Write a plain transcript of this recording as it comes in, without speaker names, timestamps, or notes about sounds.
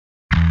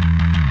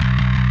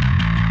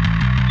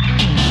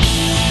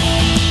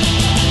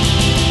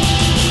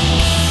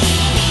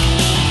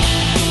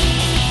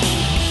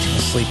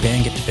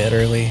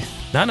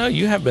No,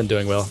 you have been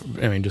doing well.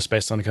 I mean, just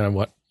based on kind of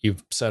what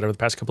you've said over the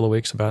past couple of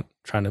weeks about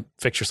trying to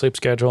fix your sleep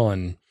schedule,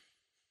 and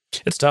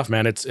it's tough,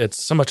 man.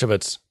 It's so much of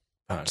it's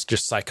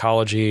just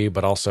psychology,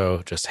 but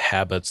also just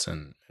habits,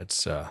 and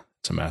it's a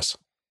mess.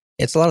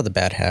 It's a lot of the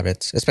bad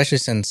habits, especially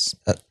since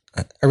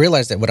I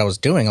realized that what I was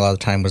doing a lot of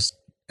the time was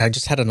I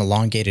just had an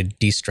elongated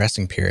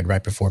de-stressing period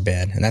right before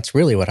bed, and that's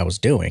really what I was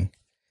doing.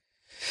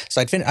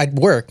 So I'd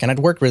work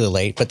really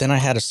late, but then I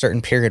had a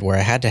certain period where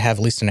I had to have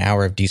at least an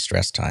hour of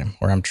de-stress time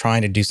where I'm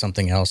trying to do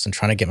something else and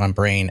trying to get my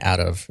brain out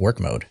of work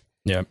mode.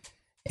 Yeah.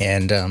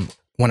 And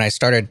when I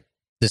started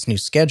this new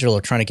schedule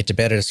of trying to get to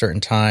bed at a certain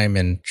time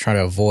and trying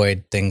to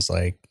avoid things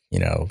like,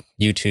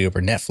 YouTube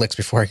or Netflix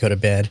before I go to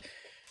bed,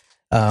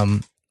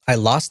 I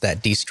lost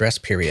that de-stress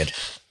period.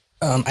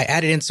 I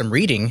added in some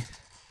reading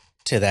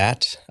to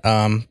that,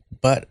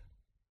 but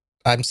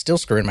I'm still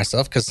screwing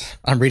myself because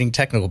I'm reading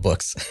technical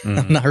books. Mm-hmm.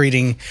 I'm not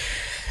reading.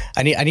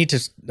 I need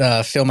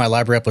to fill my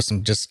library up with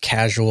some just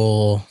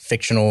casual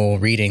fictional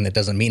reading that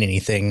doesn't mean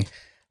anything,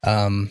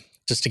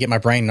 just to get my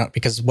brain not,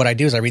 because what I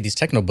do is I read these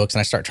technical books and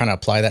I start trying to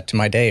apply that to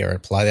my day or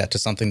apply that to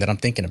something that I'm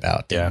thinking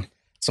about. Yeah. And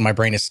so my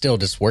brain is still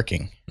just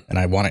working and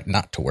I want it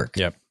not to work.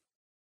 Yep.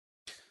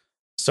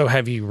 So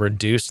have you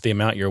reduced the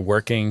amount you're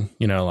working,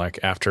 like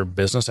after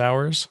business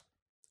hours?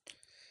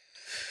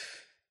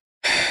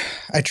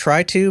 I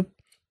try to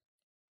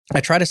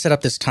set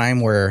up this time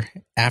where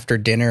after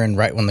dinner and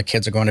right when the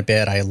kids are going to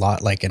bed, I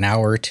allot like an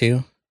hour or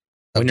two.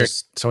 When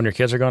your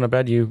kids are going to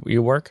bed,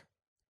 you work?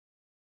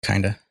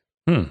 Kind of.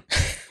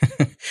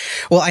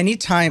 Well, I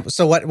need time.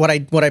 So what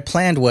I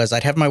planned was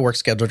I'd have my work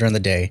schedule during the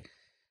day,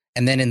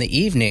 and then in the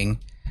evening,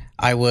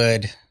 I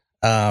would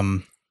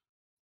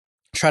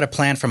try to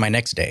plan for my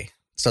next day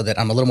so that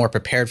I'm a little more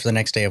prepared for the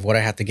next day of what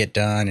I have to get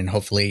done, and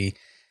hopefully,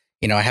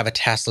 I have a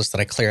task list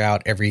that I clear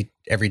out every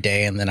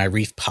day, and then I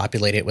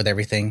repopulate it with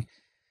everything,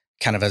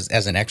 kind of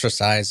as an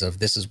exercise of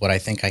this is what I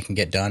think I can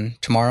get done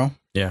tomorrow.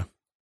 Yeah.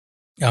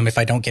 If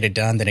I don't get it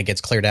done, then it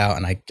gets cleared out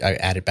and I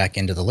add it back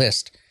into the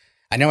list.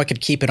 I know I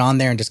could keep it on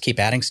there and just keep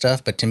adding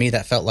stuff, but to me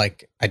that felt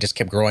like I just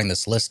kept growing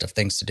this list of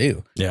things to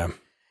do. Yeah.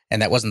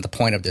 And that wasn't the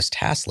point of this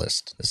task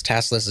list. This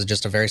task list is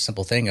just a very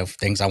simple thing of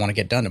things I want to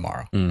get done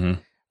tomorrow.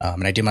 Mm-hmm.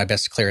 And I do my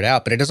best to clear it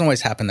out, but it doesn't always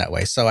happen that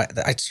way. So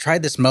I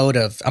tried this mode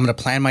of I'm going to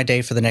plan my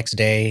day for the next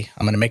day.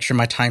 I'm going to make sure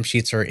my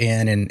timesheets are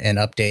in and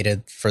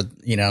updated for,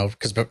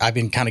 because I've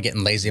been kind of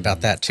getting lazy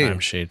about that too.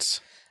 Timesheets.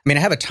 I mean,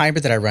 I have a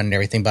timer that I run and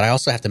everything, but I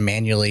also have to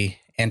manually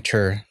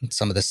enter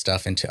some of this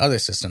stuff into other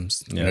systems,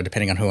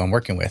 depending on who I'm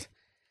working with.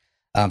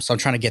 So I'm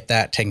trying to get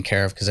that taken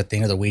care of because at the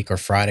end of the week or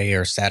Friday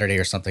or Saturday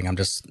or something, I'm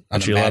just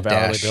on a mad dash.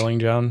 Hourly billing,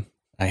 John?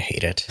 I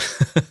hate it.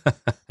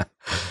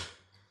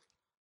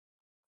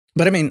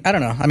 But I mean, I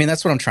don't know. I mean,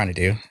 that's what I'm trying to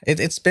do.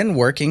 It's been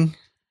working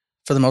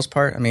for the most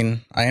part. I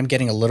mean, I am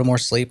getting a little more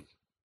sleep.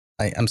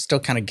 I'm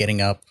still kind of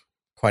getting up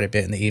quite a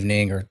bit in the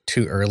evening or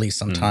too early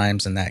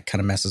sometimes, and that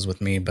kind of messes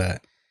with me.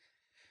 But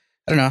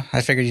I don't know.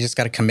 I figured you just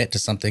got to commit to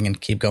something and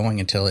keep going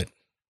until it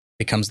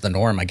becomes the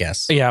norm, I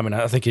guess. Yeah, I mean,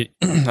 I think it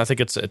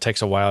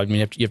takes a while. I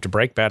mean, you have to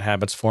break bad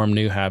habits, form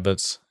new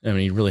habits. I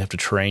mean, you really have to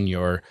train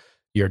your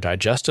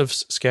digestive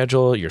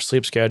schedule, your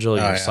sleep schedule,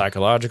 your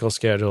psychological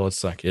schedule.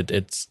 It's like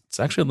it's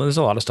actually, there's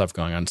a lot of stuff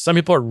going on. Some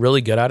people are really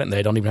good at it and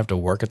they don't even have to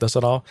work at this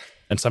at all.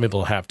 And some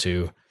people have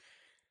to.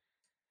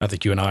 I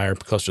think you and I are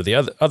close to the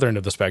other end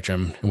of the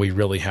spectrum, and we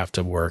really have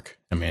to work.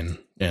 I mean,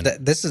 and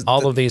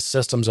of these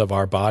systems of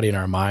our body and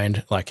our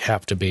mind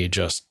have to be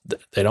just,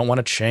 they don't want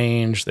to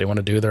change. They want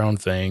to do their own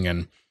thing.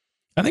 And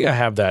I think I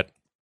have that.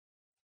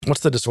 What's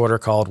the disorder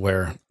called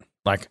where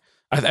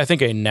I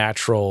think a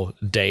natural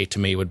day to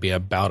me would be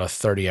about a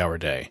 30-hour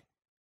day.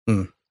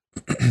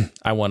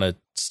 I want to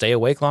stay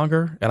awake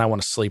longer and I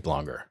want to sleep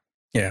longer.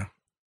 Yeah.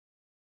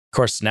 Of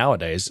course,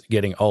 nowadays,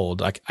 getting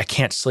old, I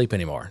can't sleep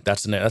anymore.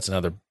 That's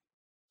another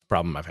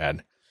problem I've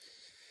had.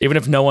 Even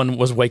if no one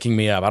was waking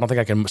me up, I don't think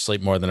I can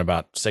sleep more than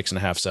about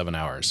 6.5, 7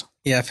 hours.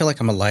 Yeah, I feel like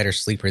I'm a lighter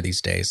sleeper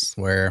these days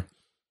where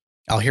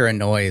I'll hear a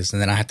noise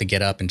and then I have to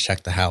get up and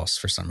check the house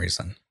for some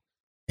reason.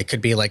 It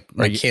could be like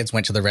my kids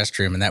went to the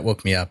restroom and that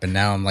woke me up, and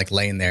now I'm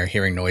laying there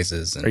hearing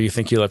noises. Or you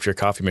think you left your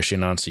coffee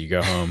machine on, so you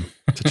go home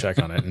to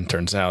check on it, and it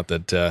turns out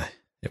that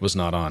it was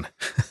not on.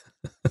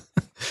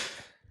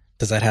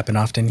 Does that happen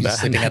often? You're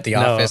sleeping at the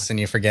office and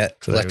you forget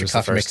you left your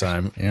coffee maker.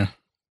 Time. Yeah.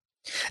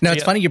 No,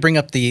 it's funny you bring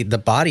up the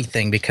body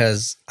thing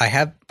because I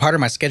have part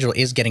of my schedule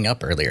is getting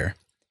up earlier.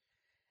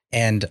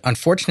 And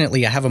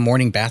unfortunately, I have a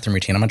morning bathroom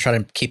routine. I'm going to try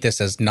to keep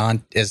this as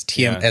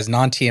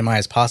non-TMI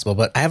as possible,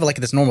 but I have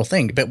this normal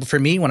thing. But for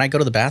me, when I go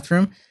to the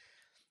bathroom,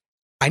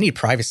 I need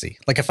privacy.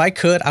 If I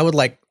could, I would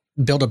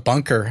build a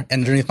bunker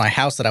underneath my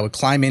house that I would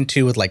climb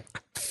into with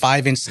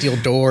 5-inch steel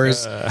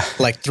doors,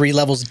 3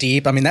 levels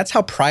deep. I mean, that's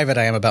how private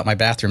I am about my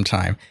bathroom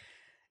time.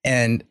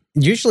 And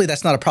usually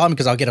that's not a problem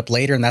because I'll get up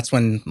later, and that's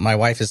when my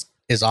wife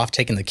is off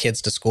taking the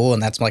kids to school,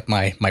 and that's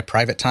my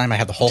private time. I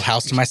have the whole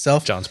house to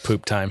myself. John's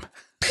poop time.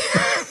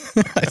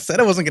 I said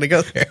I wasn't going to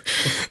go there.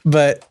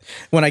 But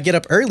when I get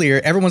up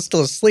earlier, everyone's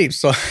still asleep.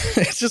 So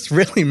it's just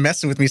really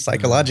messing with me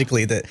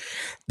psychologically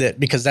that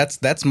because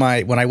that's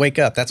my, when I wake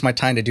up, that's my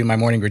time to do my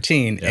morning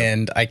routine. Yep.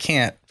 And I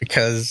can't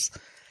because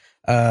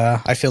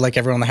I feel like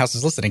everyone in the house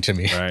is listening to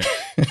me. Right.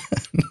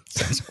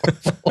 Sounds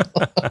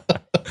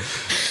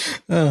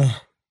horrible.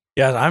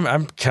 Yeah,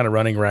 I'm kind of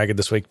running ragged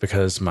this week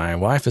because my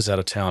wife is out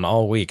of town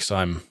all week. So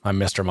I'm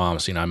Mr. Mom.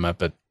 So, I'm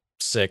up at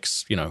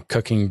 6,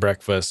 cooking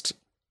breakfast,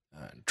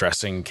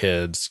 dressing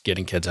kids,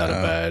 getting kids out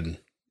of bed,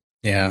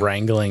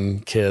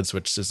 wrangling kids,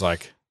 which is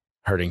like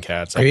herding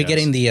cats. Are you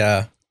getting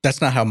the,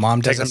 that's not how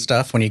mom does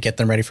stuff when you get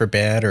them ready for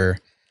bed, or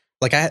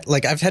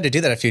I've had to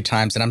do that a few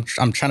times, and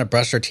I'm trying to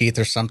brush their teeth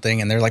or something,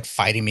 and they're like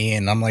fighting me,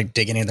 and I'm like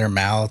digging in their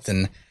mouth,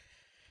 and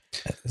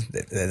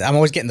I'm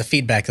always getting the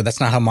feedback that that's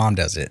not how mom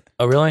does it.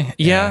 Oh, really?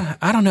 Yeah.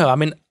 I don't know. I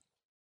mean,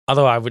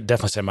 although I would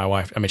definitely say my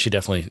wife, she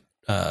definitely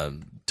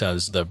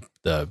does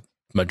the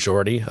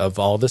majority of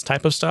all this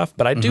type of stuff,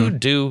 but I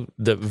do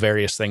the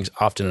various things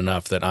often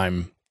enough that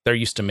they're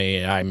used to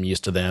me. I'm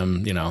used to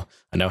them.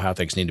 I know how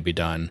things need to be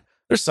done.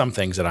 There's some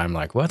things that I'm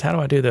like, what? How do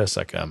I do this?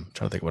 Like, I'm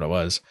trying to think what it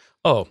was.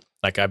 Oh,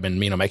 like I've been,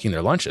 making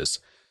their lunches.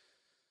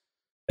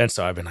 And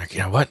so I've been like,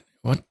 what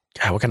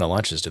kind of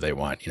lunches do they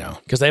want?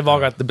 Because they've all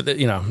got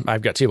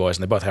I've got 2 boys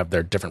and they both have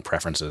their different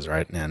preferences,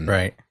 right? And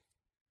right.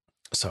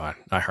 So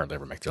I hardly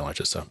ever make their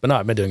lunches. So, but no,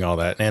 I've been doing all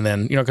that. And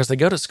then, because they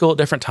go to school at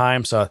different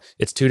times. So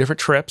it's 2 different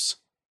trips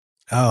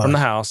from the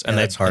house, and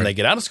they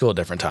get out of school at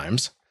different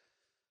times.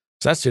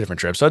 So that's 2 different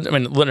trips. So,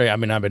 literally,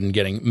 I've been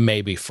getting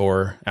maybe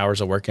 4 hours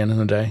of work in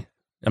a day.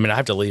 I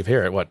have to leave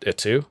here at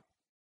 2?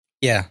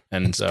 Yeah.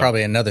 And so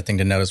probably another thing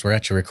to note is we're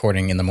actually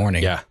recording in the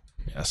morning. Yeah.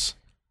 Yes.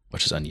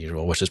 Which is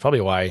unusual, which is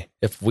probably why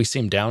if we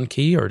seem down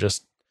key or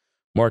just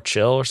more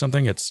chill or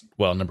something, it's,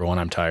 well, number one,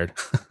 I'm tired.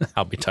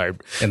 I'll be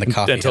tired. And the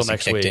coffee until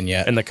next week. In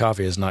yet. And the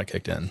coffee has not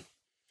kicked in.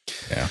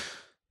 Yeah.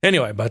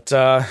 Anyway, but,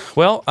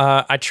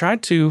 I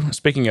tried to,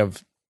 speaking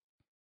of,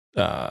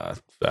 I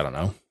don't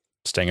know,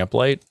 staying up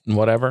late and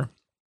whatever,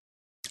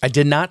 I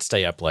did not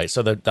stay up late.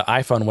 So the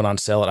iPhone went on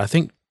sale at, I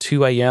think,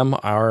 2 a.m.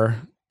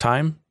 our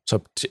time.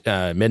 So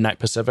midnight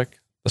Pacific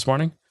this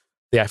morning.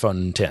 The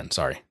iPhone 10,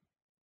 sorry.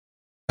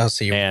 Oh,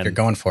 so you're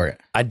going for it.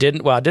 I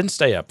didn't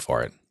stay up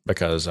for it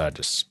because I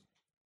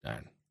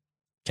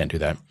can't do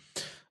that.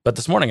 But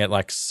this morning at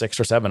like 6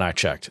 or 7, I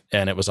checked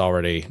and it was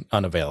already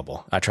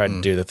unavailable. I tried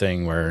to do the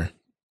thing where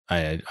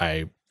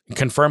I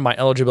confirmed my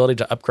eligibility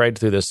to upgrade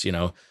through this,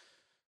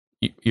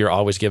 you're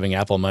always giving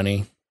Apple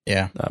money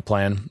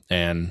plan.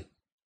 And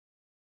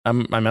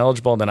I'm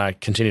eligible. Then I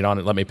continued on.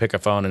 It let me pick a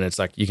phone, and it's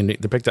like you can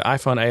either pick the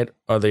iPhone 8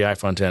 or the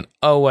iPhone 10.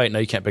 Oh wait, no,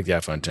 you can't pick the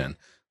iPhone 10.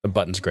 The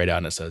button's grayed out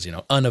and it says,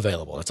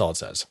 unavailable. That's all it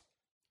says.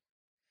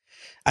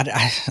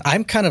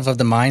 I'm kind of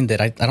the mind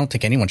that I don't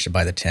think anyone should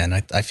buy the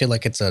 10. I feel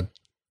like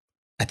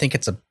I think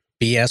it's a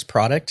BS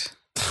product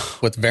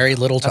with very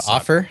little to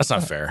offer. That's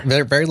not fair.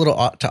 Very little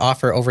to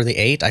offer over the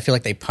 8. I feel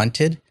like they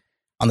punted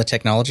on the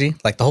technology,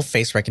 like the whole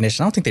face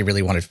recognition. I don't think they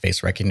really wanted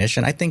face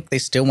recognition. I think they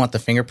still want the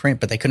fingerprint,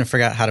 but they couldn't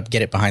figure out how to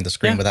get it behind the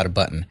screen without a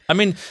button.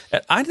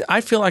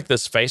 I feel like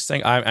this face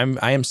thing,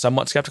 I am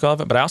somewhat skeptical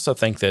of it, but I also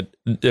think that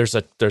there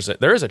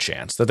is a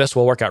chance that this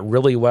will work out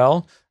really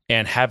well,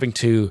 and having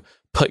to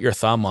put your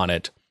thumb on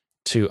it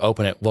to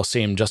open it will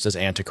seem just as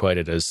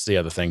antiquated as the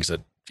other things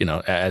that,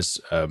 as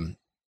I don't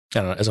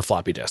know, as a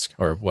floppy disk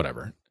or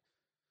whatever.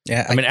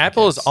 Yeah.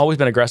 Apple has always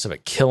been aggressive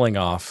at killing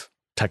off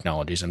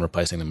technologies and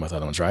replacing them with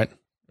other ones, right?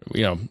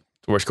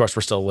 Of course,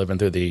 we're still living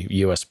through the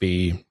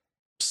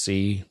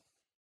USB-C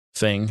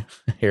thing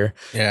here,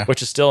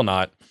 which is still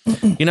not,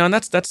 and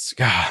that's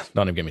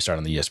don't even get me started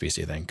on the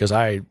USB-C thing, because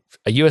a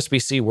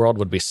USB-C world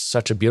would be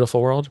such a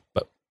beautiful world,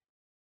 but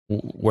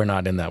we're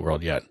not in that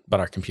world yet, but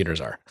our computers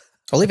are.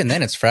 Well, even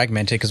then it's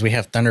fragmented because we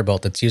have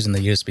Thunderbolt that's using the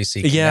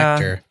USB-C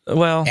connector.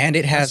 Well, and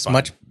it has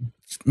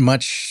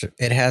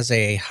it has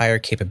a higher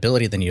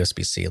capability than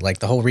USB-C. Like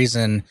the whole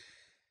reason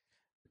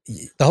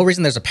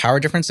there's a power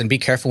difference, and be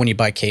careful when you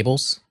buy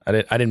cables. I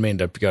didn't mean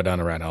to go down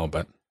a rabbit hole,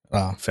 but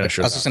finish.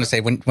 I was just going to say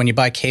when you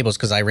buy cables,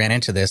 because I ran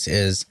into this,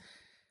 is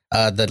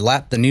the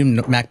new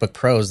MacBook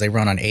Pros, they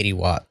run on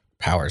 80-watt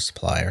power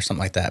supply or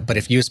something like that. But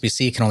if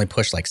USB-C can only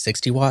push like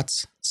 60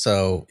 watts,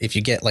 so if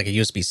you get like a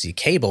USB-C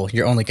cable,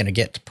 you're only going to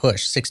get to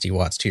push 60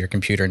 watts to your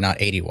computer,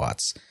 not 80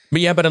 watts.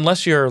 But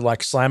unless you're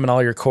like slamming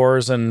all your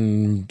cores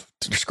and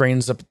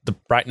screens up the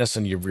brightness,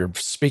 and your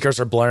speakers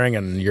are blaring,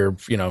 and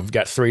you've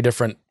got 3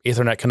 different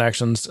Ethernet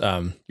connections,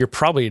 you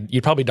probably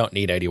don't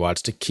need 80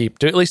 watts to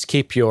at least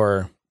keep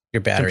your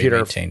battery computer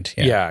maintained.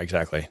 Yeah,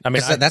 exactly.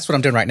 That's what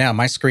I'm doing right now.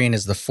 My screen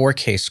is the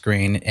 4K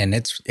screen, and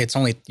it's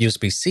only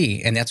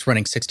USB-C, and that's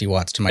running 60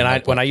 watts to my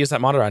notebook. When I use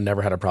that monitor, I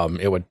never had a problem.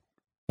 It would,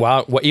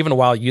 even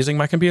while using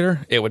my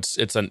computer, there was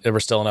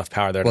still enough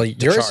power there.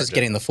 Yours charge is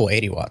getting the full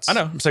 80 watts. I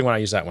know. I'm saying when I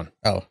use that one.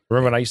 Oh,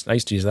 remember when I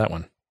used to use that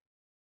one,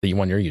 the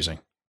one you're using.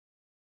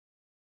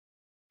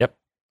 Yep.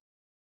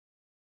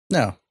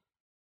 No,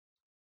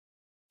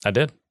 I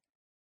did.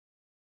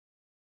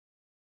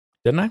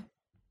 Didn't I?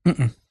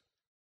 Mm-mm.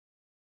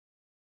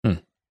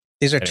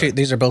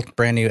 These are both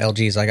brand new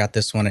LGs. I got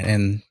this one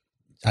and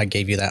I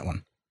gave you that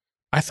one.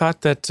 I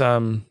thought that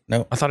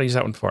nope. I thought I used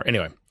that one before.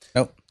 Anyway.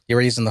 Nope. You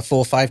were using the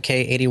full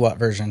 5K 80 watt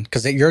version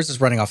because yours is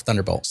running off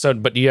Thunderbolt. So,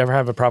 but do you ever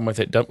have a problem with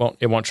it?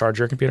 It won't charge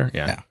your computer?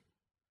 Yeah. No.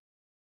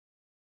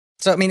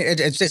 So, I mean,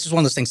 it's just one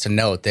of those things to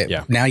note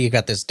that now you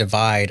got this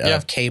divide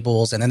of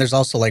cables, and then there's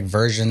also like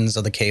versions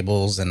of the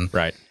cables, and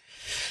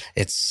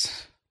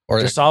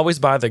just always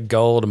buy the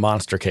gold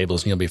monster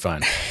cables and you'll be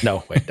fine.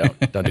 No, wait,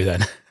 don't do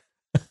that.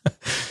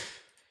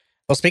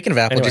 Well, speaking of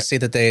Apple, did you see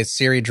that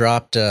Siri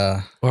dropped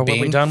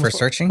Bing for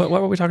searching? What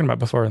were we talking about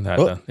before in that?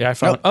 The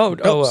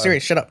iPhone? Siri,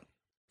 shut up.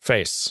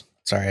 Face.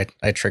 Sorry,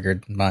 I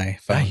triggered my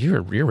phone.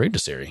 You're rude to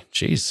Siri.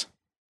 Jeez.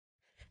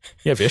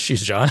 You have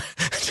issues, John.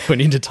 Do we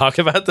need to talk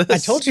about this? I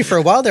told you for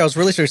a while there, I was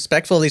really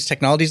respectful of these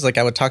technologies. Like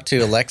I would talk to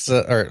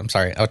Alexa,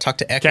 I would talk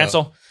to Echo.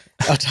 Cancel.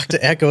 I would talk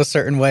to Echo a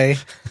certain way.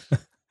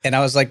 And I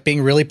was like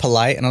being really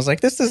polite. And I was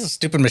like, this is a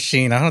stupid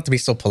machine. I don't have to be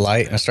so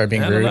polite. And I started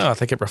being rude. I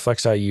think it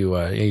reflects how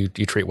you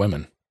treat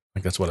women. I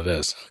think that's what it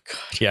is. Oh,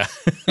 God.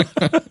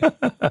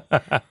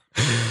 Yeah.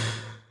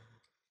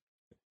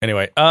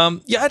 Anyway, I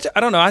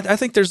don't know. I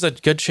think there's a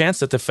good chance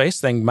that the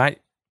face thing might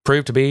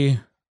prove to be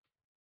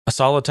a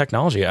solid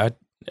technology. I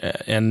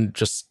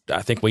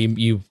think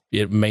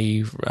it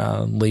may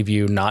leave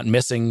you not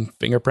missing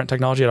fingerprint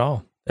technology at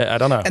all. I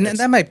don't know. And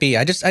that might be.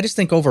 I just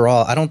think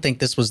overall, I don't think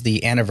this was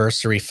the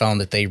anniversary phone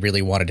that they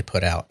really wanted to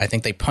put out. I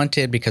think they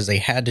punted because they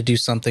had to do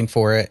something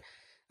for it.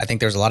 I think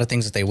there's a lot of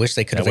things that they wish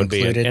they could have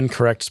included. Be an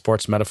incorrect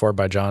sports metaphor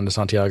by John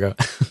DeSantiago.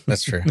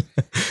 That's true.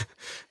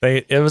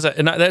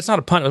 It's not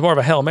a punt. It was more of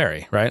a Hail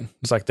Mary, right?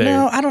 It's like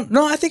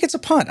I think it's a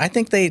punt. I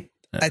think they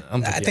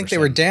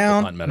were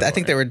down. I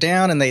think they were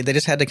down, and they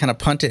just had to kind of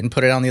punt it and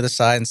put it on the other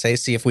side and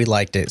see if we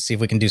liked it, see if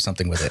we can do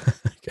something with it.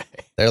 Okay.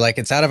 They're like,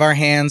 it's out of our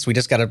hands. We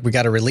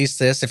got to release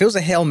this. If it was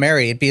a Hail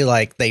Mary, it'd be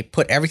like they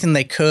put everything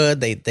they could.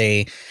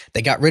 They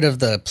got rid of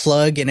the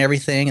plug and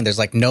everything, and there's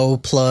like no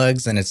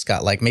plugs, and it's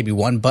got like maybe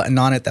one button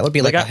on it. That would be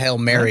a Hail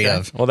Mary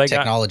of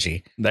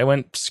technology. They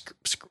went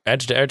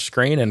edge to edge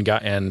screen and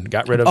got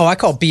rid of. Oh, I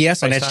call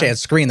BS on edge to edge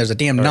screen. There's a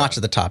damn notch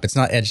at the top. It's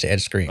not edge to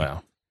edge screen.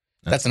 Wow.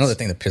 That's another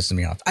thing that pisses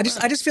me off. I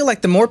just feel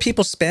like the more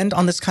people spend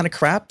on this kind of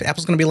crap,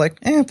 Apple's going to be like,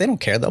 they don't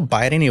care. They'll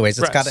buy it anyways.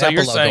 It's got an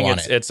Apple logo on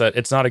it.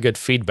 It's not a good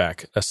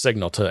feedback, a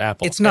signal to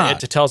Apple. It's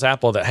not. It tells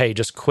Apple that, hey,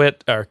 just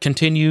quit or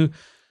continue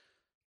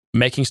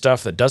making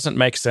stuff that doesn't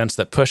make sense,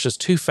 that pushes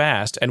too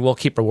fast, and we'll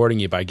keep rewarding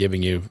you by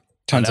giving you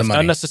tons of money.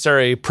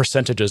 Unnecessary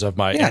percentages of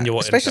my annual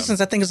especially income. Since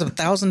that thing is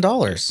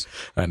 $1,000.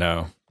 I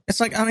know.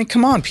 It's like, I mean,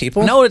 come on,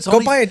 people. No,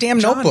 go buy a damn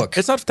notebook.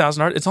 It's not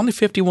 $1,000. It's only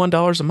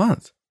 $51 a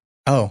month.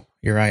 Oh,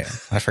 you're right.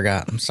 I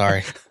forgot. I'm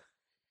sorry.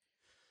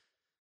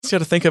 You got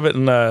to think of it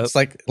in it's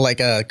like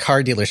a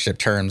car dealership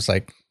terms.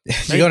 Like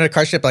you go to a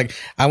car shop, like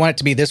I want it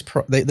to be this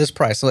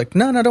price. So like,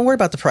 no, don't worry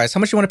about the price. How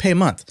much you want to pay a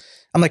month?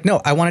 I'm like, no,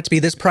 I want it to be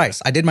this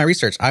price. I did my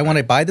research. I want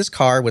to buy this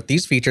car with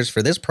these features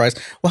for this price.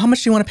 Well, how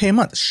much do you want to pay a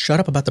month? Shut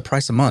up about the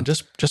price a month.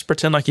 Just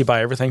pretend like you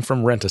buy everything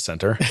from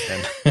Rent-A-Center.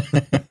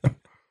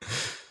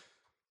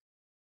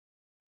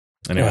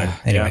 Anyway.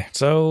 Yeah.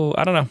 So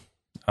I don't know.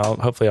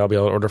 Hopefully I'll be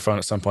able to order a phone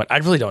at some point. I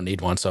really don't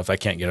need one, so if I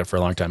can't get it for a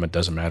long time, it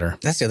doesn't matter.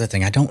 That's the other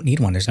thing. I don't need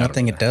one. There's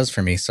nothing it does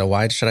for me. So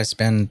why should I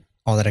spend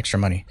all that extra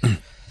money?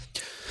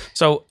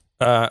 So,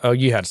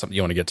 you had something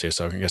you want to get to,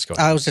 so I guess go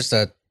ahead. It was just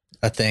a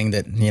thing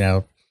that,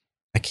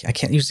 I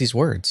can't use these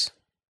words.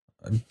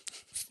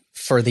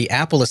 For the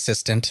Apple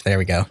Assistant, there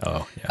we go.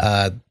 Oh,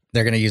 yeah.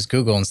 They're going to use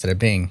Google instead of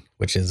Bing,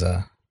 which is,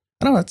 I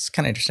don't know, that's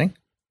kind of interesting.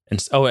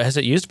 Has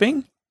it used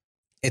Bing?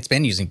 It's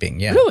been using Bing,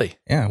 yeah. Really?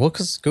 Yeah, well,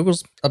 because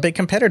Google's a big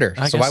competitor.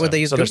 So why would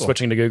they use Google? So they're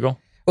switching to Google?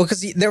 Well,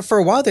 because for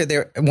a while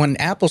when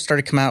Apple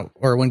started to come out,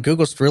 or when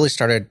Google really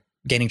started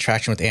gaining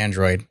traction with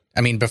Android,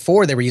 I mean,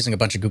 before they were using a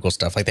bunch of Google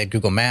stuff. Like they had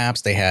Google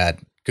Maps, they had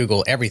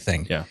Google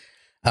everything. Yeah.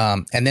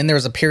 And then there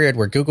was a period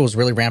where Google was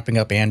really ramping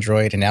up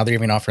Android, and now they're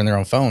even offering their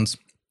own phones.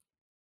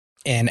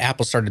 And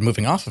Apple started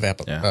moving off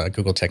of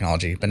Google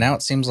technology. But now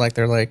it seems like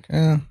they're like,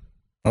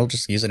 I'll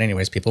just use it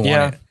anyways. People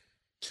want it.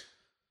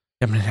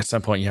 I mean, at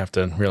some point you have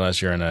to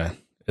realize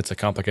it's a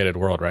complicated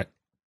world, right?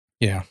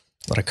 Yeah.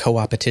 A lot of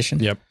co-opetition.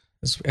 Yep.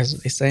 As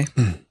they say.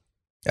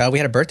 We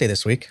had a birthday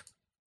this week.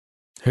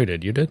 Who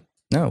did? You did?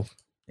 No.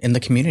 In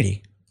the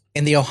community.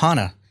 In the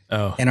Ohana.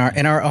 Oh. In our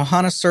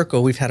Ohana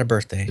circle, we've had a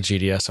birthday. The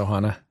GDS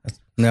Ohana?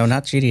 No,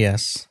 not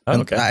GDS. Oh,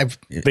 okay.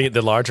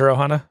 The larger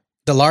Ohana?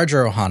 The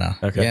larger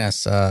Ohana. Okay.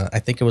 Yes. I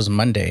think it was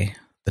Monday.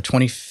 The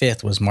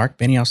 25th was Mark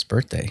Benioff's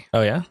birthday.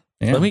 Oh, yeah?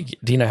 Yeah.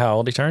 Do you know how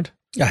old he turned?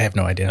 I have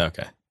no idea.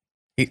 Okay.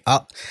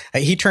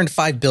 He turned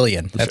 5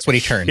 billion. That's what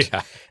he turned.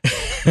 Yeah.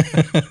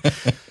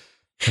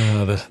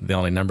 The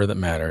only number that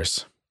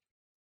matters.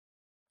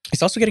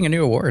 He's also getting a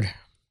new award.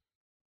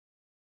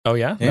 Oh,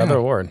 yeah? Another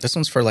award. This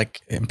one's for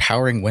like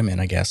empowering women,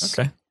 I guess.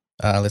 Okay.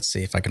 Let's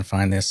see if I can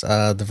find this.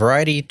 The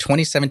Variety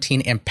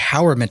 2017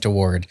 Empowerment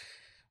Award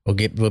will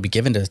be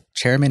given to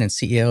Chairman and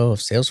CEO of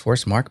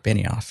Salesforce, Mark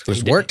Benioff,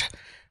 who's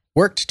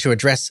worked to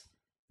address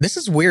this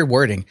is weird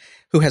wording,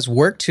 who has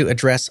worked to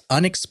address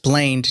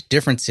unexplained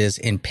differences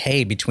in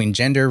pay between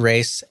gender,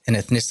 race, and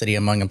ethnicity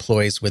among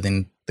employees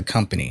within the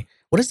company.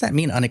 What does that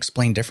mean,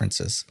 unexplained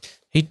differences?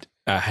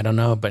 I don't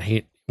know, but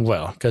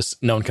because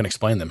no one can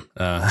explain them.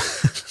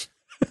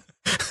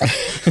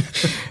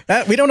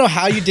 We don't know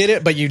how you did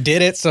it, but you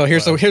did it. So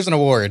here's an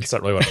award. That's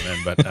not really what I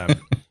meant, but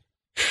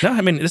no,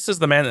 I mean, this is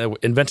the man that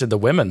invented the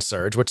women's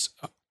surge, which,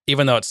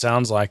 even though it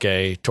sounds like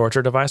a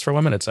torture device for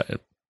women, I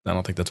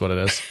don't think that's what it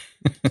is.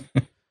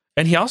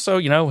 And he also,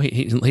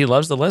 he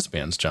loves the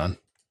lesbians, John.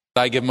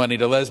 I give money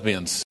to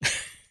lesbians.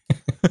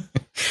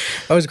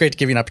 Always great to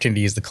give you an opportunity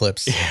to use the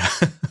clips. Yeah.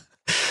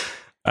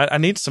 I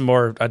need some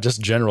more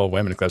just general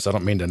women clips. I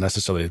don't mean to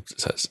necessarily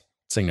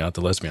single out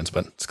the lesbians,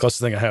 but it's the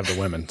closest thing I have to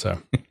women.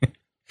 So,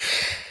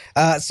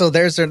 so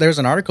there's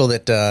an article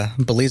that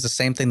believes the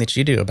same thing that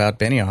you do about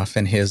Benioff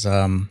and his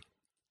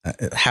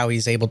how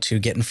he's able to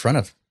get in front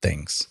of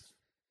things.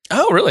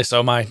 Oh, really?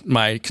 So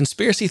my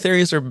conspiracy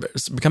theories are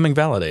becoming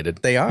validated.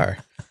 They are.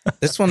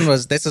 This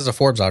is a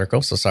Forbes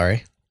article, so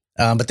sorry.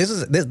 But this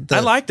is I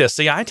like this.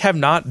 See, I have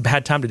not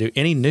had time to do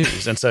any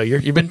news, and so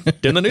you've been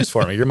doing the news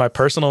for me. You're my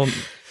personal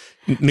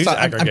news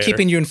aggregator. I'm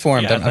keeping you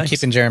informed. Yeah, I'm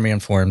keeping Jeremy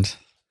informed.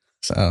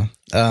 So,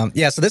 so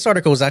this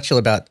article was actually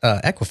about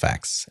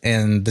Equifax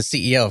and the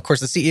CEO. Of course,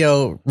 the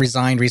CEO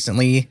resigned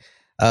recently.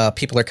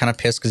 People are kind of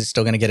pissed because he's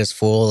still going to get his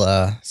full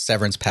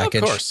severance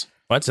package. Of course.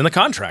 Well, it's in the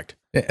contract.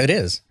 It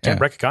is. Can't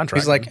break a contract.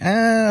 He's like,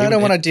 I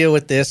don't want to deal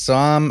with this, so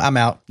I'm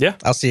out. Yeah.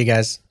 I'll see you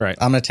guys. Right.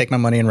 I'm going to take my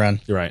money and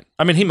run. You're right.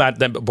 I mean,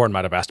 the board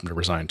might have asked him to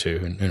resign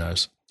too, and who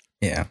knows?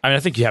 Yeah. I mean, I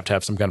think you have to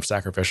have some kind of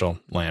sacrificial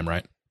lamb,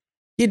 right?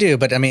 You do,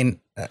 but I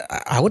mean,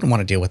 I wouldn't want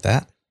to deal with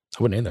that.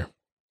 I wouldn't either.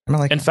 I'm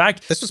like, in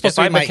fact, this was supposed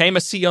if I became a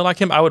CEO like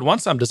him, I would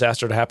want some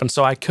disaster to happen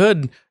so I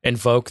could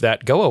invoke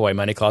that go away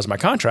money clause in my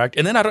contract,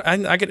 and then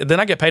I get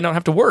paid and I don't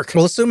have to work.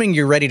 Well, assuming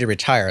you're ready to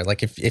retire,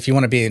 like if you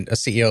want to be a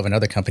CEO of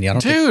another company,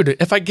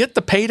 if I get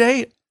the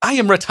payday, I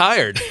am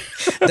retired.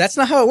 That's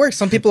not how it works.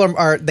 Some people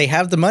are they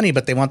have the money,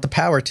 but they want the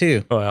power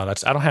too. Well, I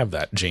don't have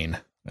that gene.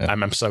 Yeah.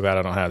 I'm so glad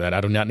I don't have that. I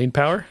do not need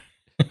power.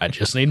 I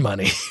just need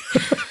money.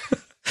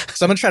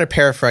 So I'm going to try to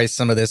paraphrase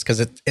some of this because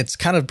it's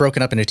kind of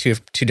broken up into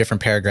two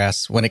different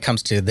paragraphs when it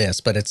comes to this.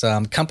 But it's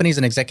companies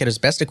and executives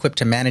best equipped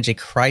to manage a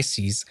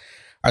crisis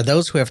are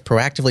those who have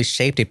proactively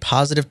shaped a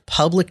positive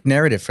public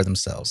narrative for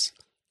themselves.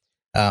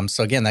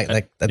 So again, that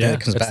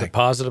comes back. It's the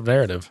positive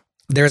narrative.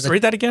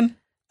 Read that again.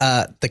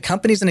 The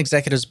companies and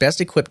executives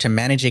best equipped to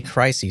manage a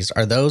crisis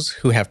are those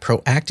who have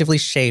proactively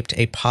shaped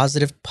a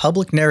positive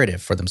public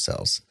narrative for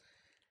themselves.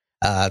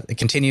 It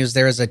continues,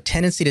 there is a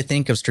tendency to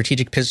think of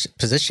strategic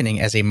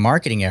positioning as a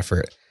marketing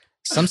effort.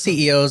 Some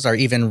CEOs are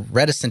even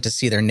reticent to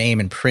see their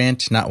name in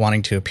print, not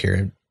wanting to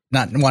appear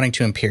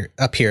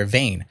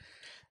vain.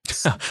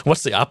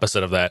 What's the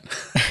opposite of that?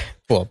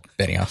 Well,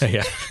 Benioff.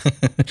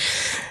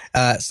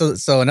 Yeah.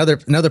 So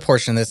another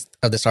portion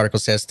of this article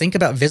says, think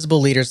about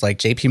visible leaders like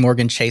JP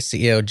Morgan Chase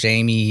CEO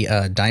Jamie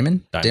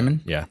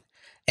Dimon. Yeah.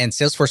 And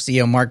Salesforce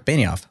CEO Mark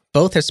Benioff.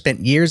 Both have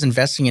spent years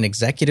investing in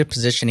executive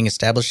positioning,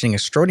 establishing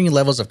extraordinary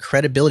levels of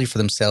credibility for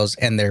themselves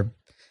and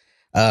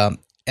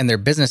their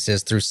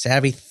businesses through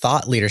savvy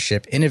thought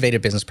leadership,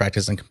 innovative business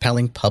practices, and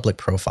compelling public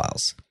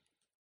profiles.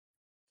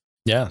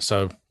 Yeah.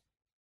 So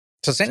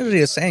essentially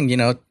is saying,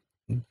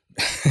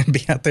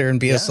 be out there and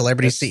be a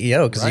celebrity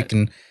CEO because you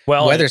can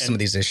weather some of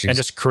these issues. And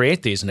just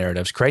create these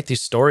narratives, create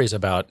these stories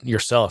about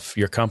yourself,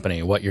 your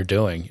company, what you're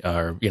doing,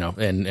 or,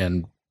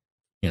 and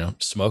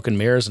smoke and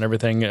mirrors and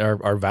everything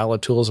are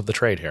valid tools of the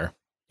trade here.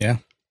 Yeah.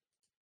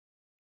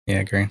 Yeah, I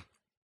agree.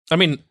 I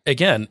mean,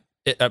 again,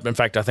 in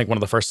fact, I think one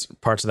of the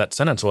first parts of that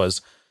sentence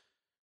was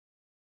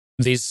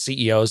these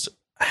CEOs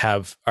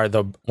are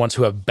the ones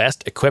who have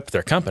best equipped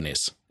their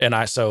companies. And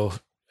I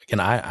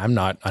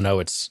know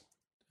it's,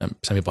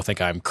 some people think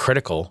I'm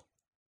critical,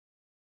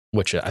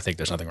 which I think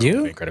there's nothing wrong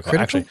with being critical,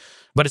 actually.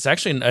 But it's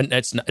actually,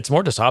 it's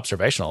more just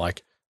observational.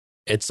 Like,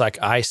 it's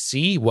like I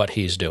see what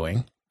he's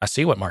doing. I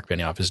see what Mark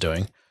Benioff is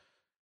doing,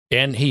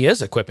 and he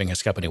is equipping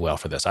his company well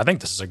for this. I think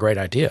this is a great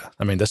idea.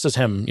 I mean, this is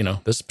him,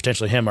 this is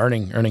potentially him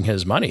earning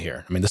his money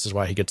here. I mean, this is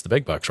why he gets the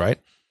big bucks, right?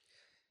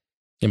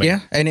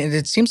 Yeah, and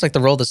it seems like the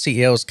role of the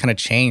CEO has kind of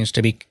changed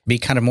to be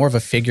kind of more of a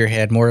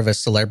figurehead, more of a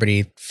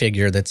celebrity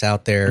figure that's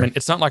out there. I mean,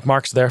 it's not like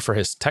Mark's there for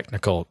his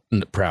technical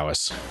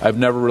prowess. I've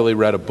never really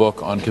read a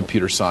book on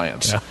computer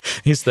science. Yeah.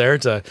 He's there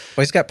to... Well,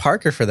 he's got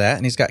Parker for that,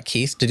 and he's got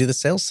Keith to do the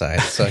sales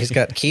side. So he's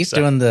got Keith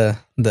doing the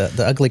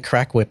ugly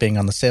crack whipping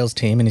on the sales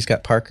team, and he's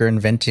got Parker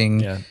inventing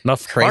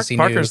crazy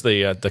Parker's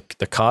the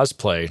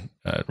cosplay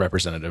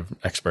representative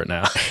expert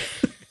now.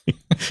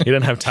 He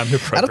didn't have time to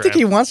program. I don't think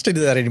he wants to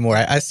do that anymore.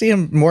 I see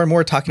him more and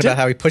more talking about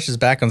how he pushes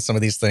back on some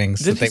of these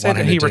things that they want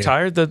him to do. He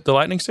retired the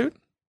lightning suit?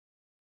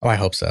 Oh, I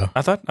hope so.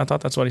 I thought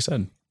that's what he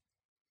said.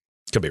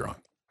 Could be wrong.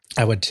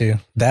 I would too.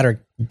 That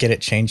or get it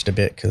changed a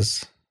bit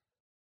because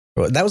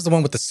that was the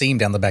one with the seam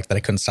down the back that I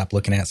couldn't stop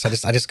looking at. So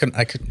I just couldn't.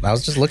 I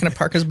was just looking at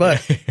Parker's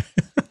butt.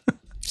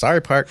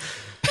 Sorry, Park.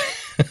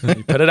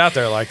 You put it out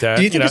there like that.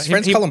 Do you think his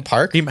friends call him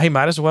Park? He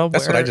might as well.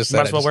 That's what I just said.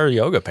 Might as well wear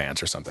yoga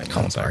pants or something.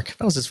 Call him Park.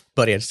 If I was his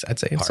buddy, I'd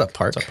say, "What's up,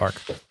 Park?" What's up,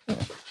 Park?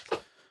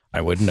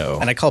 I wouldn't know.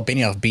 And I call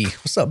Benioff B.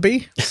 What's up,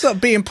 B? What's up,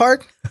 B and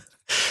Park?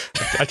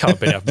 I call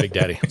Benioff Big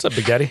Daddy. What's up,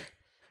 Big Daddy?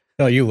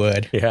 Oh, you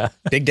would. Yeah,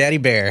 Big Daddy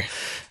Bear.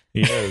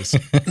 He is.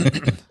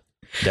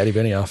 Daddy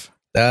Benioff.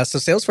 So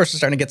Salesforce is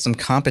starting to get some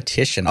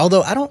competition,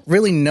 although I don't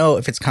really know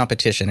if it's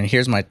competition. And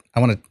here's I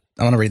want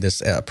to read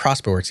this.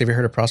 Prosperworks. Have you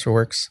heard of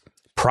Prosperworks?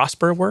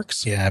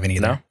 Prosperworks? Yeah, I haven't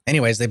either. No?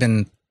 Anyways, I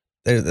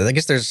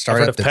guess there's a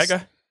startup. I've heard of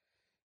Pega.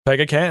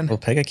 Pega can. Well,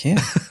 Pega can.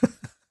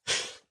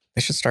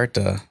 They should start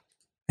to.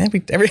 They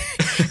should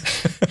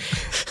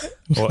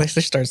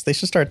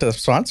start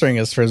sponsoring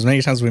us for as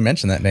many times as we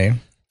mention that name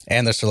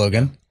and their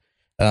slogan.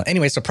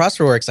 Anyway, so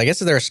Prosperworks, I guess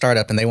they're a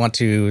startup and they want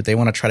to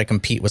try to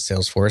compete with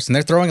Salesforce, and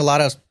they're throwing a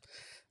lot of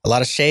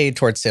shade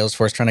towards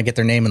Salesforce, trying to get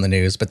their name in the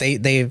news. But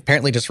they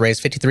apparently just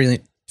raised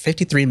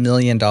 $53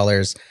 million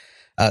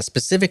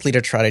specifically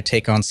to try to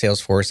take on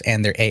Salesforce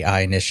and their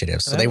AI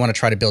initiatives. So they want to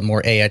try to build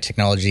more AI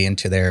technology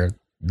into their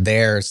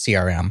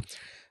CRM.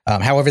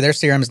 However, their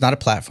CRM is not a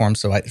platform.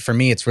 So for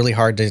me, it's really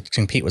hard to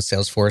compete with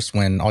Salesforce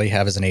when all you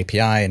have is an API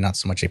and not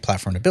so much a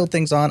platform to build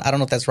things on. I don't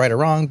know if that's right or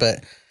wrong,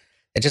 but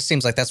it just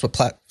seems like that's what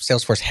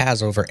Salesforce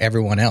has over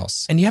everyone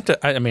else. And you have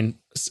to, I mean,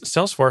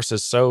 Salesforce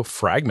is so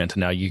fragmented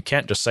now. You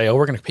can't just say, oh,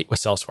 we're going to compete with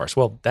Salesforce.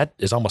 Well, that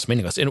is almost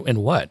meaningless.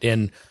 In what?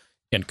 In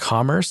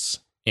commerce,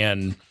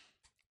 in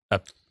a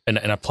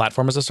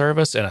platform as a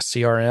service, in a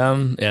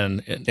CRM,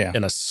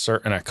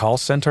 in a call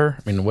center.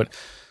 I mean, what?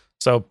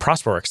 So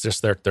Prosperworks,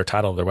 just their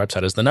title of their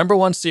website is the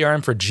 #1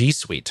 CRM for G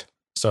Suite.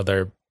 So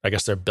they're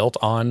built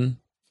on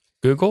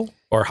Google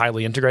or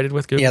highly integrated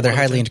with Google. Yeah, they're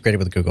highly integrated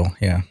with Google.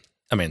 Yeah.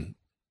 I mean,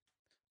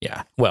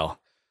 yeah. Well,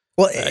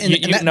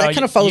 that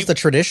kind of follows the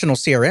traditional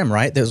CRM,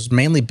 right? That was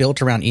mainly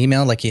built around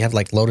email. Like you have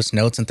like Lotus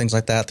Notes and things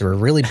like that. They were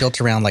really built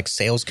around like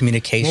sales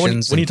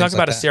communications. When you talk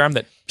about a CRM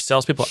that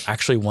salespeople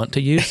actually want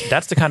to use,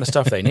 that's the kind of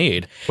stuff they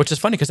need, which is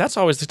funny because that's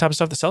always the type of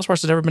stuff that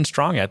Salesforce has ever been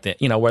strong at.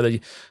 Where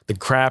the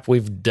crap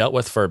we've dealt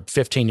with for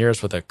 15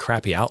 years with a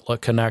crappy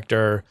Outlook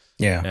connector,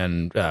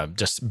 and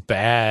just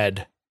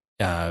bad.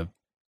 Bad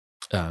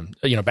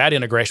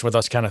integration with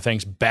those kind of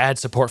things, bad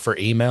support for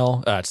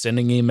email,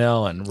 sending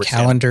email and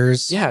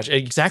calendars. Yeah,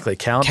 exactly.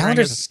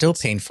 Calendars is still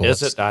painful.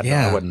 Is it?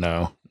 I wouldn't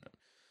know.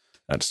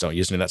 I just don't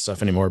use any of that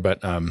stuff anymore.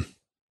 But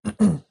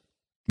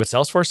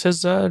Salesforce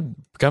has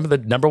become the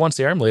 #1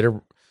 CRM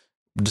leader,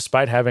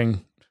 despite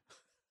having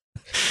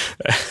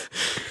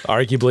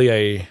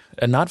arguably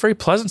a not very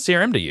pleasant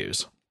CRM to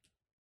use.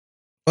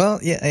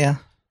 Well, yeah.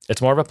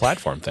 It's more of a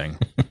platform thing.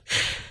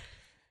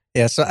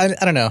 Yeah. So I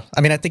don't know.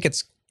 I mean, I think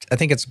it's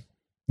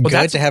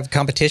good to have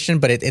competition,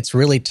 but it's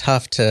really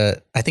tough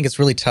to. I think it's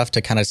really tough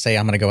to kind of say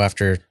I'm going to go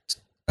after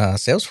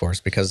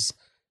Salesforce because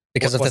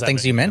of the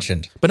things you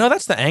mentioned. But no,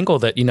 that's the angle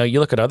that you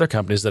look at other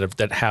companies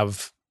that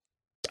have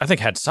I think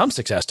had some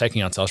success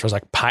taking on Salesforce.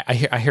 Like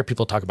I hear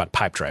people talk about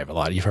Pipedrive a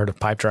lot. You've heard of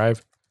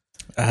Pipedrive?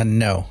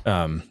 No.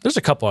 There's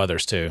a couple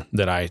others too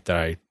that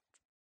I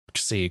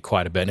see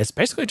quite a bit. And it's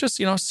basically just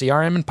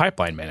CRM and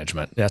pipeline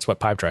management. That's what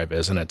Pipedrive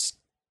is, and it's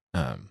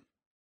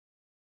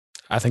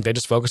I think they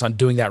just focus on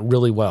doing that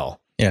really well.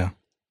 Yeah.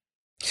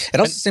 It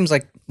also seems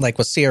like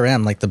with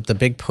CRM, like the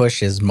big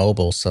push is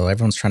mobile. So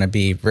everyone's trying to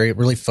be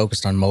really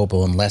focused on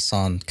mobile and less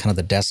on kind of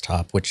the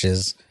desktop, which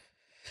is,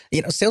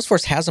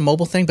 Salesforce has a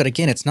mobile thing, but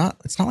again, it's not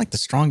like the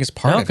strongest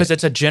part of it. No, because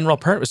it's a general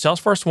purpose.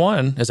 Salesforce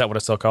One, is that what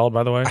it's still called,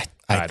 by the way?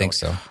 I think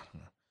so.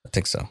 I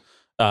think so.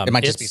 It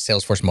might just be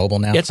Salesforce Mobile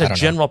now. It's a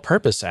general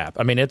purpose app.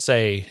 I mean, it's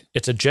a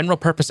general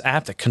purpose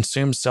app that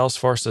consumes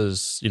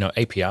Salesforce's,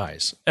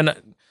 APIs. And I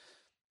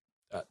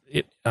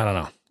don't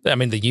know. I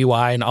mean, the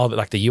UI and all that,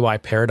 like the UI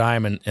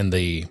paradigm and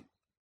the,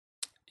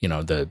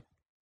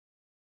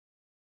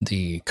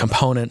 the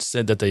components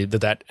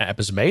that app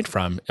is made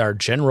from are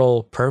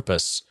general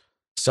purpose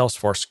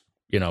Salesforce,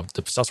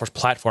 the Salesforce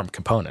platform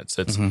components.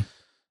 It's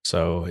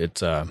so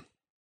it's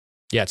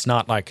it's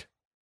not like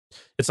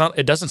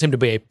it doesn't seem to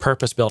be a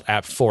purpose built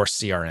app for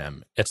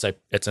CRM. It's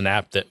an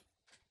app that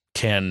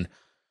can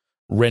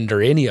render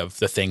any of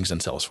the things in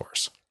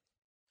Salesforce.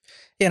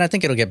 Yeah, and I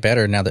think it'll get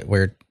better now that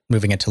we're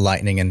moving into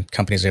Lightning and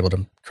companies are able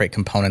to create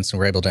components and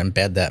we're able to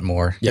embed that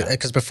more. Yeah.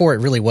 Because before it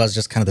really was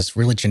just kind of this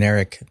really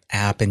generic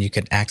app and you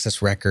could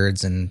access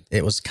records and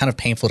it was kind of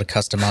painful to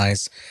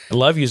customize. I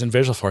love using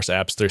Visualforce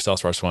apps through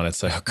Salesforce One.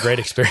 It's a great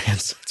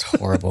experience. It's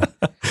horrible.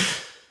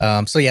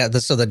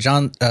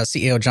 The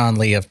CEO John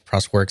Lee of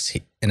Prosperworks,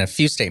 in a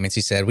few statements,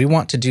 he said, "We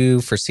want to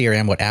do for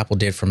CRM what Apple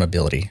did for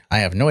mobility. I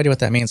have no idea what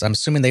that means. I'm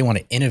assuming they want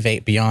to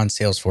innovate beyond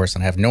Salesforce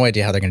and I have no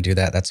idea how they're going to do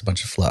that. That's a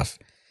bunch of fluff."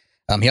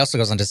 He also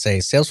goes on to say,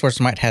 Salesforce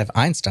might have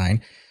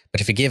Einstein, but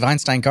if you give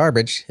Einstein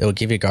garbage, it will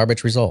give you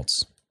garbage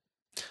results.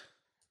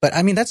 But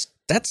I mean, that's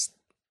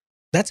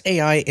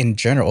AI in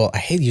general. I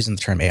hate using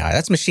the term AI.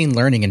 That's machine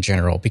learning in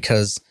general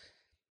because,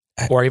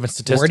 or even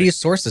statistics. Where do you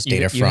source this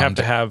data from? You have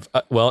to have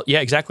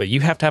exactly. You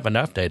have to have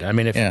enough data. I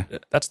mean,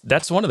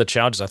 that's one of the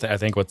challenges I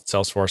think with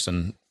Salesforce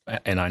and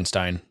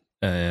Einstein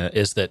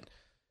is that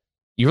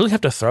you really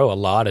have to throw a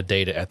lot of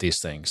data at these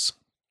things.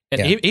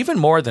 And even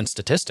more than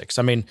statistics.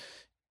 I mean,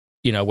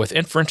 with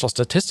inferential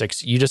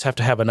statistics, you just have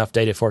to have enough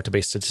data for it to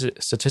be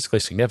statistically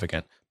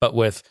significant. But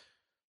with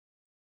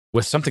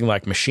something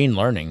like machine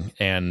learning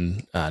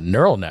and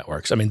neural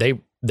networks, I mean,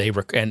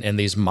 and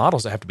these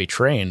models that have to be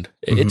trained,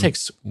 it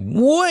takes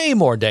way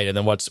more data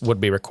than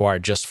would be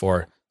required just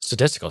for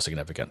statistical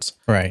significance.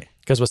 Right.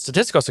 Because with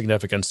statistical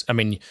significance, I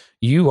mean,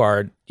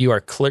 you're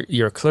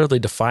clearly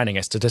defining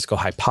a statistical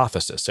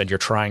hypothesis, and you're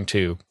trying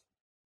to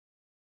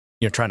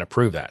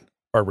prove that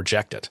or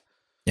reject it.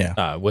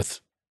 Yeah.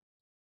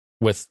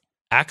 With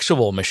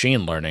actual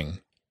machine learning,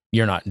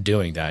 you're not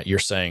doing that. You're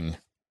saying,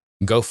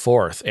 go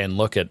forth and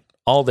look at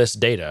all this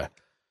data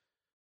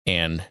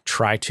and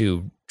try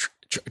to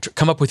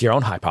come up with your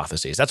own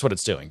hypotheses. That's what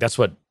it's doing. That's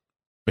what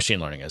machine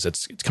learning is.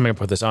 It's coming up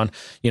with its own,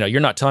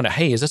 you're not telling it,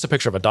 hey, is this a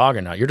picture of a dog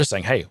or not? You're just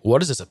saying, hey,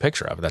 what is this a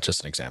picture of? That's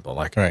just an example.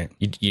 Like, right.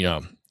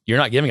 You're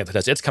not giving it the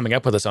test. It's coming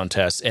up with its own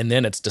tests, and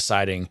then it's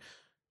deciding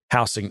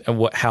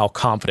how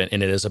confident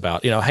it is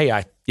about,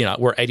 hey,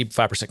 we're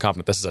 85%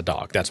 confident this is a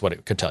dog. That's what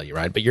it could tell you,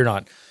 right? But you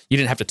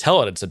didn't have to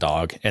tell it it's a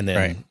dog, and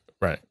then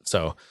right.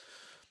 So,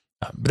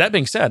 but that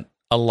being said,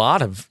 a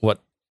lot of what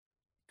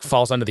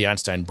falls under the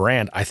Einstein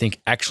brand, I think,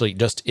 actually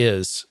just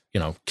is,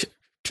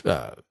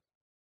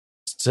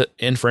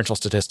 inferential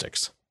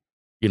statistics,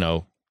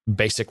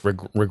 basic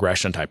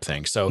regression type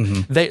thing. So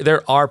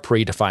there are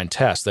predefined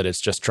tests that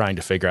it's just trying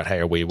to figure out, hey,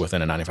 are we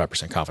within a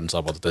 95% confidence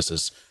level that this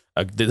is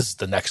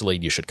the next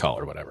lead you should call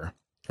or whatever.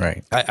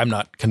 Right. I'm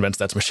not convinced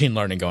that's machine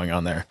learning going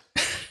on there.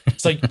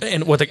 It's like,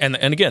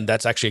 and again,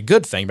 that's actually a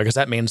good thing, because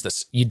that means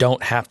that you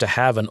don't have to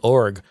have an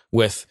org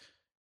with,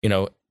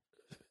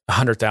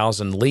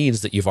 100,000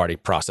 leads that you've already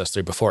processed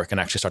through before it can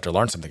actually start to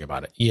learn something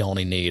about it. You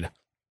only need,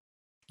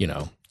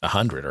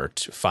 100 or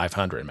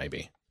 500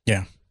 maybe.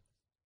 Yeah.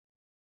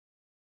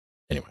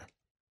 Anyway.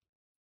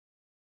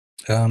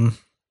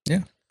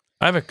 Yeah.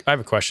 I have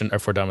a question,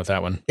 if we're done with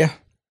that one. Yeah.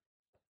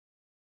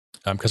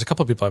 Because a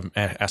couple of people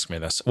have asked me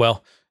this.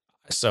 Well,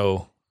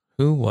 so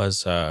who was,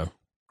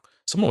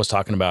 someone was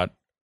talking about,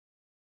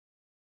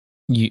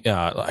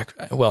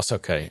 it's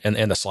okay. And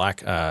in the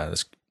Slack,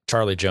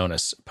 Charlie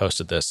Jonas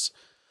posted this.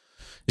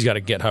 He's got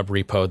a GitHub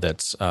repo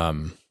that's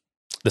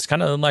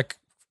kind of like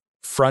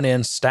front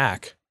end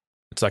stack.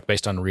 It's like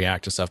based on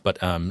React and stuff, but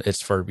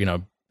it's for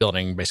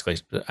building basically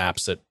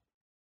apps that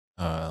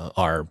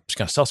are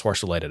kind of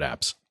Salesforce related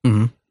apps.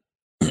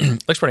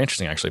 Looks pretty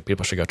interesting, actually.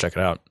 People should go check it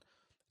out.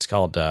 It's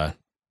called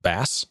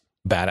BAS.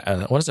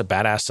 What is it?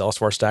 Badass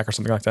Salesforce Stack or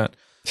something like that.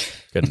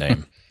 Good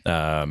name.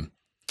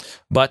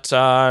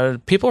 But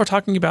people are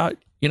talking about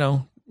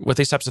with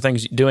these types of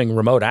things, doing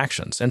remote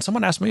actions. And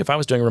someone asked me if I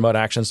was doing remote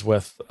actions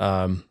with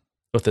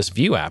this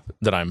Vue app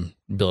that I'm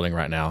building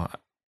right now.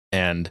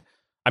 And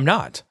I'm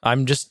not.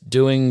 I'm just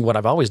doing what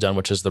I've always done,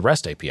 which is the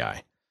REST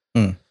API.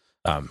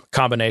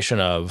 Combination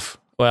of,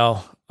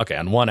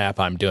 on one app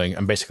I'm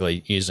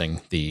basically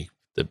using the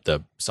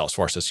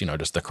Salesforce's,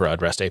 just the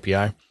CRUD REST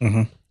API.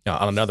 On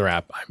another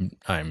app,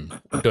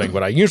 I'm doing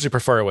what I usually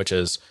prefer, which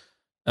is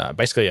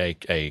basically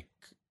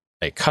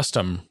a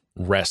custom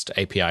REST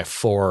API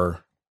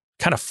for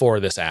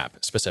this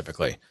app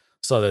specifically,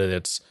 so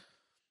that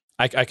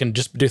I can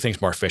just do things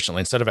more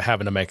efficiently. Instead of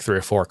having to make 3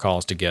 or 4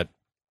 calls to get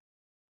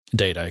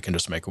data, I can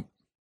just make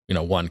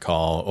one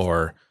call,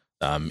 or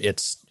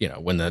it's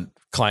when the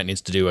client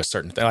needs to do a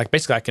certain thing. Like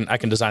basically, I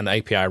can design the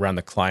API around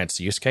the client's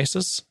use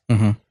cases,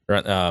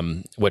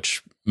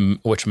 which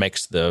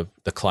makes the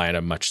client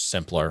a much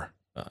simpler.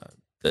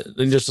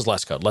 Just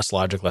less code, less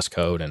logic, less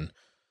code, and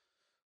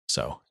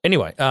so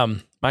anyway,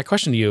 my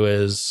question to you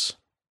is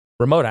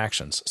remote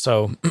actions.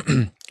 So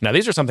now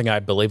these are something I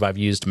believe I've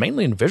used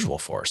mainly in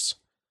Visualforce.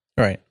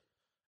 Right.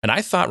 And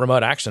I thought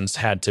remote actions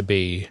had to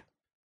be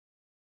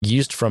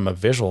used from a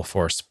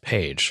Visualforce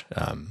page.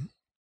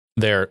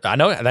 I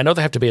know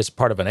they have to be as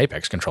part of an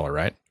Apex controller,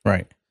 right?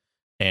 Right.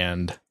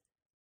 And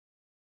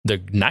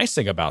the nice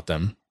thing about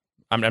them,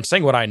 I'm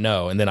saying what I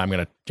know, and then I'm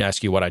going to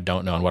ask you what I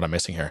don't know and what I'm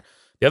missing here.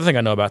 The other thing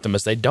I know about them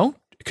is they don't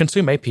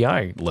consume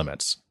API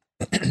limits.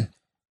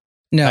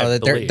 No,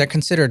 they're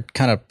considered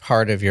kind of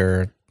part of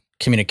your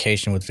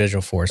communication with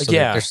Visualforce. So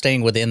they're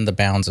staying within the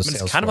bounds of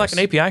Salesforce. It's kind of like an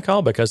API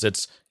call, because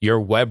it's your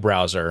web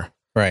browser.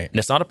 Right. And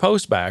it's not a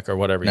postback or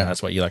whatever. No.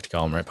 That's what you like to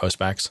call them, right?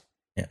 Postbacks.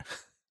 Yeah.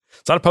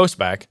 It's not a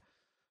postback,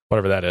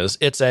 whatever that is.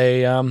 It's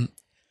a... and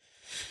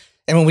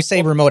when we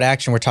say remote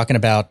action, we're talking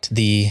about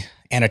the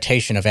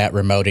annotation of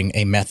 @remoting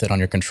a method on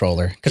your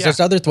controller. Because there's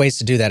other ways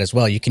to do that as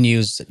well. You can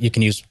use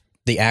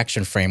the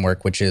action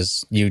framework, which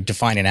is you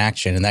define an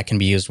action, and that can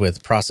be used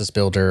with Process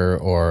Builder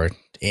or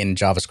in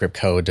JavaScript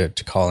code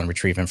to call and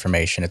retrieve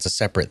information. It's a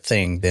separate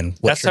thing than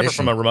what that's separate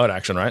from a remote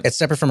action, right? It's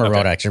separate from a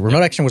remote action.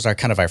 Remote action was our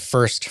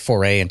first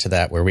foray into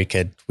that, where we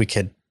could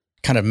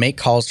kind of make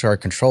calls to our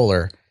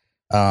controller,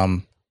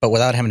 but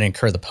without having to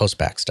incur the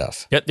postback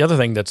stuff. Yeah, the other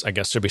thing that's, I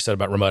guess, should be said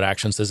about remote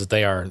actions is that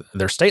they're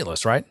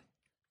stateless, right?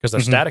 Because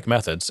they're static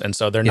methods, and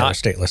so they're not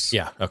stateless.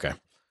 Yeah, okay.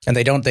 And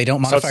they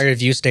don't modify your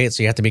view state,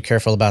 so you have to be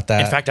careful about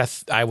that. In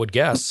fact, I would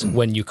guess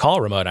when you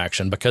call remote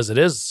action, because it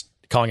is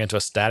calling into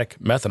a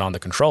static method on the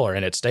controller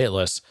and it's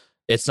stateless,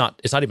 it's not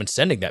even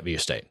sending that view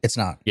state. It's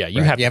not. Yeah,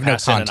 you have to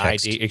pass no in an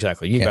ID.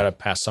 Exactly. You got to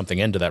pass something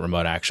into that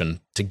remote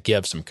action to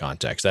give some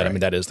context. That I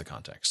mean, that is the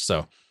context.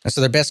 So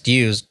they're best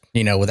used,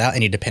 without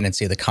any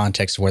dependency of the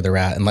context of where they're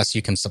at, unless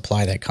you can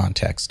supply that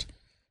context.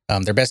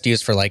 They're best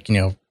used for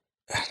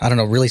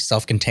really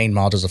self-contained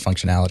modules of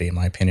functionality, in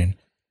my opinion.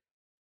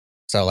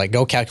 So like,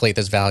 go calculate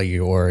this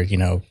value, or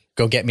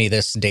go get me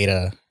this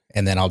data,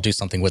 and then I'll do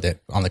something with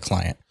it on the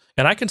client.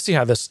 And I can see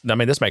how this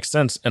makes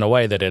sense in a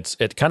way that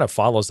it kind of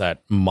follows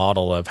that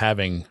model of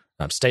having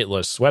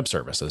stateless web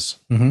services.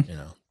 Mm-hmm.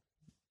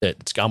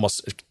 It's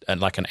almost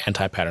like an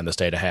anti-pattern this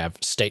day to have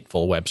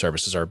stateful web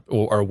services or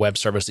a web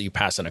service that you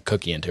pass in a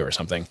cookie into or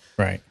something.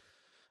 Right.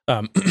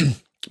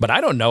 But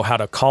I don't know how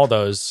to call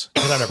those,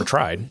 because I've never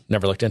tried,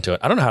 never looked into it.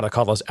 I don't know how to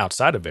call those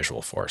outside of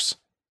Visualforce.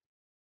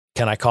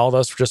 Can I call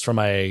those just from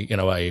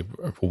a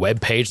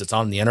web page that's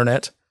on the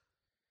internet?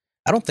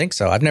 I don't think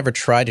so. I've never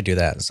tried to do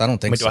that, so I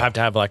don't think so. Do I have to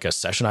have like a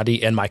session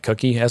ID in my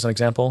cookie as an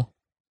example?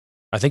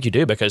 I think you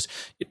do, because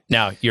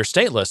now you're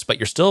stateless, but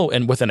you're still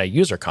within a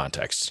user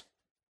context.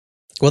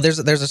 Well, there's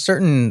a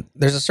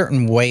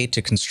certain way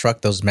to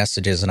construct those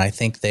messages, and I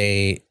think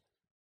there's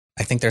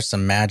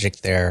some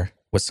magic there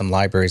with some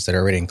libraries that are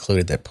already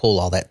included that pull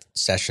all that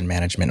session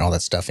management and all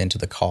that stuff into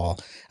the call.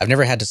 I've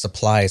never had to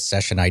supply a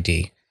session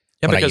ID.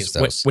 Yeah,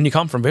 because when you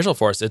come from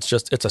Visualforce,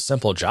 it's a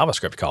simple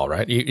JavaScript call,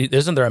 right?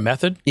 Isn't there a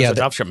method? There's a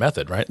JavaScript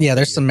method, right? Yeah,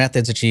 there's some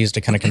methods that you use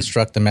to kind of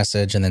construct the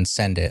message and then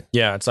send it.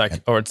 Yeah, it's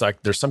like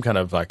there's some kind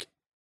of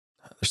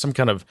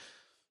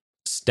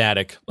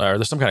static, or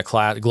there's some kind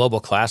of global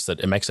class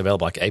that it makes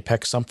available, like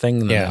Apex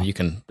something. And then you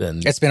can.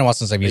 Then it's been a while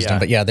since I've used them,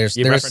 but yeah, there's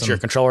reference your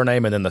controller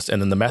name and then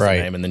the method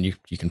name, and then you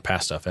can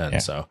pass stuff in.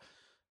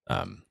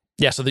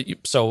 Yeah.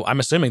 So I'm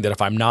assuming that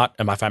if I'm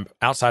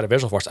outside of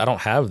Visualforce, I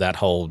don't have that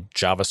whole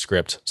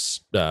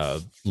JavaScript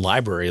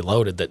library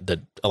loaded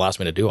that allows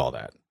me to do all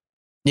that.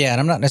 Yeah,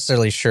 and I'm not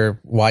necessarily sure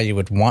why you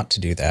would want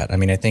to do that. I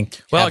mean, I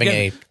think having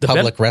a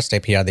public REST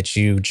API that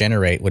you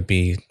generate would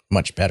be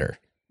much better.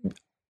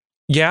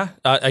 Yeah.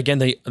 I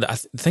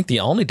think the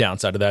only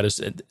downside of that is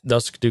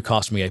those do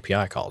cost me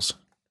API calls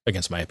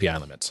against my API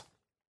limits.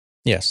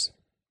 Yes.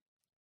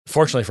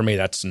 Fortunately for me,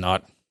 that's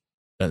not.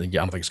 I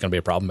don't think it's going to be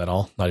a problem at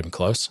all, not even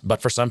close.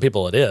 But for some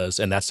people, it is,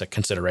 and that's a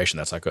consideration.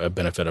 That's like a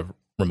benefit of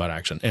remote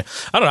action. And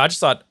I don't know. I just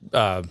thought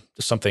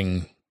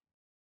something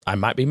I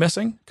might be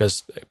missing,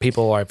 because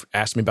people have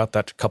asked me about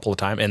that a couple of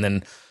times, and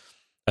then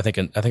I think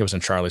it was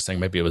in Charlie's thing.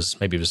 Maybe it was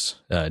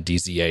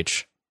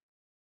DZH.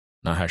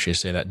 Not how she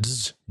say that.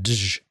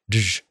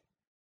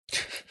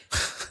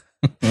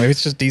 Maybe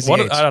it's just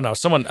DZH. I don't know.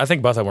 I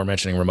think both of them were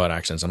mentioning remote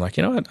actions. I'm like,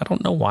 you know what? I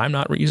don't know why I'm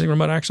not using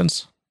remote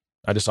actions.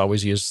 I just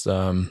always use,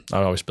 I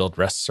always build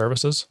REST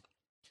services.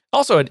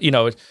 Also,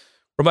 remote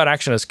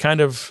action is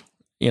kind of,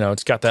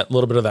 it's got that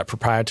little bit of that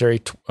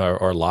proprietary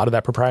or a lot of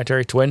that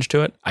proprietary twinge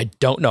to it. I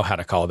don't know how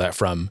to call that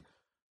from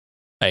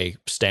a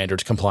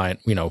standards compliant,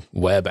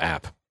 web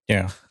app.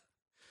 Yeah.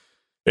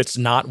 It's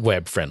not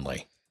web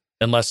friendly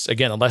unless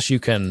you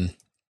can,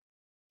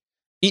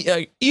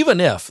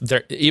 even if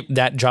that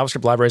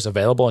JavaScript library is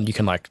available and you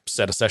can like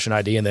set a session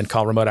ID and then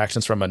call remote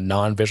actions from a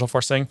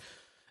non-Visualforce thing.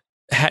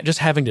 Just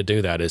having to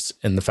do that is,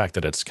 and the fact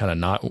that it's kind of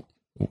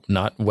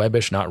not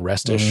webbish, not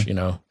restish,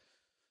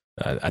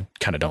 I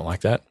kind of don't like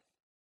that.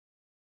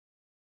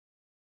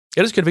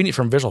 It is convenient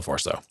from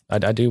Visualforce though. I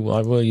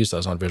will use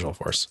those on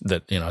Visualforce.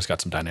 That it's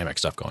got some dynamic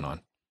stuff going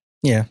on.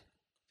 Yeah.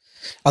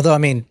 Although I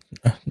mean,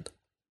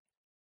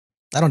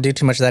 I don't do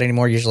too much of that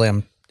anymore.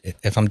 Usually,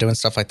 if I'm doing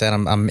stuff like that,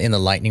 I'm in the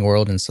Lightning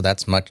world, and so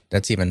that's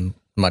even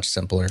much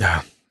simpler.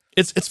 Yeah.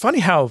 It's funny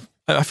how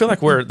I feel like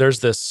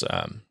there's this.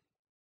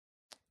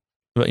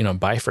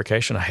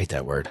 Bifurcation. I hate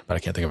that word, but I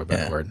can't think of a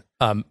better word.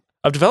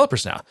 Of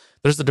developers now.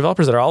 There's the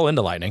developers that are all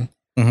into Lightning.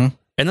 Mm-hmm.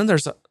 And then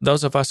there's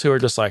those of us who are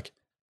just like,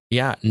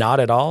 yeah, not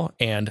at all.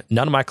 And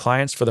none of my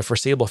clients for the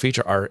foreseeable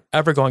future are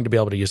ever going to be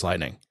able to use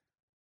Lightning.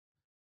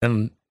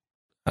 And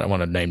I don't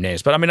want to name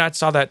names, but I mean, I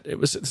saw that it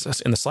was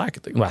in the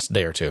Slack the last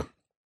day or two.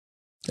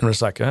 And we're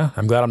just like,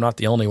 I'm glad I'm not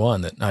the only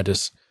one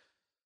it's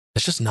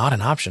just not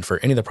an option for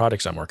any of the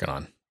projects I'm working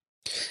on.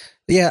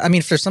 Yeah, I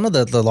mean, for some of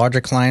the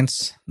larger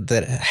clients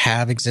that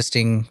have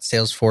existing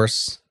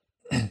Salesforce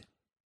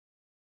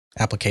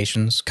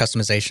applications,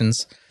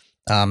 customizations,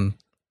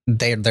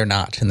 they're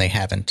not, and they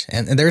haven't.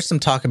 And there's some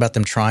talk about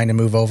them trying to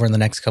move over in the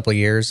next couple of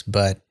years,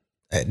 but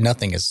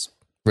nothing has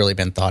really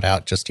been thought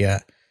out just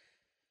yet.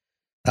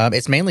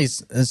 It's mainly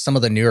some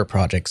of the newer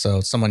projects.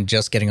 So someone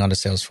just getting onto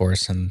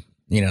Salesforce, and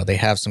they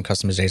have some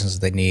customizations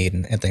that they need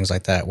and things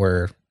like that,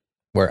 where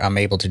I'm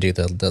able to do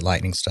the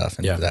Lightning stuff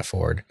and move that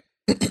forward.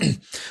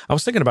 I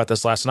was thinking about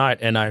this last night,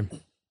 and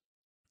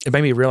it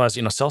made me realize,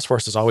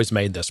 Salesforce has always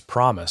made this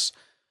promise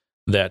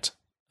that,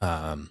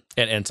 and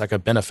it's like a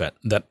benefit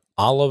that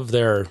all of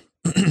their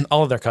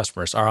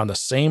customers are on the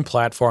same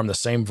platform, the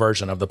same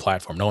version of the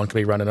platform. No one can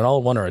be running an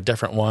old one or a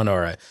different one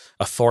or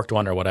a forked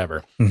one or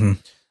whatever. Mm-hmm.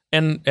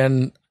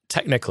 And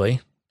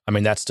technically, I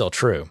mean, that's still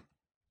true.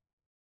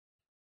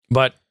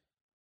 But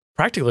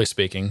practically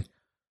speaking,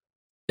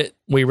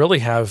 we really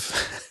have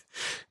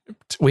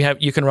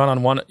you can run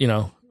on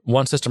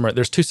one system.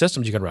 There's two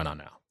systems you can run on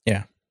now.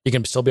 Yeah, you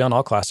can still be on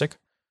all Classic,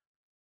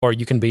 or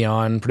you can be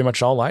on pretty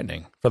much all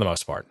Lightning for the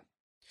most part.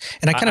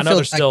 And I know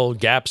there's still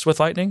gaps with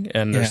Lightning,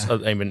 and there's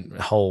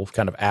whole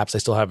kind of apps they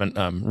still haven't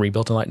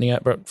rebuilt in Lightning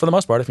yet. But for the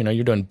most part, if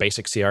you're doing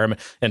basic CRM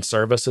and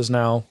services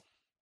now,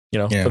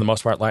 for the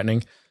most part,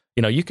 Lightning,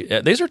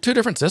 these are two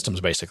different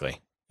systems basically.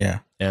 Yeah,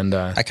 and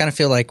I kind of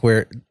feel like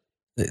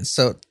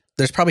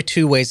there's probably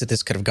two ways that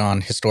this could have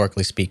gone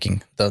historically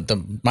speaking. The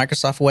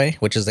Microsoft way,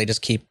 which is they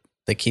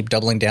keep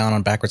doubling down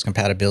on backwards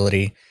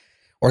compatibility,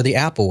 or the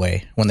Apple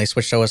way when they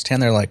switched to OS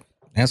 10, they're like,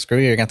 screw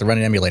you, you're gonna have to run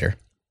an emulator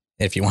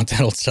if you want that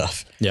old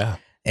stuff. Yeah.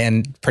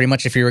 And pretty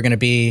much if you were going to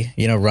be,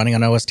 running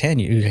on OS 10,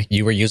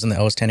 you were using the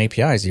OS 10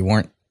 APIs. You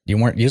weren't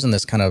using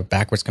this kind of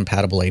backwards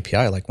compatible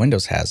API like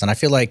Windows has. And I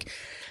feel like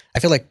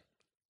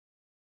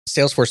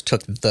Salesforce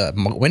took the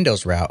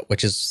Windows route,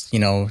 which is,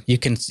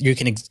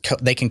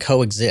 they can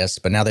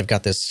coexist, but now they've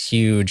got this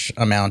huge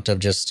amount of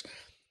just,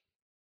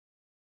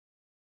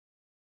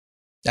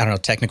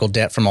 technical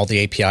debt from all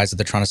the APIs that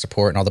they're trying to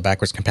support and all the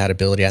backwards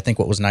compatibility. I think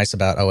what was nice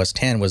about OS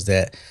 10 was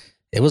that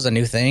it was a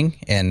new thing,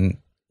 and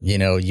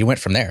you went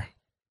from there.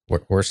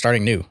 We're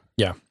starting new.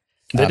 Yeah,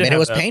 and it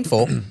was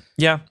painful.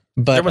 Yeah,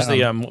 but there was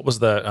what was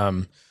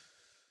the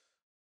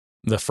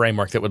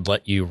framework that would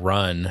let you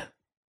run?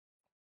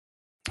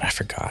 I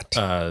forgot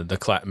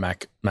the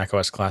Mac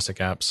OS Classic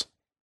apps.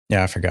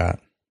 Yeah, I forgot.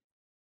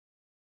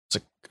 It's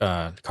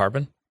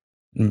Carbon.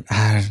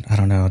 I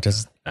don't know.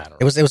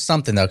 It was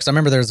something though, because I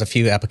remember there was a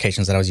few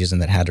applications that I was using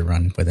that had to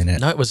run within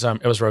it. No, it was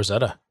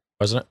Rosetta,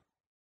 wasn't it?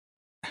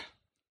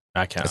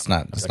 I can't. It's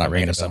not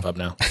ringing a bell up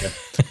now. Yeah.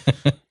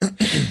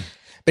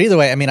 But either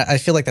way, I mean, I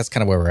feel like that's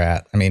kind of where we're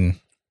at. I mean,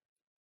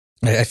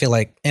 I feel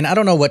like, and I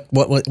don't know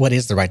what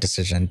is the right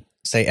decision.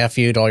 Say F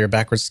you to all your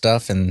backwards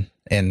stuff and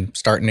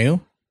start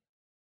new,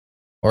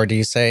 or do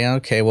you say,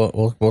 okay,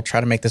 we'll try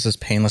to make this as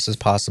painless as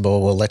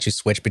possible. We'll let you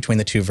switch between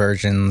the two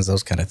versions,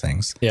 those kind of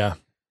things. Yeah.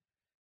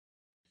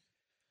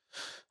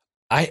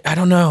 I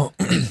don't know.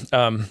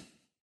 Obviously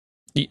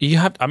you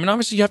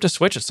have to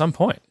switch at some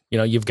point.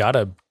 You've got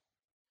to.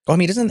 Well, I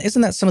mean,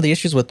 isn't that some of the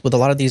issues with a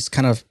lot of these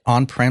kind of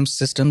on-prem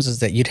systems is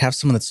that you'd have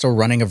someone that's still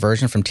running a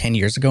version from 10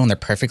 years ago and they're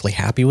perfectly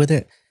happy with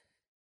it.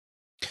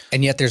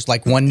 And yet there's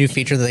like one new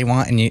feature that they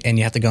want and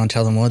you have to go and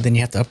tell them, well, then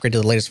you have to upgrade to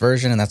the latest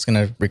version and that's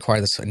going to require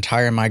this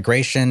entire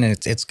migration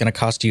and it's going to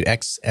cost you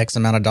X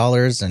amount of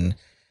dollars. And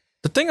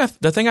the thing I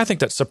think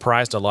that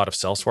surprised a lot of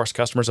Salesforce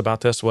customers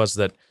about this was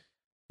that,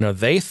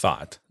 they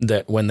thought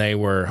that when they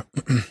were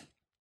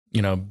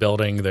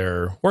building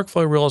their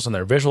workflow rules and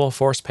their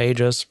Visualforce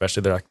pages,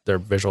 especially their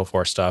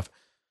Visualforce stuff,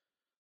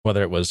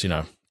 whether it was,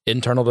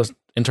 internal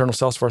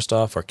Salesforce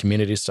stuff or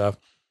community stuff.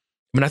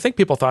 I mean, I think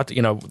people thought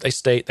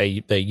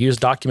that, they use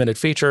documented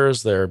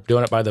features, they're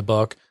doing it by the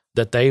book,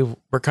 that they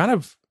were kind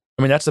of,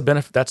 that's the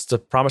benefit, that's the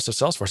promise of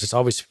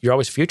Salesforce. You're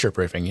always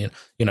future-proofing,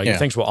 your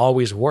things will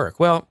always work.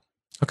 Well,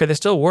 okay, they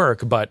still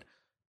work, but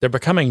they're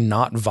becoming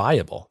not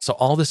viable. So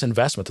all this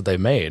investment that they've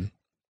made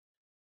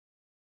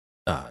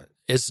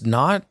is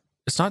not,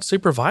 it's not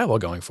super viable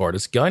going forward.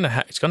 It's going to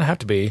have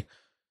to be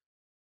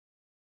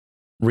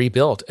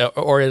rebuilt,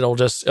 or it'll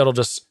just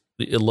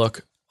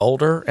look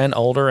older and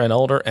older and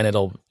older, and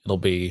it'll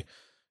be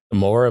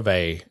more of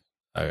a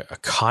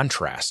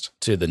contrast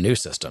to the new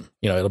system.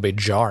 It'll be a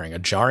jarring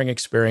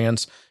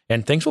experience,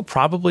 and things will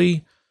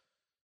probably,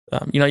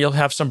 you'll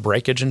have some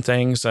breakage in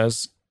things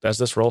as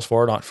this rolls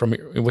forward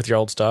with your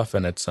old stuff,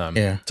 and it's So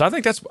I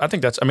think that's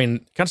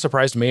kind of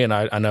surprised me, and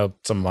I know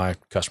some of my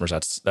customers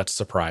that's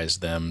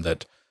surprised them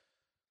that.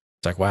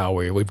 It's like, wow,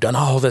 we've done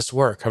all this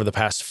work over the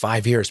past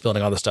 5 years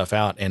building all this stuff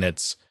out, and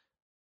it's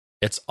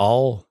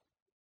all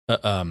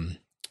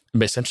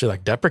essentially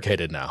like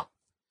deprecated now.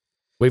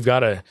 We've got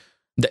to.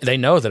 They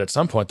know that at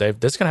some point this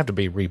is going to have to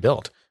be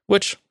rebuilt.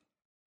 Which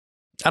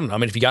I don't know. I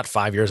mean, if you got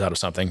 5 years out of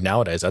something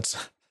nowadays, it's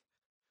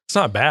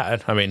not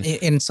bad. I mean,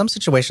 in some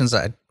situations,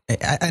 and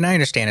I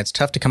understand it's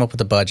tough to come up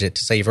with a budget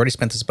to say you've already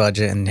spent this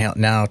budget, and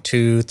now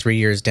 2-3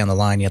 years down the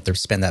line you have to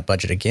spend that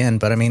budget again.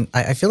 But I mean,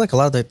 I feel like a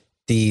lot of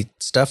the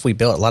stuff we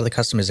built, a lot of the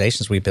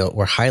customizations we built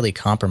were highly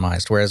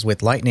compromised. Whereas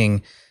with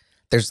Lightning,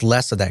 there's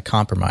less of that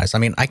compromise. I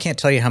mean, I can't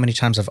tell you how many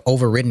times I've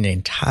overridden an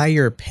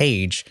entire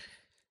page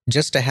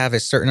just to have a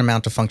certain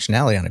amount of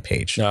functionality on a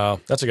page. No,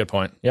 that's a good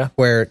point. Yeah.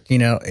 Where,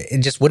 it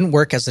just wouldn't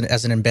work as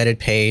an embedded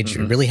page.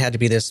 Mm-hmm. It really had to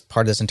be this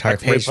part of this entire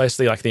page. Replace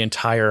the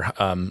entire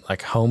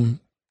home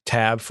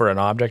tab for an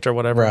object or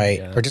whatever. Right.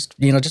 Yeah. Or just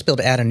be able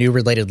to add a new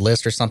related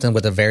list or something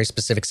with a very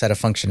specific set of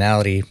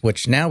functionality,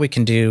 which now we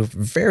can do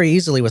very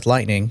easily with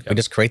Lightning. Yep. We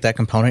just create that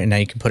component and now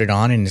you can put it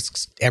on, and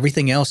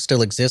everything else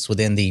still exists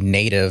within the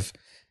native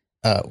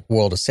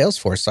world of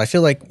Salesforce. So I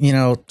feel like,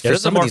 it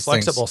is a more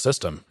flexible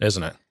system,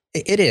 isn't it?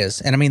 It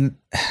is. And I mean,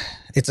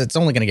 it's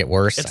only going to get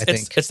worse, I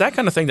think. It's that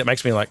kind of thing that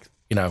makes me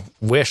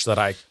wish that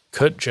I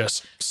could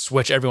just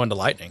switch everyone to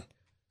Lightning.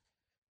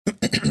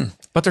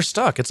 But they're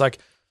stuck. It's like,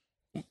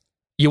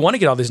 you want to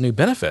get all these new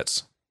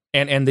benefits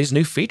and these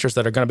new features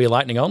that are going to be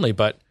Lightning only,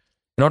 but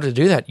in order to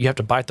do that, you have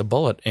to bite the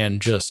bullet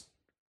and just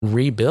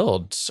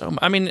rebuild. So,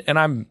 I mean,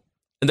 and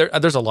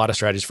there's a lot of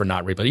strategies for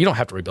not rebuilding. You don't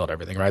have to rebuild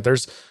everything, right?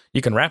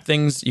 You can wrap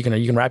things. You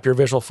can wrap your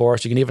visual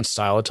force. You can even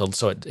style it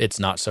so it's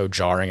not so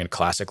jarring and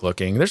classic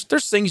looking.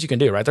 There's things you can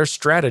do, right? There's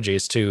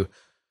strategies to.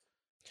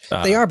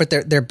 They are, but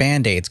they're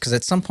Band-Aids, because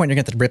at some point you're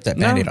going to have to rip that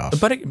Band-Aid off.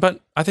 But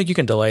I think you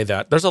can delay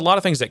that. There's a lot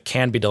of things that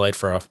can be delayed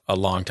for a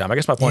long time. I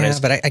guess my point is,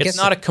 but I guess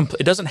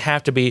it doesn't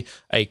have to be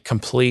a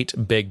complete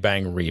big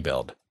bang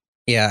rebuild.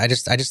 Yeah, I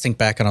just think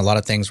back on a lot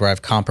of things where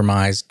I've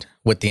compromised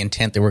with the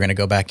intent that we're going to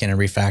go back in and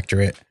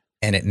refactor it,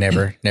 and it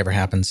never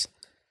happens.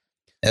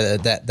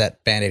 That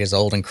Band-Aid is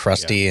old and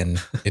crusty,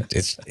 and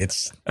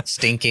it's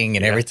stinking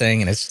and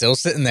everything, and it's still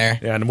sitting there.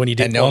 Yeah, and when you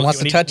do, and no one wants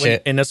to touch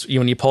it. And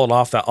when you pull it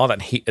off, all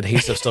that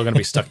adhesive is still going to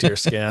be stuck to your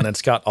skin.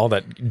 It's got all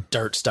that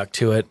dirt stuck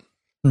to it.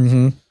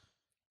 Mm-hmm.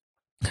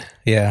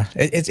 Yeah,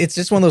 it's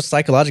just one of those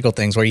psychological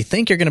things where you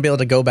think you're going to be able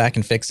to go back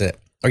and fix it,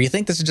 or you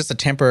think this is just a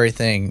temporary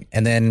thing,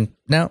 and then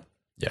no.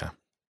 Yeah.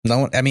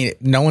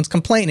 No one's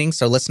complaining,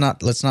 so let's not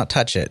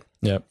touch it.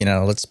 Yep.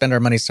 Let's spend our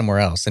money somewhere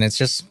else. And it's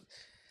just,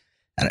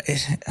 I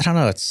don't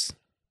know.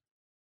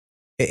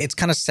 It's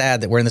kind of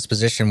sad that we're in this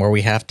position where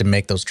we have to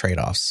make those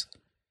trade-offs.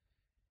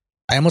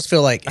 I almost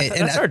feel like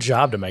that's our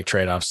job to make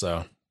trade-offs,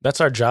 though.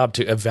 That's our job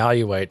to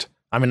evaluate.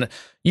 I mean,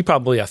 you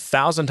probably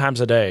 1,000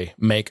 times a day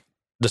make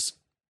this,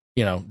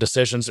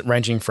 decisions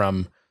ranging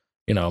from,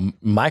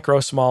 micro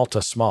small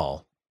to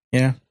small.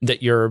 Yeah.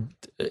 That you're,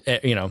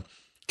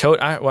 code.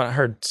 I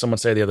heard someone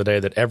say the other day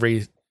that I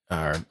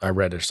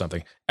read it or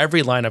something.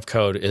 Every line of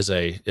code is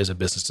a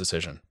business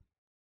decision,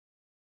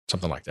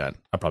 something like that.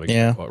 I probably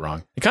get the quote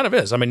wrong. It kind of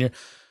is. I mean,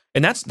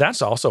 and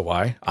that's also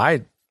why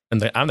I'm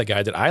the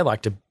guy that I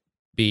like to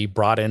be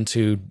brought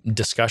into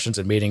discussions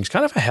and meetings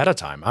kind of ahead of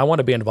time. I want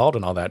to be involved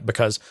in all that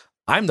because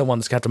I'm the one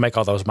that's going to have to make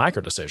all those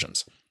micro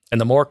decisions. And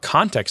the more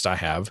context I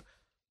have,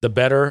 the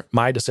better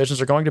my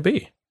decisions are going to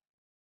be.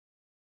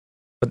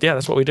 But yeah,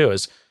 that's what we do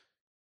is.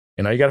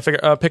 You got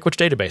to pick which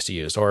database to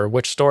use or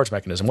which storage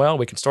mechanism. Well,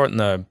 we can store it in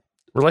the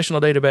relational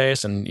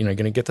database and, you're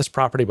going to get this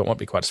property, but won't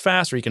be quite as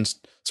fast. Or you can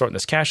store it in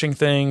this caching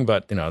thing,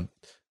 but, it'll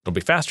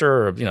be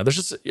faster. Or, there's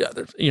just,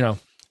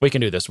 we can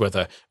do this with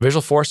a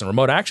Visual Force and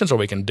remote actions, or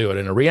we can do it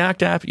in a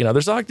React app.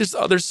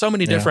 There's so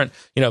many different,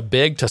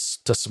 big to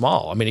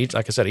small. I mean,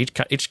 like I said,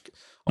 each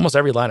almost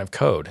every line of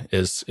code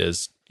is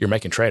you're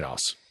making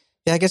trade-offs.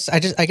 Yeah, I guess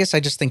I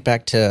just think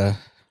back to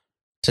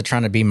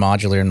trying to be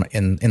modular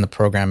in the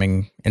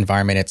programming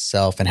environment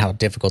itself and how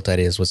difficult that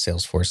is with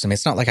Salesforce. I mean,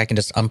 it's not like I can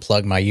just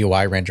unplug my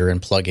UI render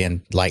and plug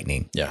in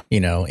Lightning,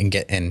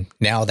 and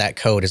now that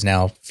code is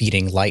now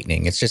feeding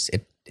Lightning. It's just,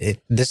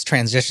 this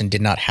transition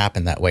did not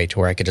happen that way to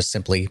where I could just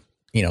simply,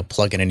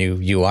 plug in a new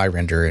UI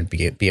render and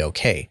be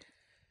okay.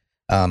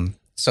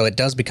 So it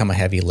does become a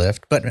heavy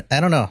lift, but I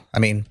don't know. I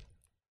mean,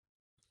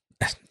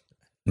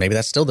 maybe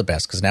that's still the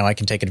best because now I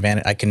can take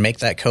advantage. I can make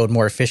that code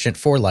more efficient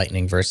for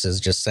Lightning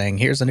versus just saying,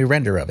 "Here's a new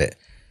render of it."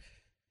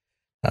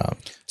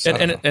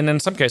 And in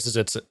some cases,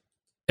 it's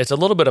a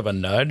little bit of a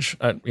nudge,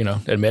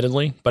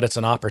 admittedly, but it's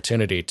an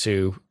opportunity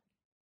to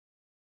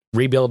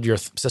rebuild your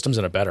systems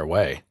in a better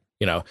way.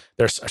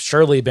 There's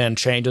surely been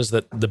changes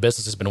that the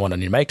business has been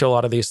wanting to make to a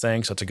lot of these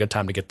things, so it's a good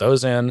time to get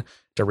those in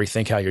to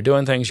rethink how you're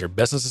doing things. Your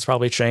business has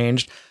probably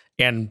changed,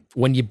 and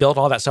when you build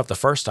all that stuff the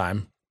first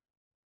time.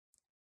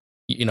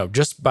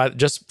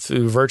 Just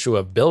through virtue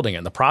of building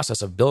it, the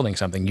process of building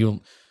something,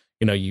 you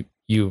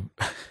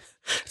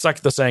it's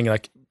like the saying,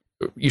 like,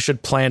 you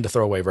should plan to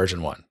throw away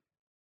version 1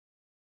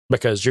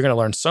 because you're going to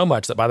learn so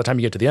much that by the time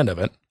you get to the end of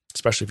it,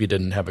 especially if you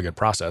didn't have a good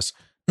process.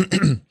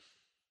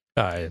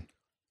 I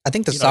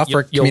think the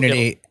software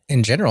community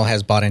in general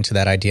has bought into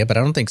that idea, but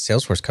I don't think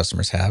Salesforce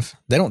customers have.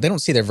 They don't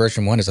see their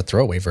version 1 as a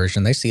throwaway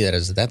version. They see that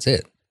as that's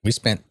it. We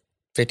spent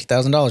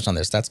 $50,000 on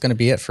this. That's going to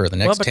be it for the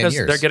next 10 years.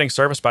 Because they're getting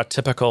serviced by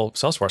typical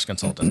Salesforce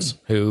consultants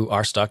who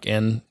are stuck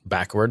in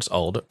backwards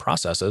old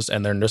processes,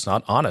 and they're just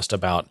not honest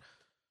about.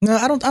 No,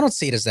 I don't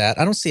see it as that.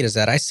 I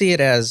see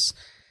it as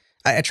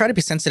I try to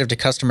be sensitive to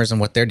customers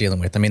and what they're dealing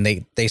with. I mean,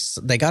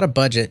 they got a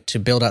budget to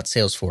build out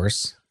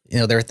Salesforce.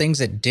 There are things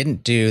it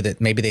didn't do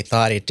that maybe they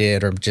thought it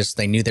did, or just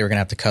they knew they were going to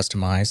have to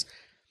customize,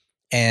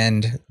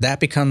 and that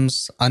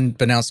becomes,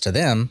 unbeknownst to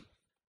them,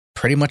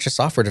 pretty much a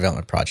software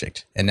development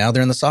project. And now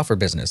they're in the software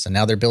business, and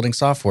now they're building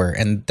software.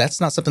 And that's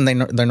not something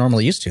they're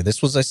normally used to.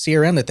 This was a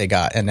CRM that they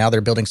got, and now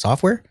they're building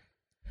software.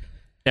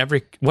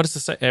 Every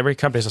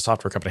company is a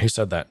software company. Who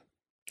said that?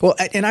 Well,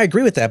 and I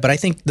agree with that, but I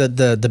think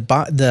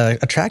the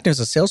attractiveness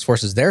of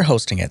Salesforce is they're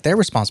hosting it. They're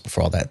responsible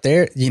for all that.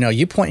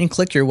 You point and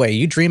click your way,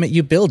 you dream it,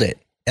 you build it,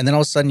 and then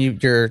all of a sudden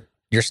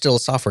you're still a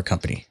software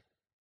company.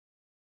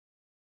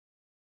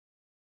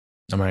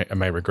 I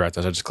might regret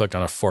this. I just clicked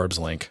on a Forbes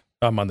link.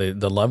 On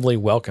the lovely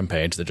welcome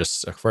page that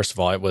just, first of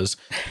all, it was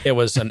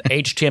an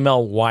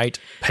HTML white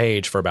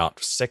page for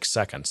about 6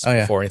 seconds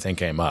before anything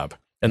came up.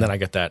 And then I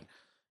get that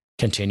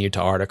continue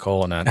to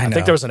article. And I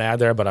think there was an ad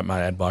there, but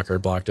my ad blocker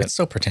blocked it. It's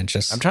so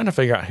pretentious. I'm trying to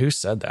figure out who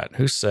said that.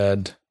 Who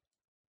said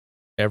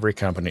every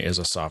company is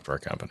a software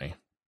company?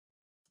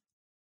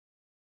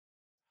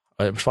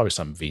 It was probably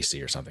some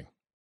VC or something.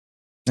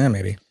 Yeah,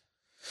 maybe.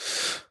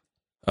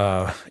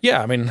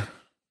 Yeah, I mean,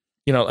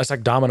 it's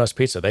like Domino's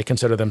Pizza. They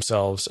consider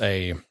themselves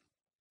a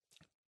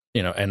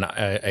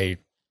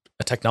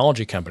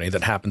technology company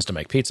that happens to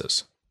make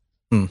pizzas.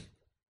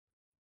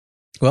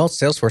 Well,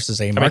 Salesforce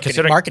is a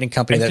marketing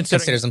company that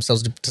considers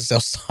themselves to sell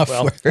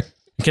software. Well,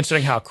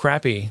 considering how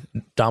crappy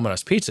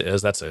Domino's Pizza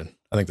is, I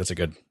think that's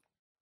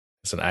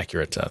an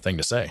accurate thing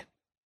to say.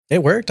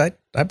 It worked. I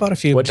bought a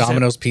few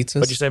Domino's pizzas.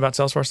 What'd you say about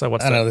Salesforce? I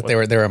don't know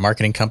that they're a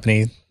marketing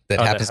company that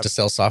happens to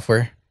sell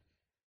software.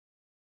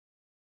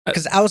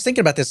 Because I was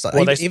thinking about this.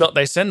 Well,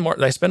 they spend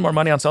more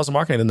money on sales and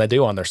marketing than they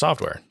do on their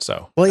software.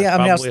 So, well, yeah,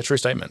 probably a true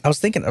statement. I was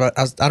thinking about.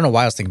 I don't know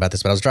why I was thinking about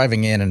this, but I was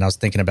driving in and I was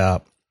thinking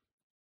about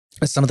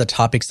some of the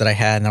topics that I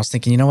had, and I was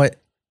thinking, you know what?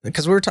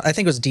 Because I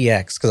think it was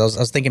DX. Because I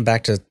was thinking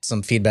back to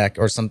some feedback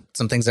or some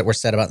things that were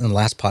said about in the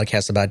last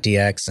podcast about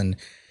DX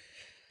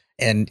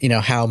and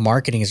how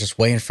marketing is just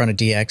way in front of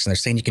DX, and they're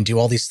saying you can do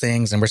all these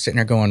things, and we're sitting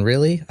there going,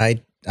 really?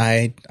 I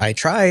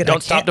tried.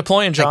 Don't stop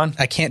deploying, John.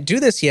 I can't do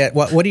this yet.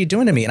 What are you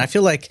doing to me? And I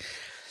feel like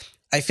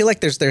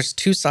there's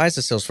two sides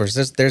to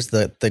Salesforce. There's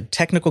the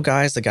technical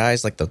guys, the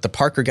guys like the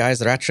Parker guys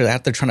that are actually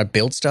out there trying to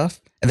build stuff,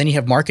 and then you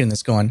have marketing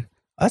that's going,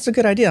 oh, that's a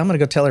good idea. I'm going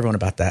to go tell everyone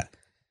about that,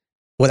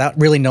 without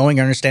really knowing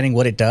or understanding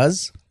what it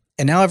does.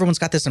 And now everyone's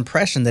got this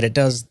impression that it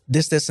does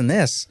this, and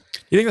this.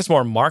 You think that's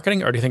more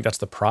marketing, or do you think that's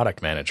the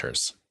product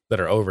managers that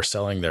are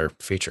overselling their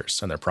features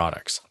and their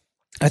products?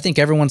 I think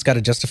everyone's got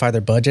to justify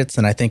their budgets,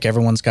 and I think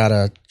everyone's got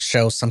to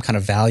show some kind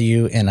of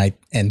value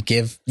and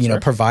give,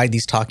 provide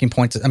these talking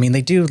points. I mean,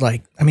 they do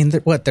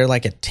they're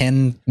like at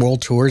 10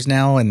 world tours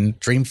now and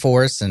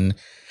Dreamforce, and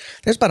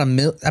there's about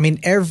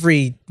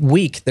every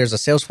week there's a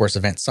Salesforce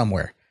event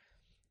somewhere.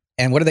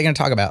 And what are they going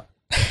to talk about?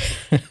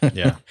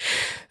 Yeah.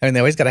 I mean,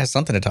 they always got to have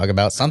something to talk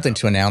about, something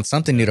to announce,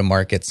 something new to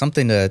market,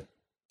 something to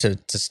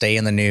stay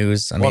in the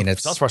news. I mean,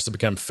 Salesforce has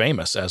become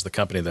famous as the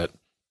company that,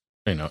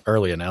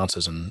 early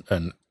announces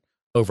and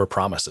over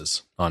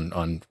promises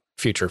on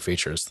future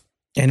features.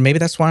 And maybe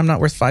that's why I'm not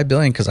worth $5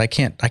 billion, because I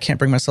can't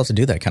bring myself to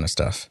do that kind of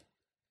stuff.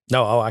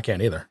 No, I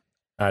can't either.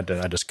 I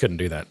just couldn't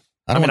do that.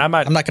 I'm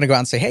not going to go out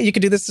and say, hey, you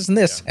could do this and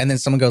this. Yeah. And then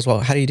someone goes, well,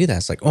 how do you do that?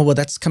 It's like, oh, well,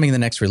 that's coming in the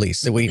next release.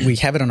 So we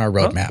have it on our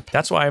roadmap. Well,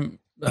 that's why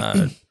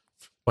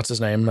what's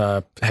his name?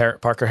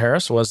 Parker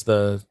Harris was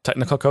the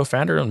technical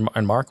co-founder,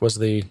 and Mark was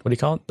the, what do you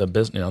call it? The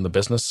business, the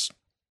business,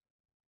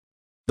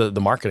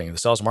 the marketing, the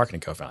sales and marketing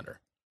co-founder.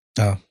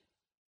 Oh,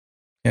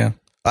 yeah.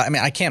 I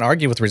mean, I can't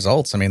argue with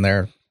results. I mean,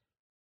 they're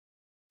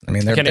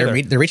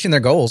reaching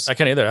their goals. I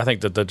can't either. I think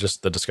that the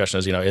discussion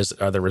is,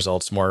 are the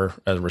results more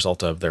as a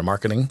result of their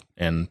marketing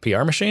and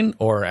PR machine,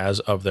 or as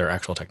of their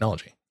actual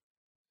technology?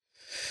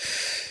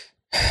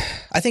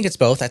 I think it's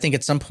both. I think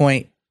at some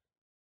point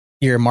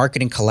your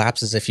marketing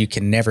collapses if you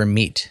can never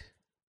meet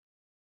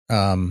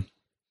the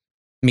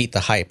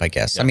hype, I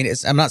guess. Yeah. I mean,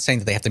 I'm not saying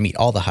that they have to meet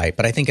all the hype,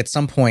 but I think at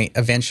some point,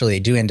 eventually they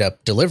do end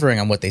up delivering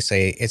on what they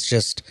say. It's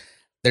just,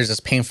 there's this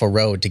painful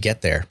road to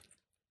get there.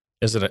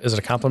 Is it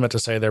a compliment to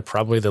say they're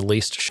probably the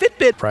least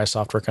Fitbit price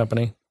software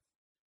company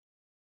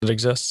that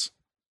exists?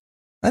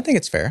 I think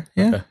it's fair.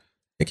 Yeah, okay.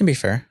 It can be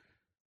fair.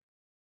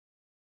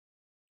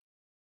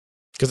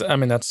 Because, I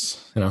mean,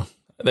 that's,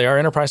 they are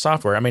enterprise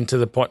software. I mean, to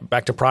the point,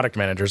 back to product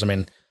managers, I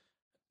mean,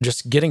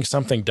 just getting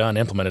something done,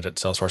 implemented at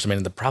Salesforce. I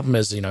mean, the problem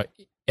is,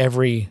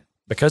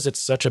 because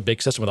it's such a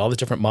big system with all these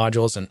different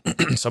modules and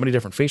so many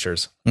different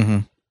features, mm-hmm.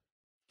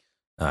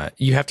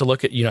 You have to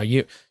look at,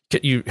 you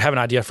have an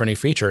idea for a new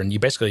feature, and you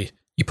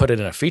put it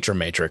in a feature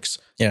matrix,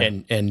 yeah.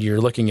 and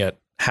you're looking at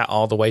how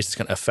all the ways it's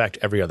going to affect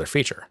every other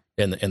feature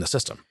in the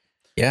system.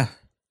 Yeah.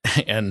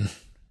 And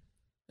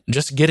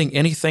just getting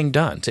anything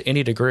done to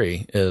any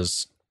degree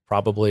is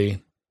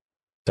probably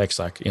takes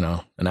like,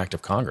 an act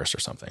of Congress or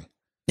something.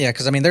 Yeah,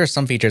 because I mean, there are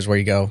some features where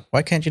you go,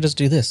 why can't you just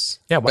do this?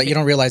 Yeah, but you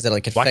don't realize that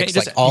it affects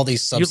like all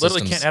these subsystems. You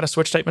literally can't add a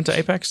switch statement to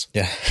Apex?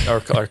 Yeah. or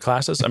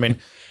classes? I mean,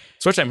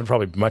 switch statement would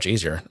probably be much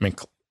easier. I mean,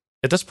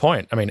 at this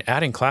point,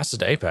 adding classes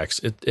to Apex,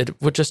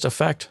 it would just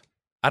affect.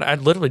 I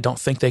literally don't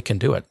think they can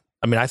do it.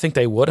 I mean, I think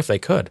they would if they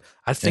could.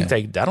 I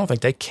don't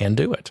think they can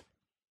do it.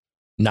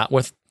 Not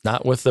with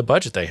the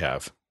budget they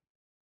have.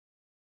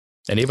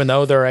 And even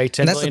though they're a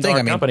 $10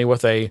 billion company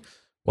with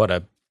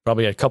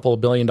probably a couple of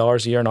 $1 billion a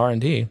year in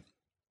R&D,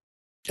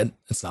 and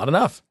it's not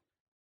enough.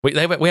 We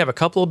have a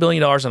couple of $1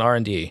 billion in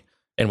R&D,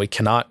 and we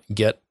cannot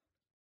get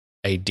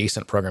a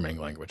decent programming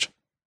language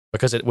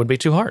because it would be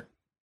too hard.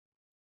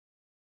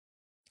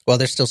 Well,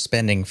 they're still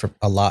spending for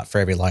a lot for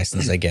every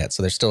license they get,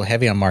 so they're still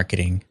heavy on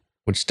marketing,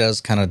 which does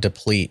kind of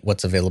deplete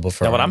what's available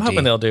for now, R&D. What I'm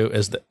hoping they'll do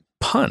is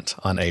punt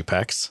on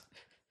Apex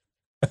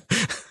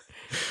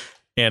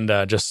and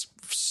just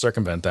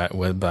circumvent that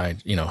by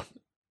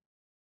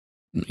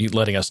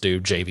letting us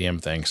do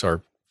JVM things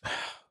or,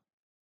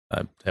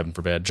 heaven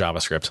forbid,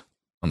 JavaScript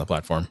on the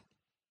platform.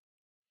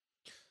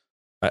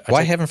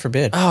 Why heaven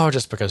forbid? Oh,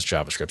 just because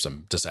JavaScript's a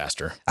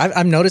disaster.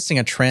 I'm noticing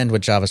a trend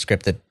with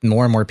JavaScript that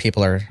more and more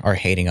people are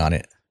hating on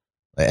it.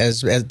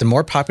 As the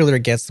more popular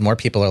it gets, the more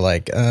people are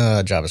like,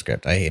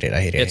 JavaScript, I hate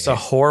it. It's a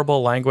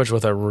horrible language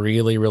with a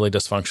really, really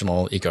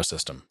dysfunctional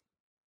ecosystem.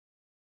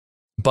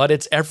 But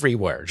it's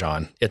everywhere,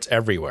 John. It's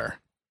everywhere.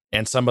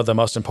 And some of the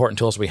most important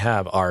tools we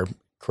have are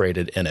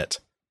created in it.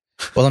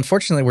 Well,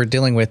 unfortunately, we're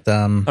dealing with...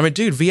 I mean,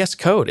 dude, VS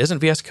Code. Isn't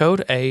VS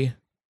Code an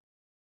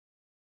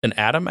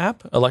Atom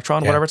app?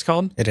 Electron, whatever it's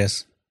called? It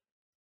is.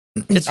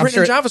 It's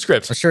written in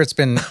JavaScript. I'm sure it's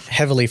been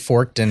heavily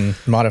forked and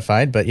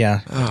modified, but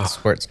yeah,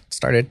 that's where it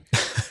started.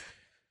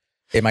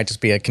 It might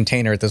just be a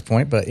container at this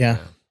point, but yeah.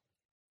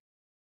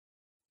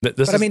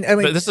 This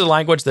is a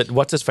language that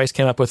What's-His-Face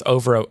came up with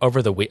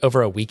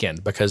over a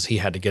weekend because he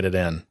had to get it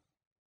in.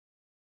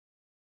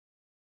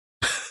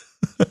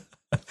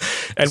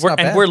 And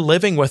we're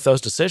living with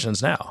those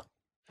decisions now,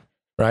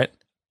 right?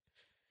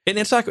 And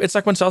it's like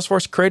when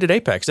Salesforce created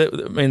Apex.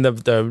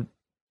 The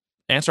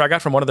answer I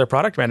got from one of their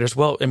product managers,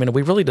 well, I mean,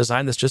 we really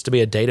designed this just to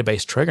be a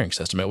database triggering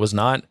system. It was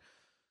not.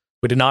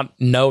 We did not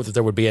know that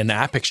there would be an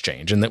app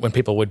exchange, and that when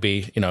people would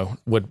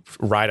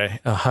write a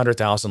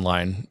 100,000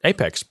 line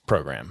Apex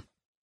program.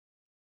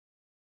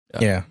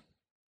 Yeah,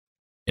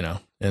 and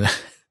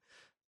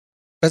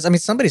but I mean,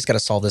 somebody's got to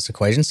solve this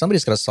equation.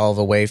 Somebody's got to solve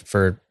a way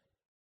for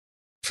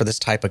this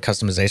type of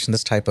customization,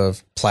 this type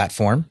of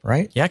platform,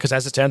 right? Yeah, because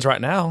as it stands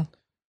right now,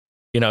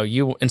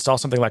 you install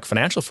something like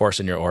Financial Force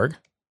in your org,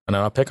 and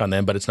I'll pick on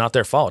them, but it's not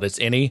their fault. It's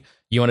you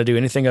want to do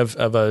anything with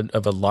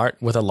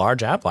a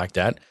large app like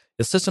that.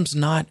 The system's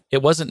not.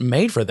 It wasn't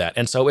made for that,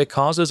 and so it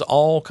causes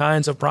all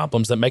kinds of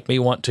problems that make me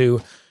want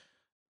to,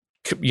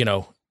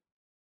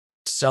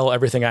 sell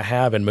everything I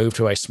have and move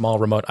to a small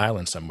remote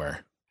island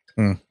somewhere.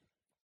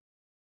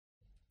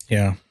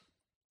 Yeah.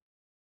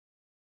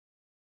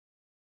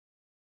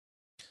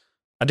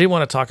 I do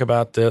want to talk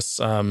about this.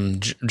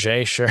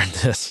 Jay shared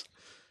this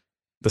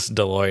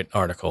Deloitte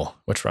article,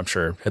 which I'm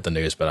sure hit the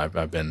news, but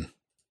I've been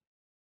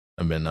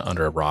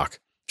under a rock.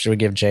 Should we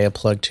give Jay a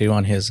plug too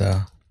on his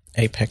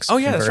Apex? Oh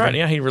yeah, that's right.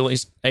 Yeah, he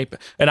released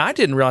Apex, and I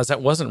didn't realize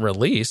that wasn't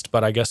released,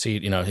 but I guess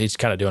he's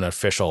kind of doing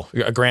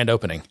a grand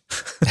opening.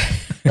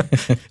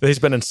 He's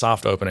been in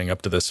soft opening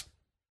up to this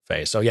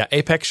phase. So yeah,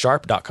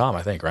 apexsharp.com,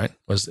 I think, right?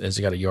 Has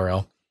he got a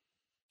URL?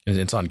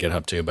 It's on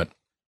GitHub too, but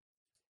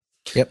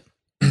yep.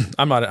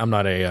 I'm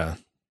not a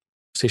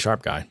C#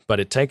 guy, but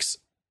it takes,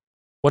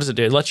 what does it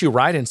do? It lets you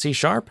write in C#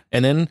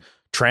 and then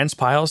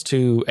transpiles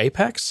to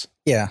Apex?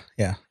 Yeah,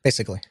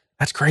 basically.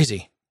 That's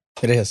crazy.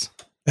 It is.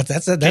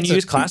 Can you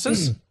use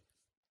classes?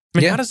 I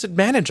mean, how does it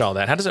manage all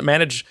that? How does it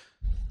manage?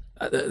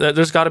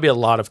 There's got to be a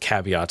lot of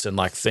caveats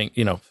and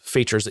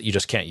features that you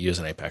just can't use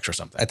in Apex or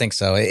something. I think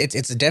so.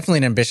 It's definitely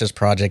an ambitious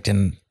project,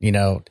 and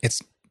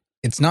it's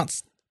not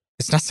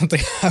something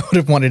I would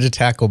have wanted to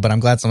tackle, but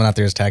I'm glad someone out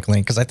there is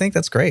tackling, because I think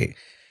that's great.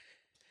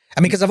 I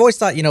mean, because I've always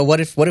thought,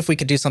 what if we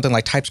could do something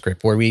like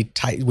TypeScript, where we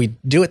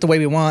do it the way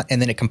we want, and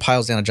then it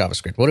compiles down to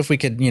JavaScript? What if we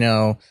could,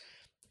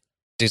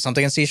 do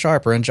something in C#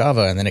 or in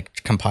Java, and then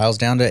it compiles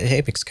down to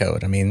Apex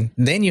code? I mean,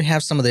 then you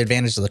have some of the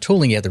advantages of the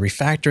tooling. You have the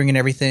refactoring and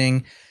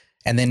everything.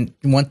 And then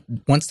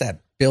once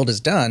that build is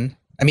done,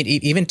 I mean,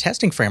 even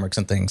testing frameworks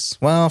and things,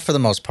 well, for the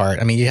most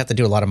part, I mean, you have to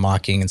do a lot of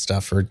mocking and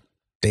stuff for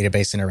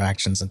database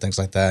interactions and things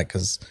like that.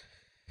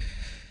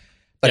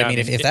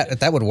 If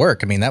that would work,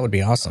 I mean, that would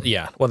be awesome.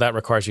 Yeah. Well, that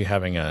requires you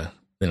having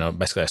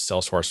basically a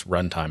Salesforce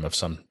runtime of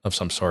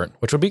some sort,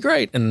 which would be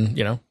great. And,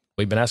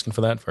 we've been asking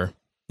for that for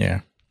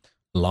a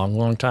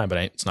long time, but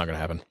it's not going to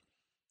happen.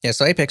 Yeah.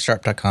 So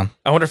apexsharp.com.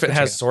 I wonder if it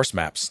has source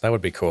maps. That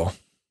would be cool.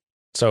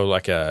 So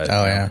like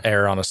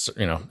error on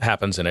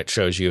happens, and it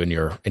shows you in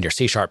your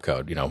C#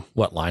 code,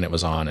 what line it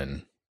was on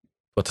and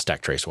what the stack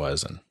trace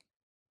was,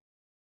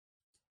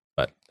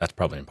 but that's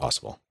probably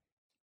impossible.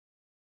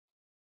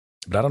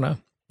 But I don't know.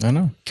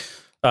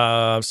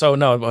 So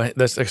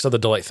the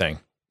Deloitte thing.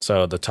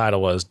 So the title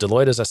was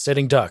Deloitte is a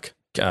sitting duck.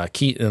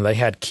 And they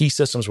had key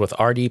systems with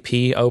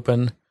RDP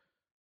open,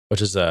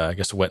 which is I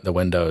guess the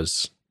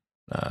Windows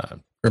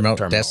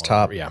remote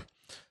desktop,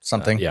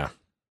 something,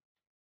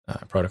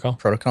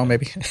 protocol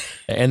maybe.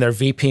 And their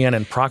VPN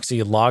and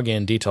proxy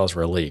login details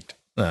were leaked.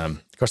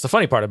 Of course, the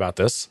funny part about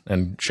this,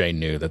 and Jay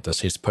knew that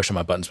he's pushing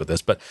my buttons with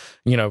this, but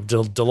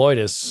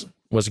Deloitte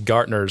was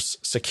Gartner's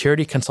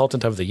Security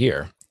Consultant of the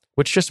Year,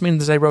 which just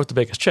means they wrote the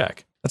biggest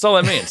check. That's all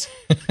that means.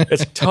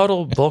 It's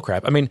total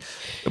bullcrap. I mean,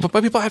 what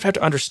people have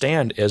to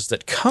understand is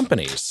that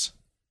companies,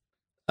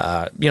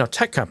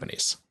 tech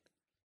companies,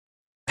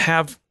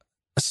 have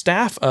a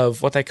staff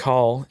of what they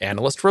call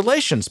analyst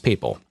relations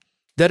people,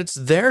 that it's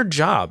their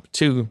job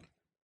to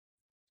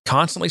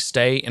constantly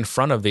stay in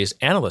front of these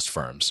analyst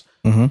firms,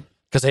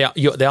 because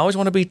they always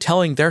want to be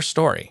telling their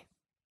story,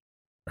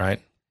 right?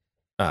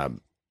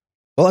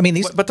 Well, I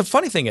mean, but the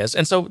funny thing is,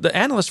 and so the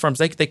analyst firms,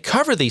 they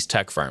cover these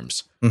tech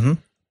firms,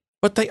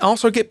 but they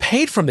also get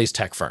paid from these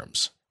tech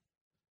firms.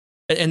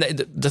 And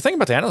the thing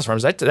about the analyst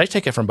firms, they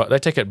take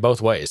it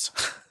both ways.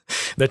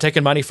 They're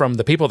taking money from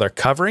the people they're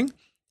covering,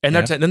 and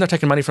then they're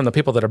taking money from the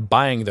people that are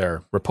buying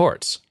their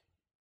reports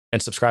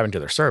and subscribing to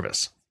their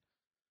service.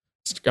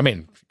 I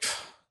mean,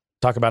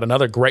 talk about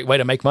another great way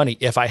to make money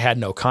if I had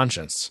no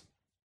conscience.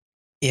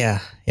 Yeah.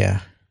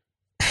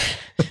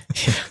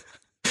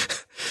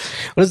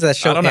 What is that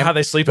show? I don't know how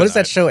they sleep. What is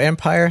that show?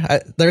 Empire.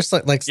 There's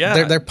like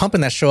they're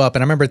pumping that show up,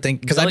 and I remember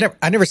thinking because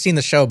I never seen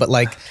the show, but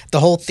like the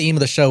whole theme of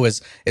the show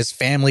is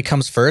family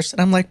comes first,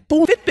 and I'm like,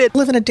 bullshit.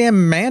 Live in a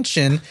damn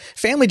mansion.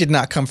 Family did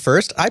not come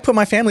first. I put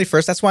my family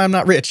first. That's why I'm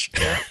not rich.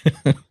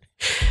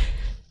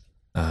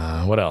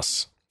 What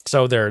else?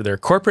 So their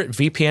corporate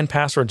VPN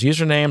passwords,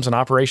 usernames, and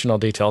operational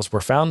details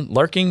were found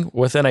lurking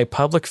within a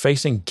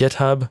public-facing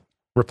GitHub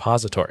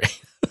repository.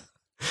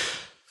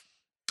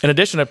 In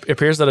addition, it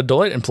appears that a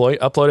Deloitte employee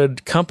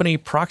uploaded company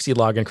proxy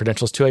login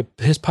credentials to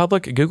his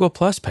public Google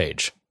Plus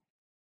page.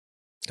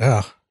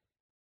 Oh.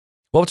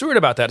 Well, what's weird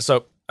about that?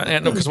 So,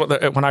 because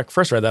when I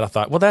first read that, I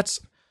thought, well, that's,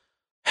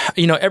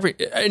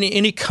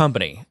 any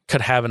company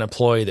could have an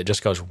employee that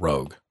just goes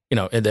rogue.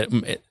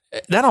 That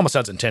almost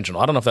sounds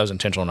intentional. I don't know if that was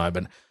intentional or not,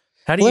 but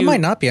it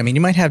might not be. I mean,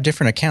 you might have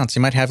different accounts.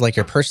 You might have like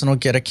your personal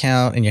Git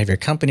account and you have your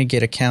company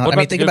Git account.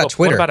 Think about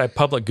Twitter. What about a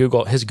public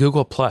his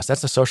Google Plus?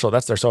 That's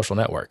their social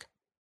network.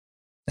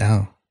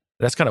 Oh.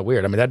 That's kind of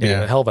weird. I mean, that'd be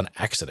a hell of an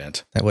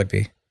accident. That would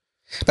be.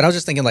 But I was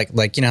just thinking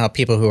like how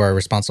people who are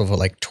responsible for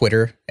like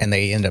Twitter and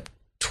they end up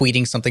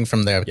tweeting something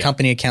from their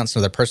company accounts to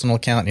their personal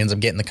account and ends up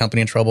getting the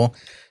company in trouble.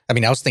 I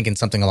mean, I was thinking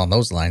something along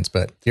those lines,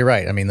 but you're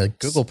right. I mean, the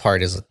Google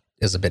part is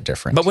a bit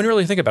different. But when you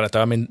really think about it,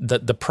 though, I mean,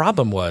 the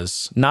problem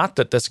was not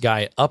that this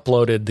guy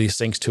uploaded these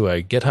things to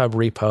a GitHub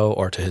repo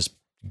or to his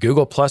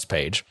Google Plus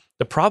page.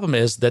 The problem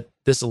is that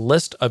this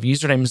list of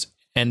usernames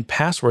and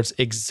passwords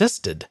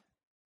existed.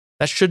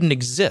 That shouldn't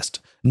exist.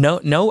 No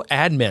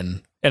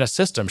admin in a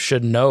system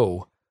should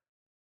know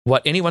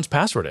what anyone's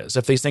password is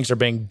if these things are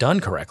being done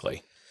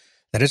correctly.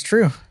 That is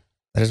true.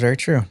 That is very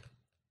true.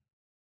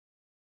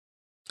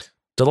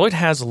 Deloitte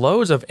has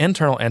loads of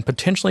internal and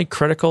potentially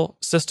critical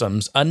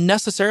systems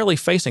unnecessarily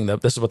facing them.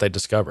 This is what they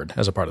discovered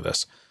as a part of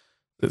this.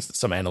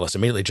 Some analysts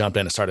immediately jumped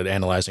in and started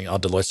analyzing all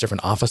Deloitte's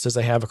different offices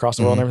they have across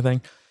the world and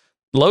everything.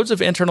 Loads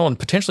of internal and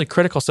potentially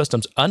critical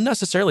systems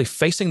unnecessarily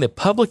facing the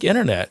public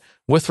internet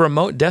with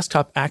remote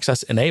desktop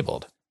access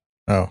enabled.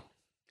 Oh.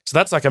 So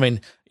that's like, I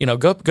mean,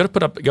 go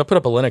put up a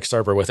Linux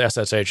server with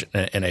SSH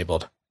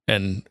enabled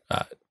and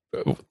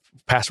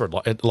password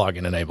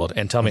login enabled,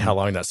 and tell me how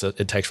long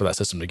it takes for that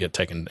system to get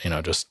taken,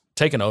 just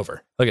taken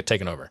over. They'll get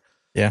taken over.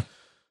 Yeah.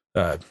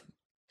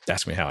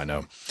 Ask me how I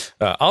know.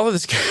 All of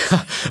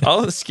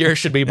this gear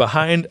should be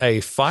behind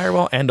a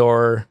firewall and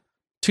or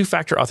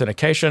two-factor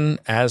authentication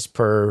as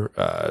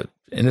per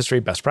industry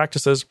best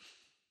practices,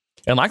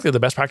 and likely the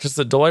best practices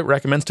that Deloitte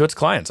recommends to its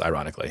clients,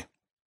 ironically.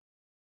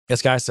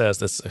 This guy says,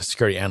 this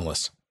security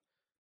analyst,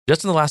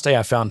 just in the last day,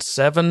 I found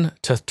 7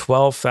 to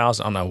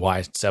 12,000. I don't know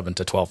why 7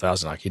 to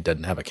 12,000, like he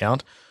didn't have a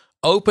count,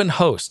 open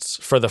hosts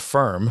for the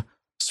firm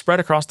spread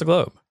across the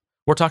globe.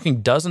 We're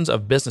talking dozens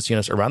of business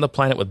units around the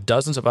planet with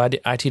dozens of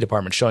IT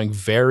departments showing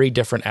very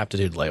different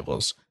aptitude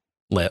levels.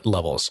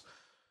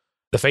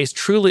 The phrase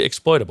truly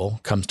exploitable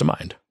comes to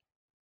mind.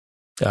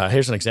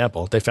 Here's an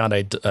example. They found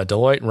a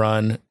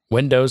Deloitte-run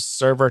Windows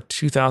Server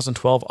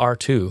 2012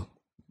 R2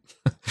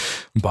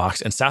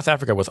 box in South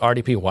Africa with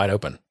RDP wide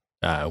open.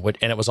 And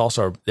it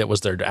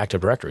was their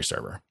Active Directory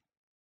server.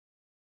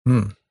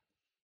 And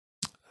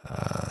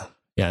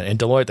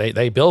Deloitte,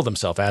 they build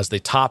themselves as the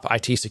top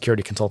IT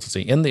security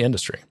consultancy in the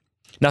industry.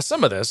 Now,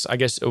 some of this, I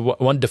guess,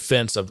 one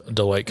defense of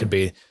Deloitte could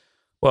be,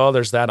 well,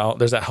 there's that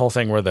whole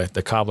thing where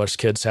the cobbler's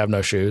kids have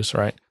no shoes,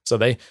 right? So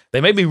they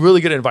may be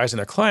really good at advising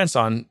their clients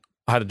on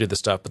how to do this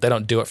stuff, but they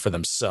don't do it for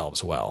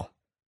themselves well.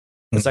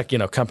 It's like,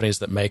 companies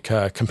that make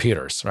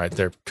computers, right?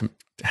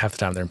 Half the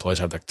time their employees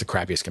have the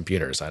crappiest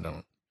computers. I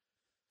don't.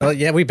 Well,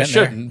 yeah, we've been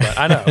there. Shouldn't, but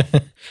I know.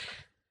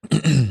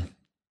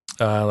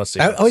 Let's see.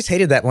 I always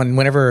hated that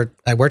whenever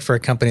I worked for a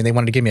company, they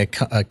wanted to give me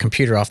a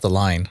computer off the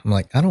line. I'm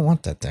like, I don't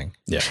want that thing.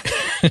 Yeah.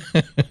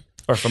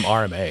 Or from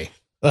RMA.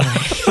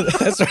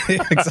 That's right.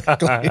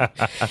 Exactly.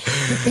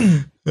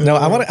 No,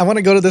 I want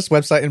to go to this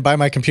website and buy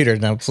my computer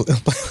now.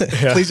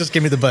 Please just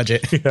give me the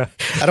budget. Yeah.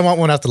 I don't want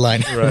one off the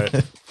line.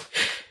 Right.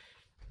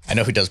 I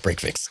know who does break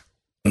fix.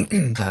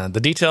 The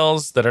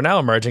details that are now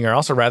emerging are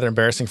also rather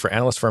embarrassing for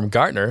analyst firm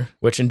Gartner,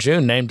 which in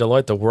June named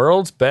Deloitte the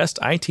world's best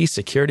IT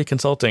security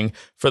consulting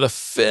for the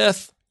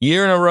 5th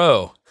year in a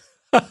row.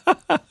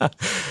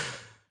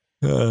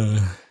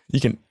 You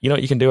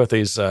can do with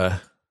these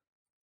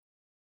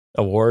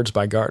awards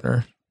by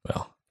Gartner.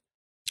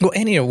 Well,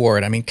 any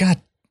award. I mean,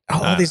 God,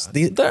 there's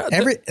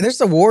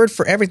an award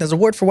for everything. There's an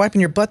award for wiping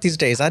your butt these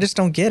days. I just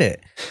don't get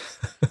it.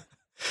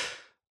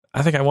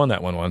 I think I won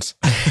that one once.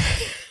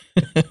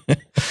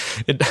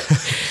 It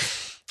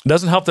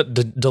doesn't help that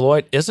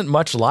Deloitte isn't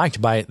much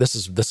liked by, this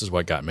is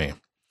what got me.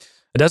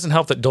 It doesn't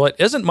help that Deloitte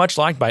isn't much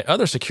liked by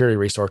other security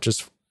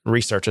researchers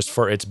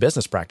for its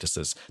business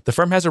practices. The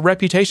firm has a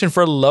reputation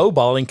for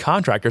lowballing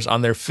contractors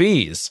on their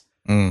fees,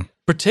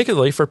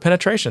 particularly for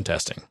penetration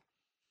testing.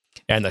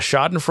 And the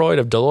schadenfreude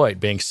of Deloitte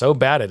being so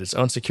bad at its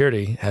own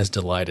security has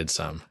delighted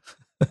some.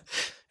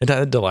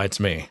 It delights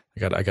me. I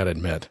got to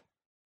admit.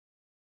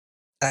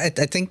 I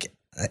think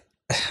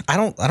I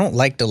don't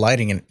like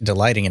delighting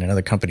in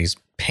another company's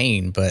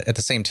pain, but at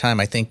the same time,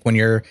 I think when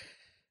your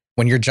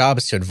job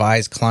is to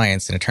advise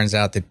clients, and it turns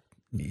out that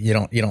you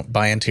don't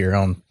buy into your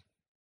own,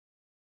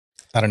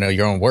 I don't know,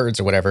 your own words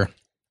or whatever.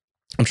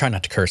 I'm trying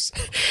not to curse.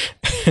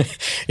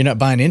 You're not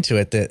buying into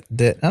it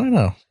that I don't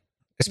know.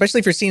 Especially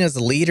if you're seen as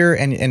the leader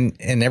and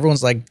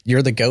everyone's like,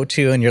 you're the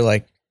go-to, and you're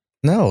like,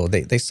 no,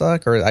 they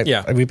suck, or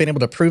we've been able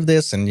to prove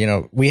this, and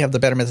we have the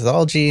better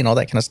methodology and all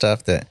that kind of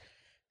stuff. That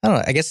I don't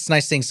know. I guess it's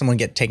nice seeing someone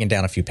get taken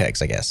down a few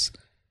pegs, I guess.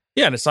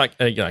 Yeah, and it's like,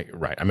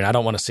 right. I mean, I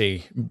don't want to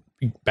see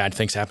bad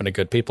things happen to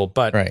good people,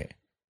 but right.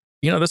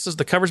 This is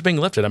the cover's being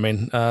lifted. I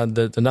mean,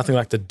 the nothing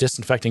like the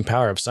disinfecting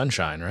power of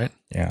sunshine, right?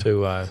 Yeah.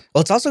 Well,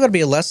 it's also got to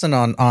be a lesson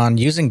on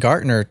using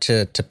Gartner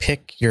to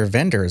pick your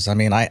vendors. I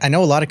mean, I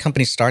know a lot of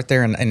companies start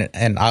there,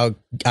 and I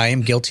am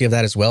guilty of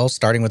that as well.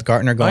 Starting with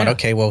Gartner, going,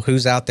 okay, well,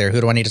 who's out there?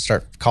 Who do I need to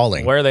start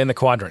calling? Where are they in the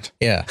quadrant?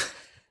 Yeah.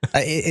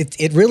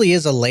 It really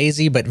is a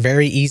lazy but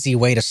very easy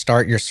way to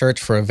start your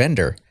search for a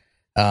vendor.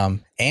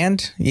 And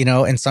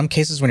in some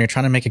cases when you're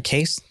trying to make a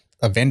case,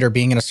 a vendor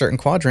being in a certain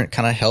quadrant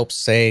kind of helps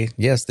say,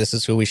 yes, this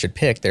is who we should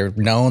pick. They're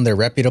known, they're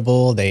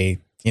reputable, they're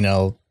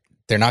not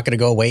going to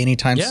go away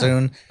anytime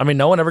soon. I mean,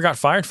 no one ever got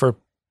fired for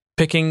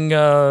picking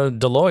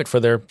Deloitte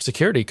for their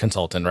security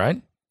consultant, right?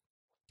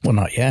 Well,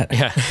 not yet.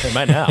 Yeah, they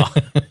might now.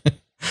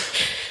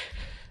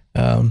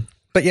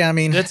 But yeah, I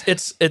mean, it's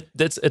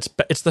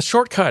the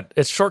shortcut.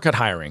 It's shortcut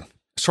hiring,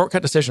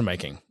 shortcut decision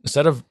making.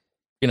 Instead of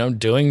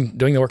doing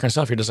the work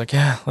yourself, you're just like,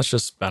 yeah, let's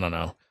just, I don't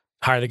know,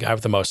 hire the guy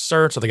with the most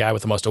certs, or the guy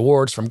with the most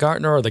awards from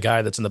Gartner, or the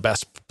guy that's in the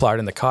best part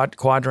in the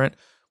quadrant,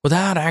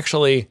 without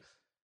actually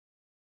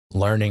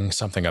learning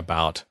something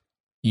about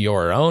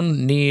your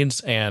own needs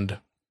and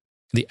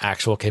the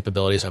actual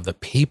capabilities of the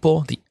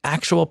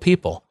actual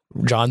people,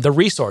 John, the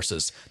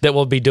resources that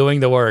will be doing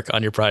the work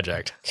on your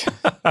project.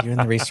 You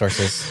and the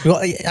resources.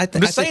 Well, I'm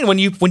just saying, when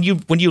you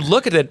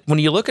look at it, when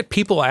you look at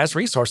people as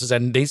resources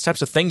and these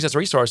types of things as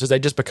resources, they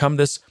just become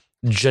this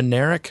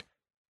generic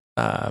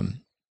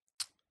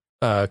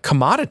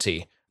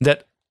commodity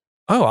that,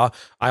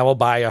 I will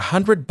buy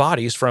 100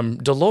 bodies from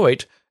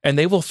Deloitte and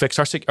they will fix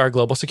our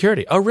global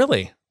security. Oh,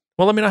 really?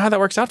 Well, let me know how that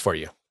works out for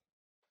you.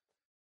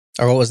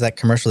 Or what was that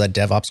commercial, that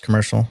DevOps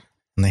commercial?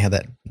 And they had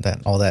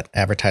that all that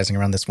advertising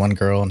around this one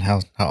girl and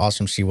how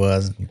awesome she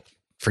was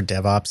for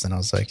DevOps. And I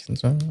was like, I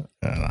don't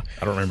know.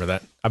 I don't remember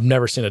that. I've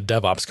never seen a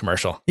DevOps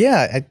commercial.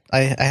 Yeah, I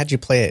had you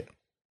play it.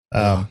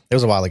 It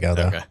was a while ago,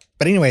 though. Okay.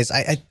 But anyways,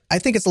 I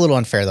think it's a little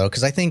unfair, though,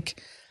 because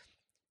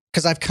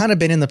I've kind of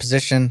been in the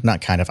position,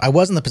 I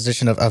was in the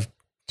position of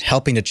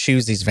helping to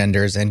choose these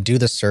vendors and do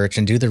the search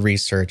and do the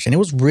research. And it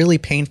was really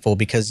painful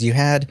because you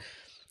had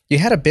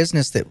a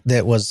business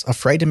that was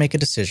afraid to make a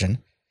decision.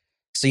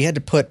 So you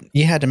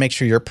had to make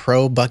sure your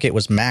pro bucket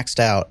was maxed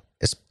out.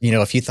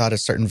 If you thought a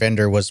certain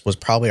vendor was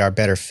probably our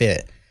better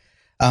fit.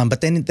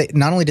 But then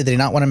not only did they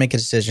not want to make a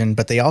decision,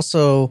 but they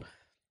knew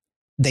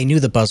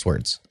the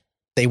buzzwords.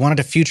 They wanted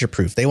to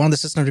future-proof. They wanted the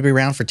system to be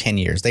around for 10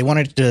 years. They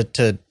wanted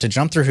to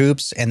jump through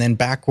hoops and then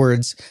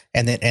backwards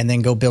and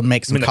then go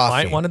make some coffee. The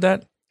client wanted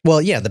that? Well,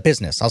 yeah, the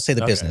business. I'll say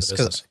the business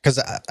because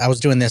I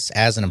was doing this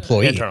as an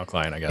employee. Internal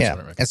client, I guess.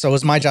 Yeah. And so it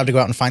was my job to go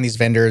out and find these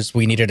vendors.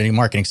 We needed a new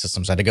marketing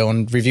system. So I had to go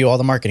and review all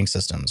the marketing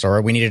systems,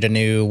 or we needed a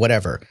new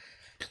whatever.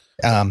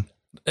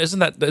 Isn't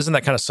that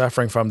kind of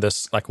suffering from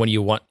this? Like when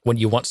you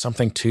want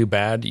something too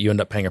bad, you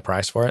end up paying a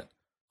price for it.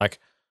 Like,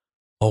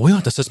 we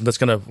want the system that's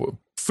going to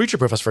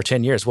future-proof us for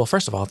 10 years. Well,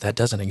 first of all, that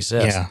doesn't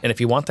exist. Yeah. And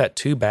if you want that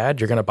too bad,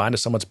 you're going to buy into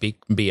someone's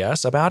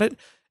BS about it,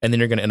 and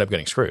then you're going to end up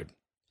getting screwed.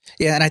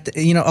 Yeah,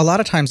 and a lot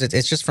of times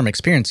it's just from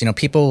experience.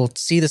 People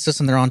see the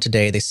system they're on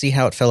today, they see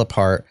how it fell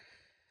apart,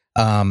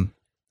 and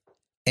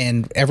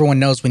everyone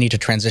knows we need to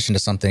transition to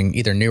something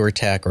either newer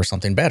tech or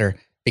something better.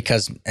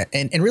 Because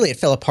and really, it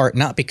fell apart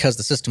not because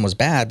the system was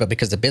bad, but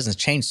because the business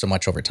changed so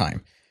much over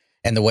time,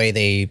 and the way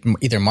they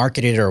either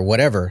marketed or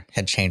whatever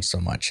had changed so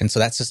much, and so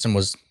that system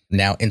was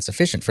now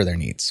insufficient for their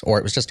needs, or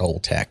it was just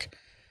old tech.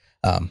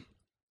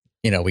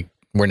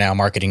 We're now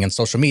marketing in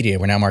social media.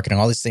 We're now marketing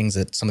all these things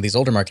that some of these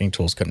older marketing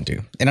tools couldn't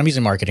do. And I'm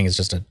using marketing as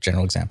just a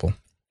general example.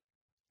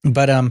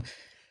 But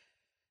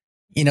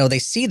they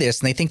see this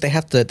and they think they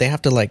have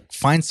to like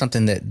find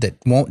something that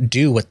won't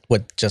do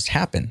what just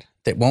happened,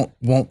 that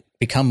won't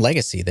become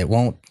legacy, that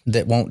won't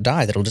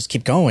die, that'll just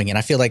keep going. And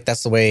I feel like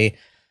that's the way.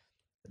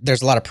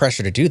 There's a lot of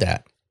pressure to do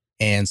that.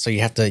 And so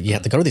you have to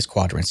go to these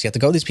quadrants. You have to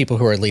go to these people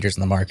who are leaders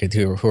in the market,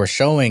 who are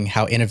showing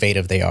how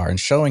innovative they are and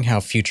showing how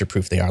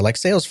future-proof they are, like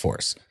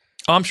Salesforce.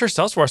 Oh, I'm sure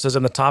Salesforce is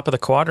in the top of the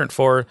quadrant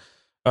for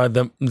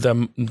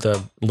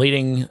the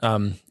leading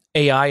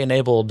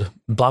AI-enabled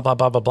blah, blah,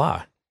 blah, blah,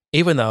 blah.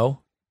 Even though,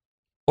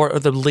 or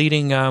the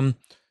leading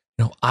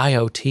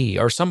IoT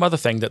or some other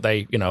thing that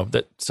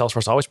that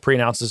Salesforce always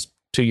pre-announces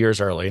 2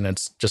 years early, and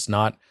it's just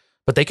not.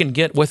 But they can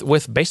get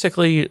with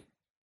basically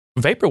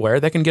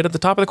vaporware, they can get at the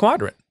top of the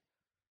quadrant.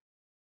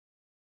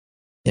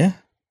 Yeah.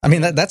 I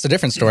mean, that's a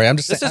different story.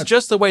 This is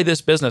just the way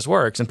this business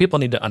works, and people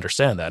need to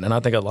understand that. And I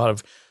think a lot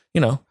of,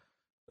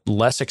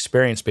 less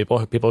experienced people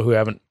who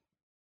haven't,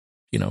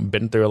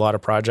 been through a lot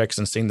of projects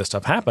and seen this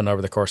stuff happen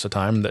over the course of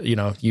time, that,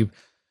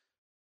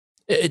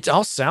 it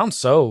all sounds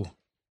so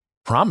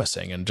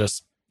promising and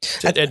just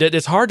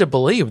It's hard to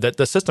believe that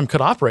the system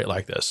could operate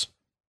like this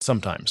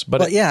sometimes.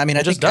 But I mean,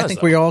 I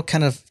think we're all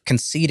kind of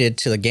conceded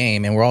to the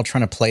game, and we're all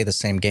trying to play the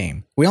same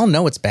game. We all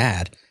know it's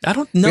bad. I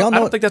don't know. I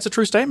don't think that's a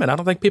true statement. I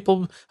don't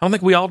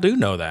think we all do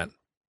know that.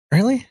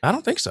 Really? I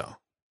don't think so.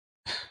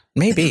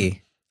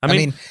 Maybe. I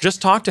mean,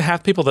 just talk to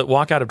half people that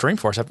walk out of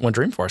Dreamforce when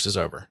Dreamforce is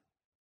over.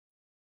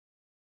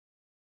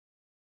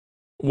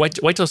 Wait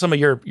till some of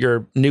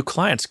your new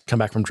clients come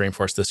back from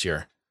Dreamforce this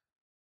year.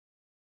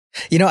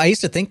 I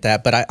used to think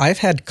that, but I've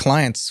had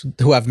clients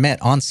who I've met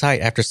on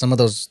site after some of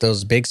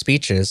those big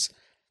speeches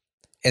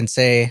and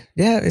say,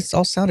 yeah, it's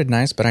all sounded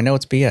nice, but I know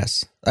it's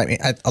BS. I mean,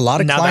 a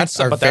lot of clients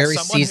are very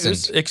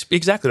seasoned.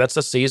 Exactly. That's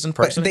a seasoned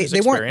person.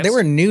 They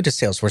were new to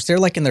Salesforce. They're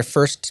like in their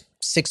first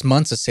 6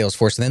 months of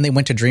Salesforce, and then they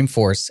went to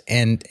Dreamforce.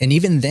 And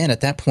even then,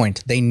 at that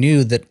point, they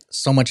knew that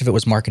so much of it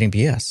was marketing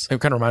BS. It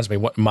kind of reminds me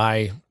what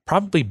my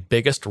probably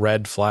biggest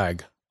red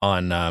flag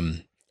on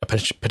a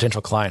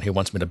potential client who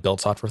wants me to build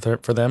software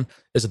for them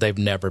is that they've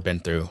never been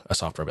through a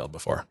software build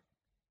before.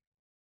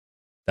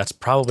 That's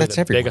probably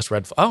the biggest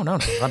red flag. Oh, no,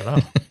 not at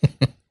all.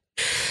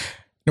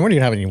 No wonder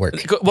you don't have any work.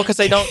 Well, because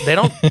they don't,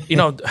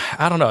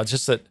 I don't know. It's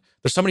just that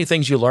there's so many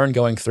things you learn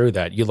going through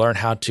that. You learn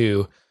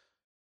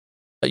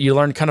you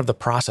learn kind of the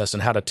process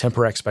and how to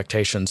temper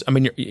expectations. I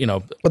mean,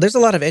 well, there's a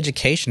lot of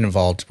education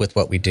involved with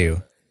what we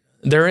do.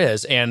 There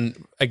is.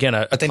 And again,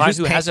 a client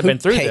who hasn't been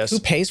through this. Who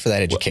pays for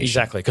that education? Well,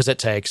 exactly. Because it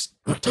takes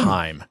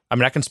time. I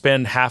mean, I can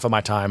spend half of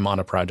my time on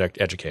a project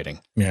educating.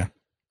 Yeah.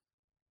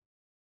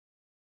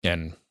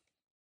 And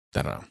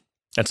I don't know.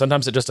 And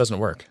sometimes it just doesn't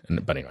work.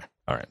 But anyway,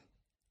 all right.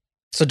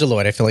 So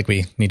Deloitte, I feel like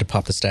we need to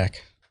pop the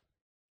stack.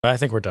 I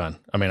think we're done.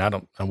 I mean, I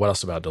don't know what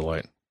else about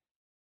Deloitte.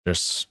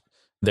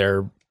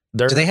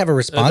 Do they have a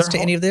response to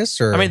any of this?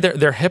 Or I mean,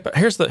 they're hip.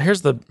 Here's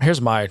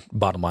my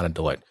bottom line at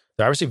Deloitte.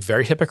 They're obviously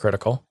very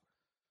hypocritical,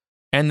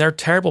 and they're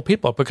terrible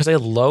people because they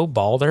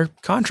lowball their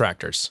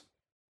contractors.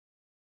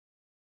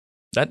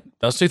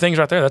 Those two things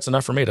right there, that's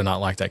enough for me to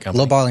not like that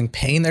company. Lowballing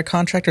paying their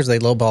contractors, they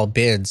lowball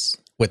bids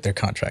with their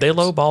contractors. They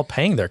lowball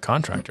paying their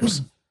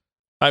contractors.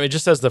 I mean, it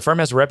just says the firm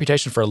has a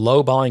reputation for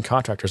lowballing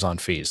contractors on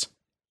fees.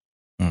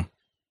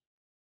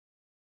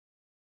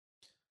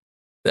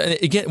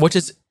 Again, which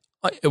is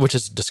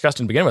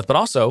disgusting to begin with, but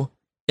also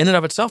in and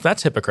of itself,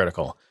 that's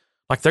hypocritical.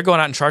 Like they're going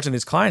out and charging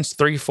these clients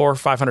 $300,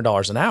 $400,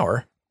 $500 an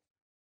hour,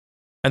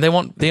 and they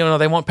won't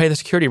pay the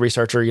security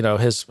researcher,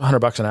 his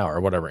 $100 an hour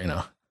or whatever,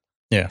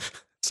 Yeah,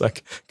 it's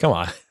like, come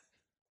on,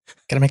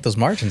 gotta make those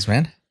margins,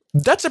 man.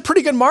 That's a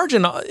pretty good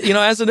margin,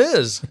 as it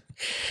is.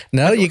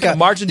 No, you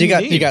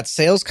got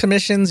sales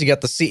commissions. You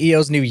got the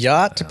CEO's new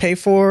yacht to pay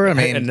for. I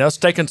mean, and those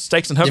steaks and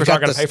hookers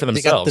aren't going to pay for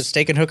themselves. You got the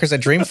steak and hookers at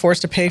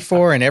Dreamforce to pay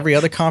for, and every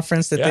other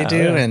conference that they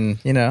do, and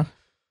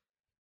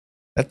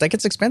that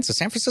gets expensive.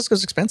 San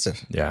Francisco's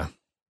expensive. Yeah.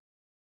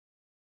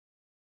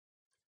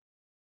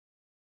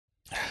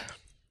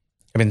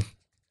 I mean,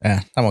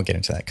 I won't get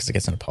into that because it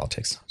gets into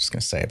politics. I'm just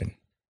going to say I've been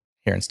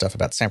hearing stuff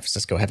about San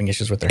Francisco having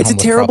issues with their homeless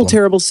problem. It's a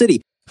terrible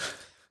city.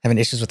 Having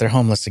issues with their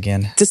homeless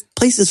again. This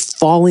place is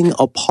falling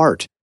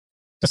apart.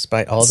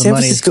 Despite all the money. San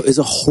Francisco is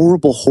a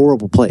horrible,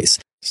 horrible place.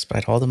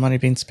 Despite all the money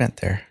being spent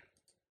there.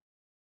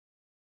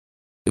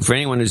 For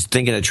anyone who's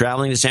thinking of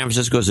traveling to San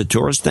Francisco as a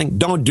tourist thing,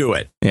 don't do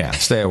it. Yeah,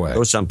 stay away.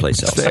 Go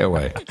someplace else. Stay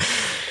away.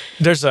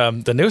 There's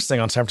the newest thing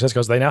on San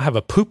Francisco is they now have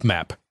a poop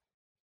map.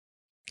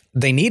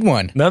 They need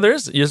one. No,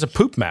 there's a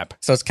poop map.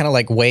 So it's kind of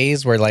like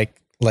Waze where like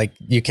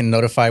you can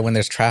notify when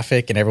there's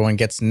traffic and everyone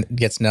gets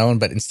known,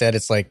 but instead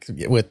it's like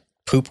with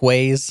Poop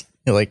Ways.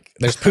 Like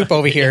there's poop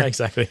over here. Yeah,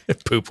 exactly.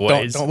 Poop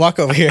Ways. Don't walk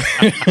over here.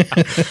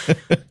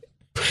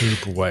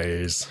 Poop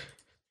Ways.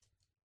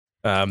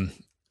 And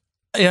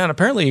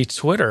apparently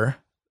Twitter,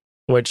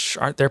 which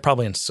they're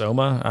probably in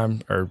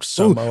Soma or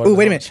Soma. Oh,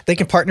 wait a minute. They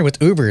can partner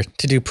with Uber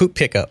to do poop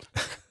pickup.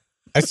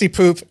 I see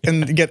poop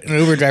and get an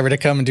Uber driver to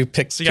come and do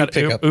pickup. So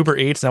you got Uber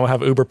Eats, now we'll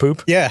have Uber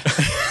Poop? Yeah.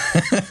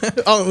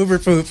 Oh, Uber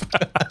Poop.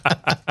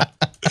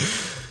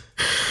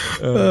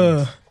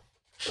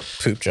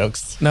 Poop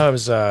jokes. No, it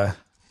was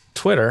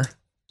Twitter.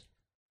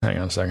 Hang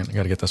on a second. I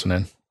got to get this one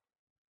in.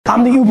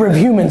 I'm the Uber of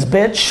humans,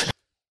 bitch.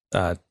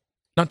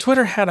 No,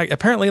 Twitter had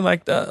apparently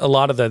a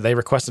lot of they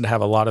requested to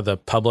have a lot of the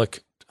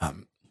public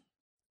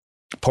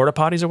porta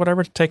potties or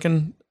whatever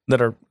taken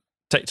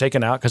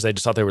out because they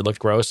just thought they would look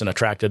gross and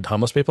attracted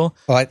homeless people.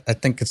 Well, I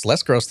think it's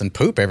less gross than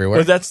poop everywhere.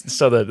 But that's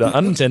so the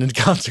unintended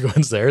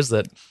consequence there is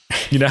that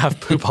you now have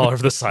poop all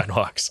over the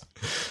sidewalks.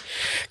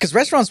 Because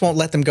restaurants won't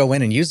let them go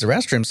in and use the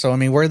restroom. So I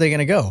mean, where are they going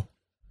to go?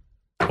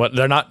 What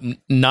they're not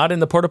in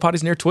the porta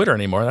potties near Twitter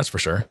anymore. That's for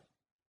sure.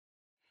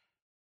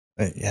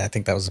 Yeah, I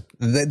think that was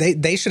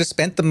they should have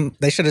spent them.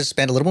 They should have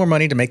spent a little more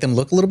money to make them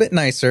look a little bit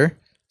nicer,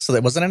 so that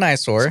it wasn't an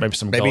eyesore.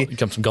 So maybe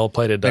some gold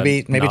plated.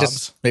 Maybe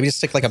just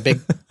stick like a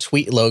big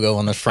tweet logo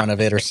on the front of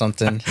it or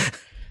something.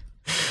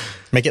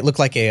 Make it look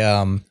like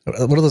a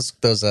what are those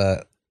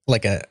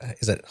like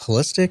is it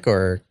holistic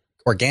or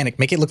organic?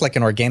 Make it look like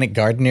an organic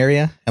garden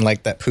area, and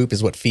like that poop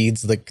is what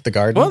feeds the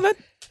garden. Well,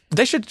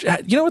 they should.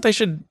 You know what they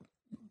should.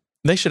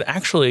 They should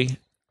actually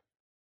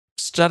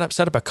set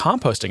up a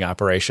composting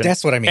operation.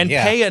 That's what I mean. And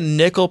pay a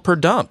nickel per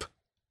dump.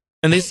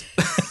 And these,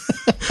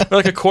 or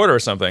like a quarter or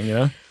something, you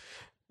know?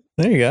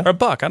 There you go. Or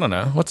 $1. I don't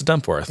know. What's a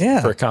dump worth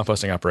for a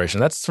composting operation?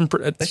 That's some.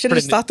 They should have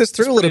just thought this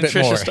through a little bit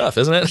more. Stuff,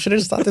 isn't it? Should have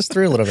just thought this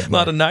through a little bit more.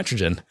 A lot of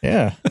nitrogen.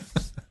 Yeah.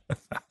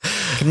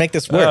 Can make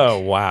this work. Oh,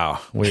 wow.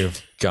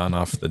 We've gone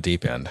off the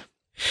deep end.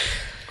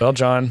 Well,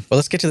 John. Well,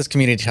 let's get to this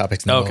community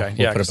topics. And okay.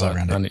 We'll put a bow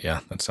around it. Yeah,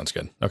 that sounds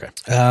good. Okay.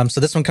 So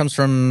this one comes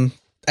from,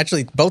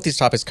 actually, both these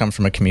topics come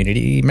from a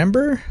community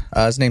member.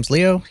 His name's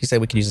Leo. He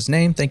said we could use his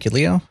name. Thank you,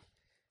 Leo.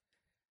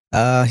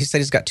 He said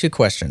he's got 2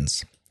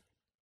 questions.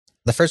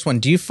 The first one,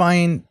 do you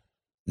find,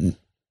 I'm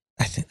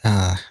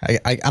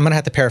going to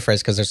have to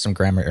paraphrase because there's some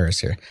grammar errors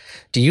here.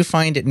 Do you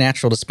find it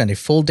natural to spend a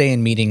full day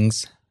in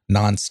meetings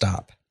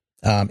nonstop?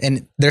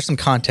 And there's some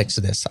context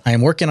to this. I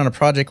am working on a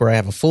project where I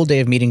have a full day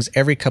of meetings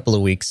every couple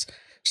of weeks,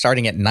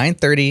 starting at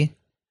 9:30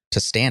 to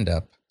stand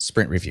up,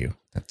 sprint review.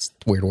 That's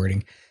weird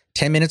wording.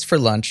 10 minutes for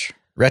lunch,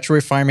 retro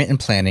refinement and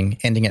planning,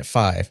 ending at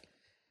 5.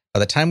 By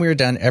the time we are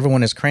done,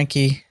 everyone is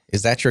cranky.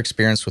 Is that your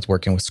experience with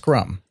working with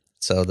Scrum?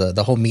 So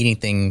the whole meeting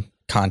thing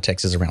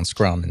context is around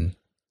Scrum, and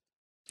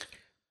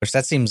which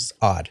that seems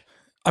odd.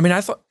 I mean,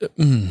 I thought,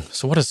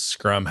 so what does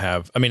Scrum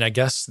have? I mean, I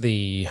guess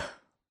so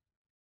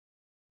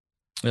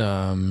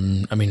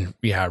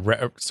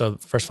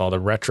first of all, the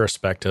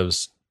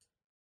retrospectives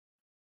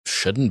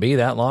shouldn't be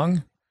that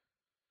long.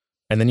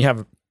 And then you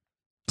have,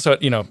 so,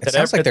 you know, it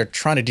sounds like they're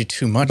trying to do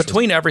too much.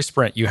 Between every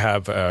sprint, you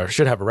have,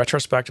 should have a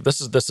retrospective.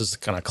 This is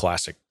kind of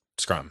classic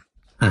Scrum.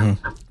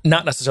 Mm-hmm.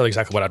 Not necessarily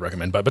exactly what I'd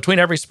recommend, but between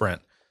every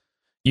sprint,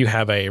 you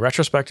have a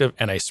retrospective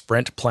and a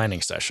sprint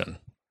planning session.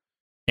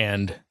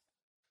 And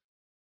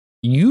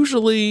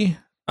usually,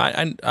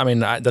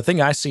 the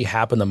thing I see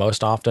happen the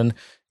most often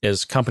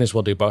is companies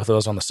will do both of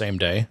those on the same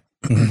day.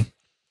 Mm-hmm.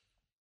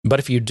 But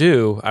if you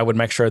do, I would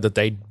make sure that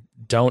they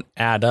don't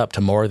add up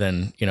to more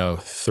than,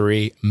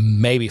 3,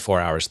 maybe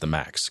 4 hours at the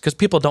max, because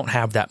people don't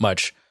have that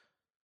much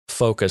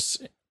focus.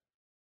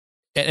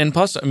 And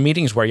plus,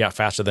 meetings wear you out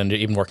faster than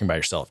even working by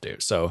yourself,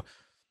 dude. So,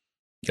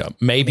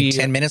 maybe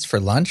 10 minutes for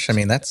lunch. I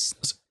mean,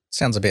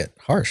 sounds a bit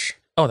harsh.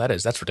 Oh,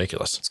 that's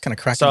ridiculous. It's kind of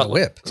cracking the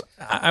whip.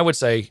 I would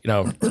say,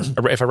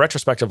 if a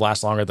retrospective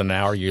lasts longer than an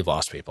hour, you've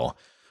lost people.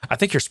 I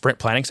think your sprint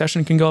planning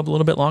session can go up a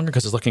little bit longer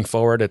because it's looking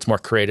forward. It's more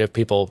creative.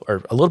 People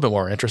are a little bit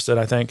more interested,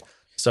 I think.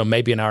 So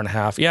maybe an hour and a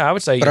half. Yeah, I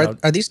would say. But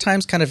are these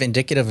times kind of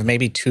indicative of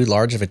maybe too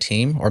large of a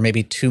team or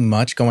maybe too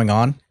much going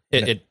on?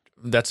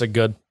 That's a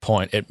good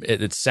point.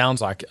 It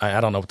sounds like,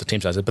 I don't know what the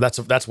team size is, but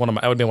that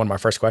would be one of my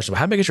first questions. But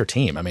how big is your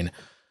team? I mean,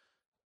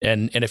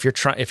 and if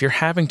you're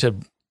having to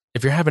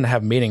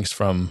have meetings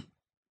from,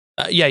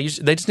 they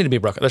just need to be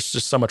broken. There's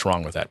just so much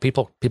wrong with that.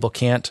 People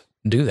can't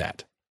do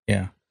that.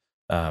 Yeah.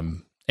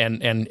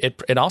 And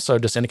it also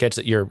just indicates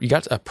that you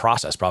got a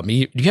process problem.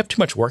 You have too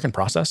much work in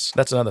process.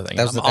 That's another thing.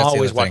 I'm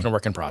always watching the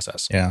work in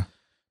process. Yeah.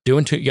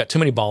 You got too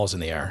many balls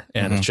in the air,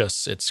 and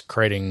it's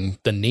creating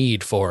the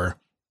need for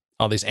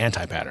all these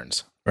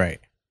anti-patterns.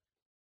 Right.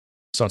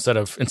 So instead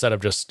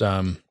of just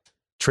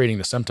treating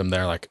the symptom,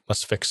 they're like,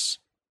 let's fix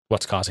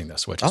what's causing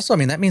this. Which also, I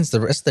mean, that means the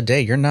rest of the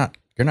day you're not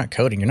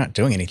coding, you're not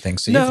doing anything.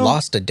 So you've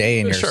lost a day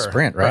in your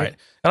sprint, right?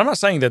 And I'm not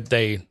saying that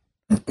they,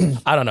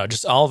 I don't know,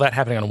 just all that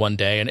happening on one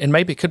day, and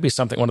maybe it could be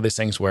one of these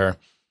things where.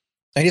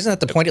 And isn't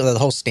that the point of the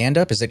whole stand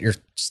up? Is that you're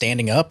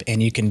standing up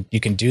and you can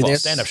do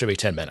this? Stand up should be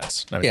 10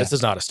 minutes. I mean, this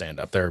is not a stand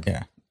up. I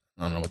don't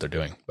know what they're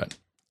doing, but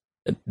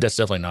that's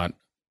definitely not.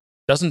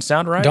 Doesn't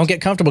sound right. Don't get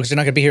comfortable because you're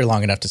not going to be here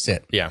long enough to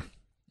sit. Yeah,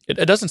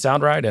 it doesn't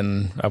sound right,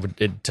 and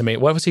to me,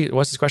 what's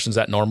his question? Is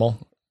that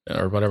normal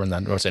or whatever? And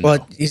then I would say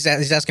no. He's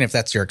asking if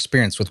that's your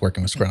experience with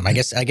working with Scrum. I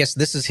guess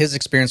this is his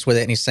experience with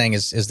it, and he's saying,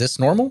 is this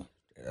normal?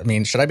 I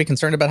mean, should I be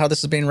concerned about how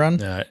this is being run?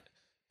 Yeah,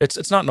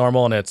 it's not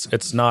normal, and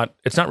it's not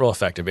real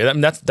effective. I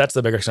mean, that's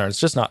the bigger concern. It's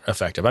just not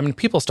effective. I mean,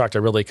 people start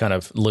to really kind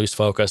of lose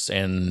focus,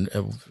 and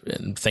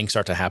things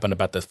start to happen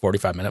about the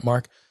 45-minute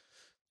mark.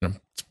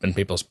 And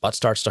people's butt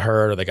starts to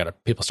hurt, or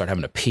people start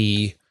having to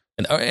pee,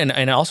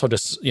 and also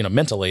just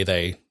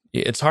mentally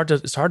it's hard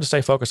to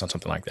stay focused on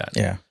something like that.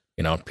 Yeah,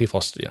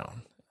 people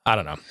I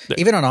don't know.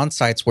 Even on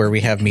sites where we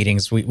have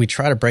meetings, we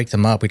try to break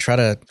them up. We try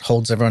to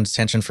hold everyone's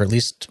attention for at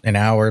least an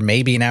hour,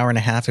 maybe an hour and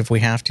a half if we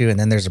have to, and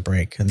then there's a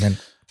break, and then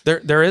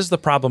there is the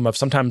problem of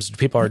sometimes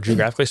people are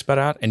geographically spread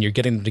out, and you're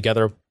getting them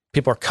together.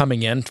 People are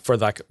coming in for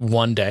like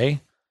one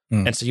day.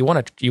 And so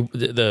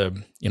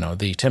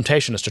the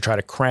temptation is to try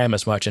to cram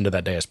as much into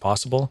that day as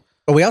possible.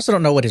 But we also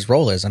don't know what his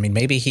role is. I mean,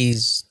 maybe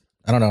he's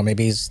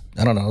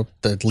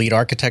the lead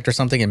architect or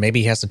something, and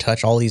maybe he has to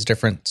touch all these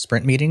different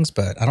sprint meetings,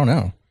 but I don't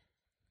know.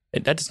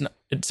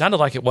 It sounded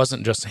like it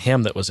wasn't just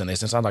him that was in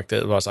this. It sounded like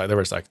there was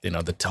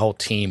the whole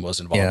team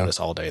was involved in this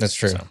all day. That's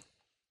true. So,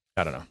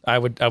 I don't know. I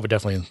would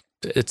definitely,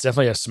 it's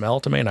definitely a smell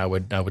to me, and I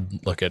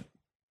would look at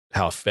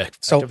how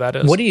effective that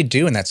is. What do you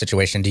do in that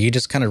situation? Do you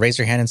just kind of raise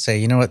your hand and say,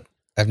 you know what?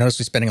 I've noticed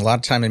we're spending a lot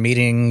of time in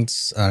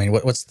meetings. I mean,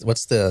 what's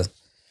your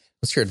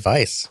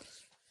advice?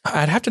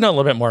 I'd have to know a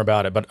little bit more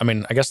about it, but I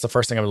mean, I guess the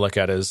first thing I would look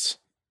at is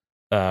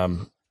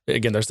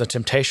again, there's the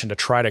temptation to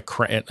try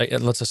to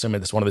let's assume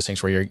it's one of those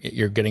things where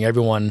you're getting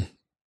everyone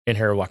in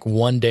here like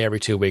one day every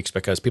 2 weeks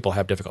because people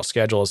have difficult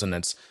schedules,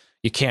 and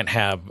you can't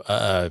have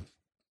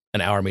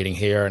an hour meeting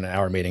here and an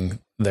hour meeting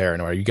there,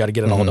 and you got to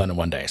get it all done in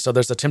one day. So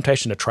there's a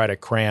temptation to try to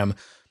cram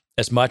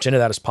as much into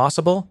that as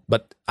possible,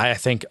 but I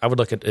think I would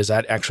look at, is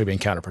that actually being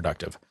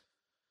counterproductive?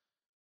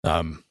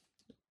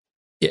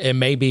 It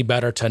may be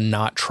better to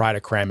not try to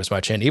cram as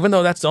much in, even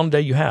though that's the only day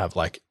you have.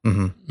 Like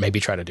maybe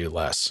try to do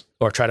less,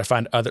 or try to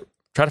find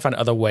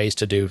other ways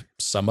to do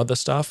some of the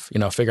stuff.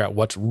 Figure out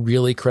what's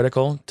really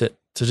critical to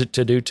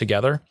do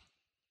together.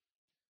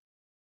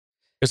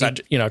 Because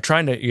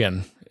trying to,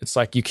 again, it's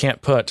like you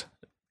can't put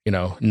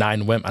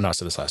 9 women. I know I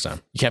said this last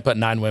time. You can't put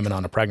 9 women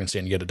on a pregnancy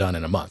and get it done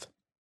in a month.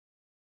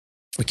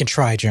 We can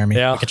try, Jeremy.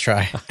 Yeah. We can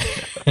try.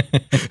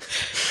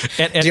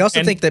 Do you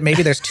also think that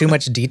maybe there's too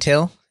much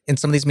detail in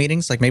some of these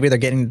meetings? Like maybe they're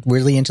getting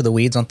really into the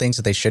weeds on things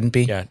that they shouldn't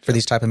be for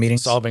these type of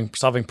meetings?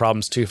 Solving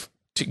problems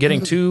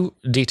getting too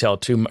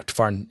detailed too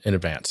far in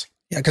advance.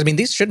 Yeah, because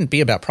these shouldn't be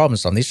about problem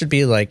solving. These should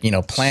be like,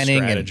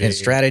 planning and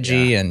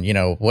strategy and,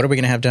 what are we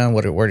going to have done?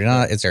 What are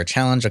not? Is there a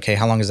challenge? Okay,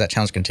 how long is that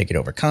challenge going to take you to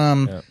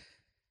overcome?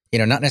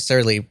 Yeah. Not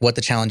necessarily what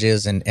the challenge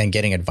is and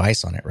getting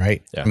advice on it,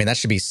 right? Yeah. That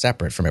should be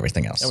separate from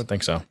everything else. I would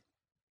think so.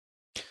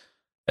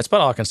 That's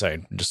about all I can say,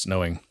 just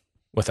knowing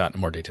without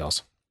more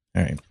details.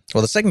 All right.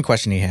 Well, the second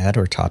question he had,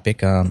 or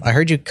topic, I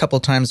heard you a couple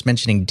of times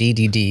mentioning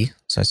DDD,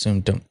 so I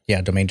assume,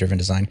 domain-driven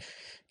design.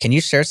 Can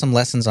you share some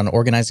lessons on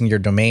organizing your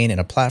domain in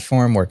a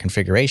platform where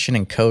configuration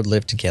and code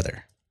live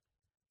together?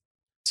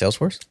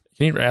 Salesforce?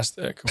 Can you ask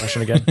the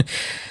question again?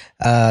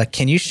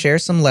 Can you share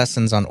some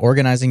lessons on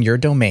organizing your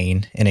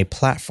domain in a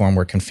platform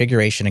where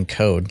configuration and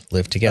code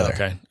live together?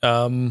 Okay.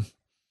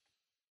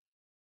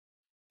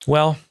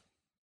 Well,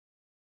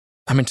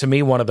 to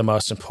me, one of the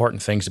most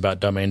important things about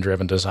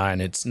domain-driven design,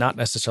 it's not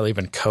necessarily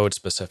even code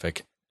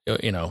specific.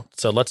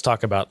 So let's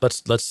talk about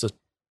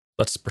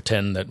let's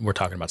pretend that we're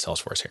talking about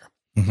Salesforce here.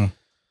 Mm-hmm.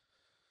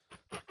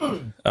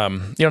 In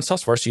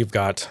Salesforce, you've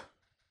got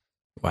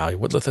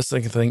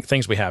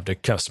things we have to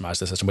customize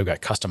the system. We've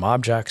got custom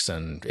objects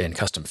and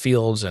custom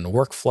fields and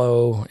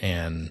workflow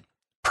and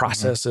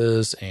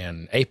processes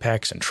and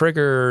Apex and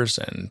triggers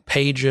and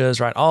pages.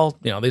 Right? All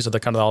these are the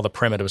kind of all the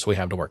primitives we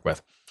have to work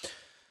with.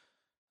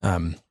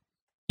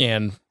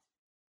 And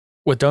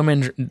with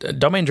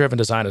domain-driven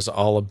design is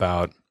all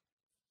about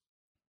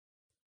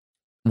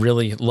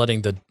really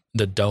letting the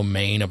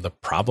domain of the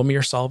problem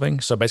you're solving.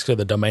 So basically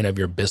the domain of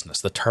your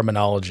business, the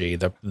terminology,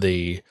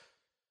 the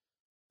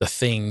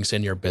things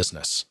in your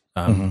business,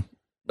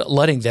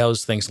 letting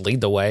those things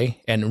lead the way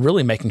and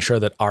really making sure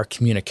that our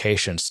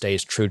communication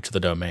stays true to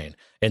the domain.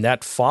 And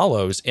that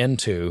follows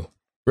into,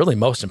 really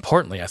most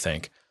importantly, I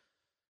think,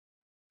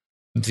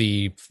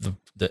 the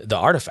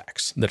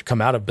artifacts that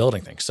come out of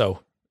building things. So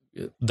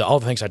all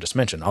the things I just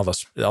mentioned, all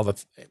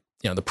the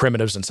the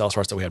primitives in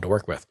Salesforce that we have to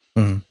work with.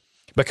 Mm-hmm.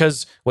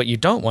 Because what you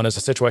don't want is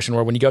a situation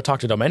where when you go talk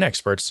to domain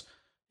experts,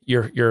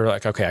 you're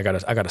like, okay, I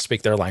gotta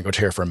speak their language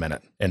here for a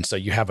minute, and so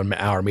you have an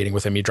hour meeting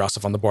with them, you draw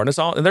stuff on the board,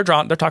 and they're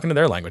talking to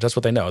their language. That's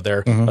what they know.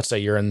 They're let's say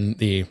you're in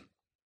the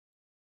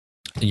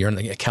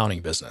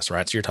accounting business,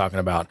 right? So you're talking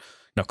about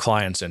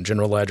clients and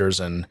general ledgers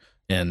and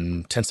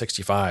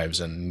 1065s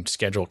and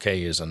Schedule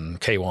Ks and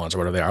K1s or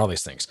whatever they are, all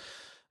these things.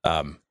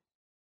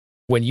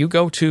 When you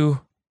go to,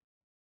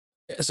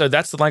 so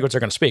that's the language they're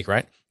going to speak,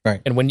 right?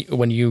 Right. And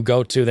when you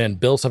go to then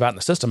build stuff out in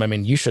the system,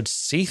 you should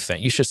see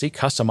things. You should see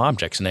custom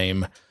objects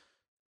name,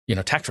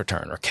 tax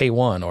return or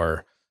K1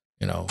 or,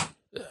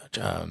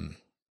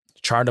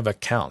 chart of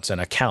accounts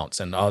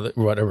and all the,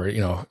 whatever,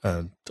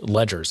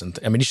 ledgers. And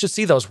you should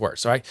see those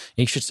words, right?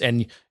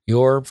 And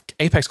your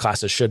Apex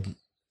classes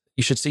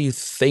you should see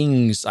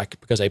things like,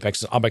 because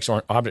Apex is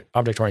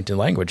object-oriented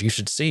language, you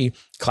should see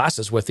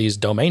classes with these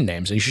domain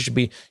names, and you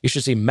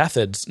should see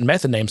method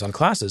names on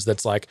classes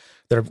that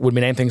would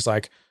be named things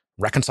like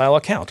reconcile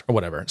account or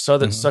whatever, so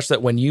that such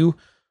that when you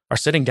are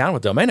sitting down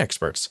with domain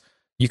experts,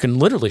 you can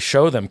literally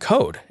show them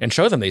code and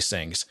show them these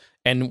things.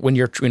 And when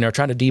you're trying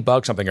to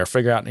debug something or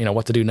figure out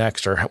what to do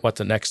next or what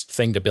the next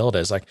thing to build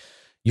is, like,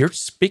 you're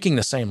speaking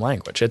the same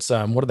language. It's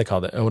what do they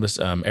call that? What is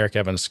Eric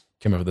Evans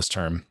came up with this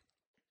term?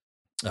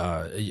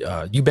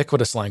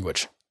 Ubiquitous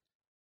language.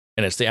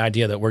 And it's the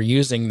idea that we're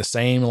using the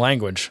same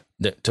language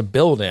to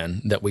build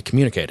in that we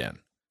communicate in.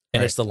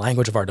 And It's the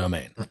language of our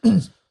domain.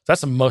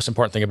 That's the most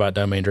important thing about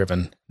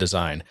domain-driven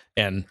design.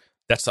 And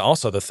that's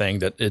also the thing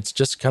that it's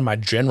just kind of my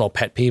general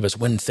pet peeve is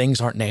when things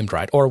aren't named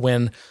right, or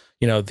when,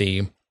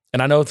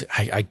 and I know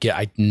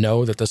I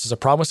know that this is a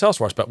problem with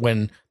Salesforce, but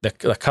when the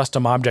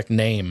custom object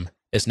name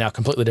is now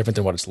completely different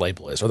than what its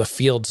label is, or the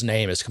field's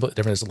name is completely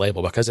different as the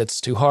label because it's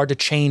too hard to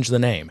change the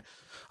name.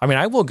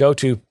 I will go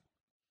to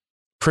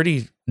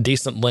pretty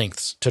decent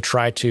lengths to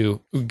try to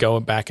go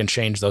back and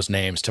change those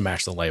names to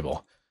match the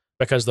label,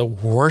 because the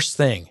worst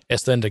thing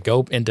is then to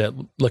go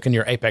into look in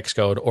your Apex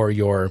code or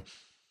your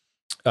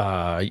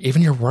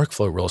even your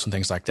workflow rules and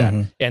things like that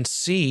and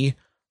see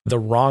the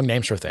wrong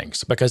names for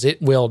things, because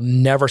it will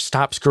never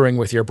stop screwing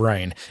with your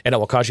brain, and it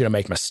will cause you to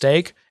make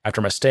mistake after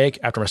mistake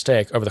after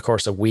mistake over the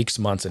course of weeks,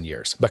 months, and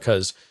years.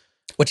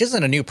 Which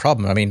isn't a new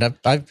problem. I mean,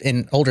 I've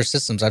in older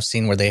systems, I've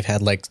seen where they've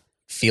had like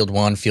field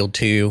 1, field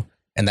 2,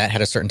 and that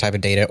had a certain type of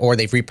data, or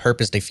they've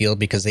repurposed a field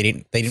because they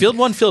didn't. Field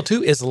 1, field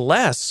 2 is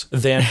less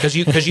than, because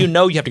you have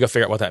to go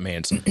figure out what that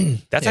means.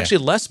 That's actually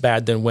less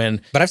bad than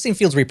when. But I've seen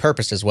fields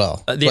repurposed as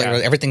well. Yeah.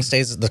 Where everything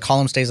stays, the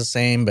column stays the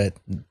same, but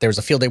there was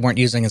a field they weren't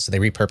using, and so they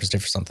repurposed it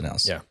for something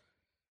else. Yeah.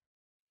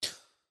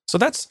 So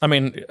that's, I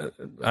mean,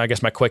 I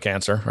guess my quick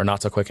answer, or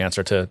not so quick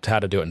answer, to how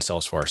to do it in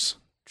Salesforce.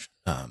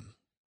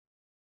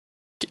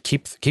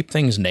 Keep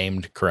things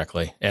named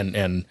correctly,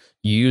 and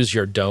use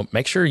your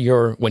make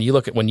sure when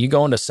you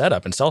go into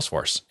setup in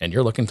Salesforce and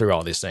you're looking through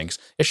all these things,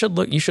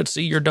 you should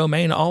see your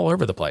domain all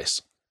over the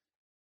place.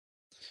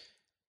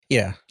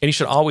 Yeah. And you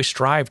should always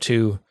strive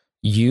to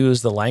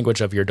use the language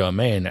of your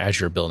domain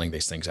as you're building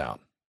these things out.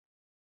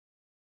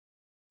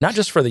 Not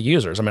just for the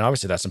users. I mean,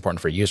 obviously that's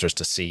important for users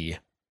to see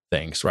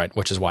things, right?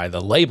 Which is why the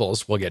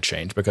labels will get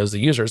changed, because the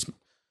users,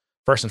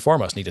 first and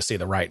foremost, need to see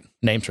the right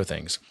names for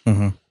things.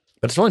 Mm-hmm.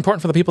 But it's really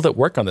important for the people that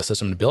work on the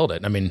system to build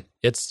it. I mean,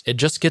 it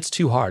just gets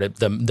too hard.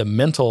 The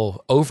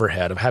mental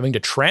overhead of having to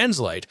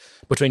translate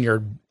between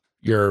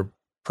your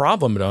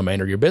problem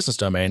domain or your business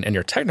domain and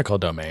your technical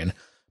domain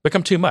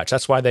become too much.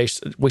 That's why that's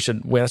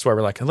why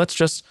we're like, let's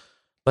just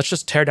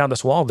tear down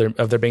this wall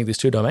of there being these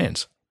two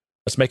domains.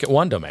 Let's make it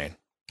one domain.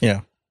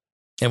 Yeah.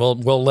 And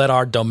we'll let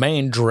our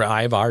domain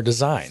drive our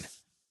design.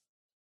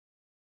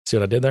 See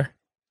what I did there?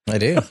 I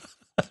do.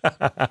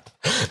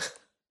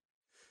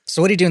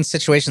 So what do you do in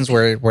situations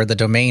where the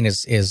domain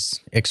is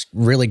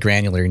really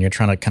granular and you're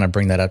trying to kind of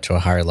bring that up to a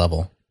higher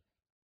level?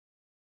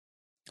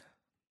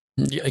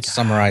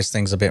 Summarize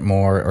things a bit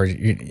more, or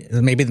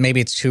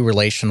maybe it's too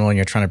relational and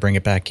you're trying to bring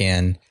it back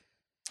in.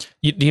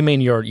 Do you mean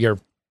your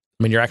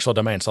actual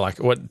domain? So like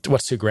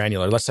what's too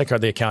granular? Let's take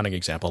the accounting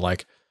example.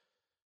 Like,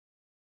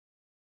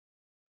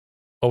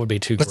 what would be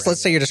too granular?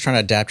 Let's say you're just trying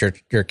to adapt your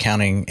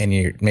accounting,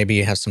 and maybe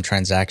you have some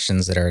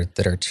transactions that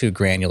are too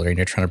granular and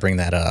you're trying to bring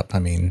that up. I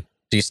mean,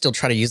 do you still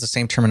try to use the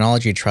same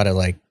terminology? You try to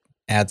like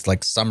add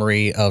like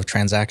summary of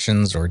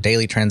transactions or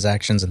daily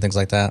transactions and things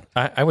like that?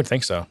 I would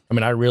think so. I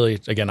mean,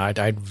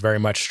 I very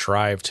much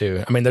strive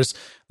to. I mean, there's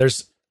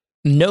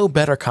no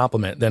better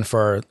compliment than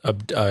for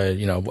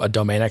a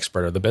domain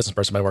expert or the business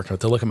person I'm working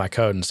with to look at my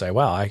code and say,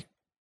 "Wow,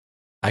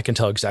 I can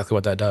tell exactly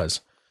what that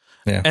does."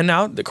 Yeah. And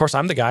now, of course,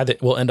 I'm the guy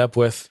that will end up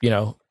with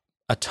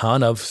a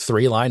ton of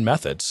 3-line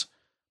methods.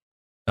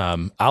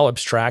 I'll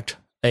abstract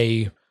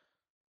a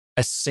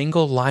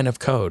single line of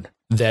code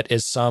that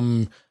is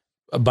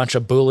a bunch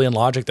of Boolean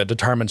logic that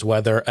determines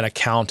whether an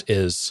account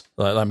is,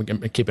 I'm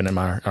keeping in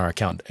our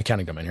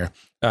accounting domain here,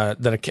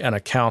 that an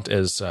account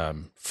is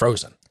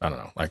frozen. I don't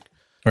know, like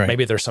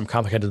maybe there's some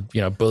complicated,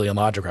 Boolean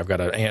logic where I've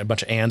got a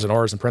bunch of ands and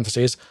ors and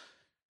parentheses.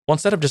 Well,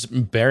 instead of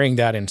just burying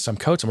that in some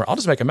code somewhere, I'll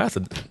just make a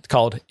method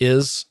called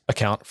is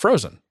account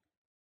frozen.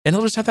 And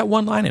it'll just have that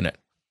one line in it.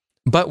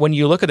 But when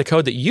you look at the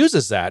code that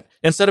uses that,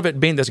 instead of it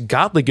being this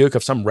gobbledygook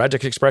of some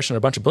regex expression or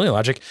a bunch of Boolean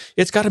logic,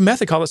 it's got a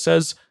method call that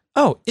says,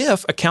 oh,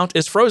 if account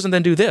is frozen,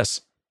 then do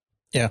this.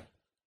 Yeah.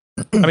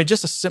 I mean,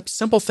 just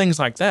simple things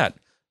like that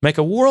make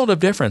a world of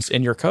difference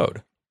in your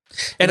code.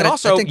 And it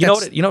also, you know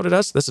what it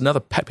does? This is another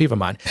pet peeve of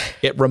mine.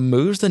 It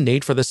removes the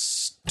need for this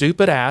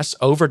stupid ass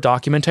over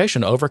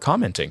documentation, over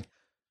commenting.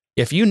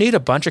 If you need a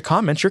bunch of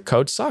comments, your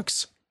code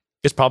sucks.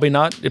 It probably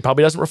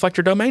doesn't reflect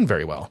your domain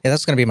very well. Yeah,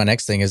 that's going to be my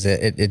next thing. Is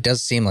that it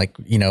does seem like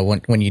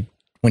when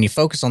you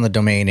focus on the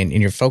domain and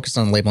you're focused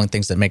on labeling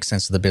things that make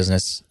sense to the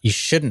business, you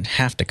shouldn't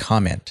have to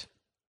comment.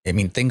 I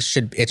mean, it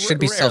should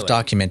be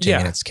self-documenting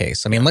in its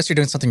case. I mean, unless you're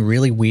doing something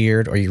really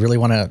weird, or you really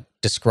want to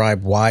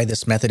describe why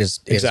this method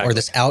is exactly.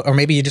 or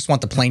maybe you just want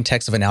the plain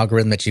text of an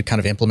algorithm that you kind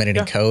of implemented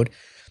in code.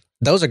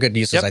 Those are good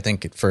uses, I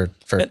think, for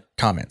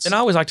comments. And I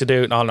always like to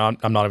do, I'm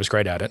not always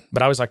great at it,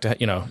 but I always like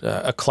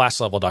to, a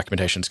class level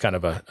documentation is kind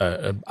of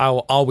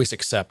I'll always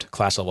accept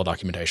class level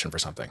documentation for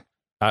something.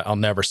 I'll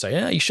never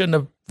say, you shouldn't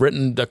have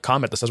written the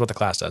comment that says what the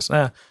class does.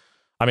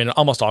 I mean, in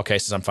almost all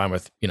cases, I'm fine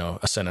with,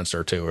 a sentence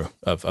or two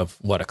of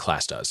what a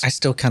class does. I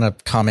still kind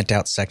of comment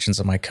out sections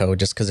of my code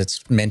just because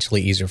it's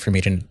mentally easier for me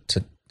to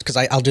because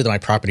I'll do my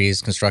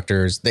properties,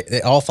 constructors,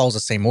 it all follows the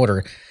same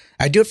order.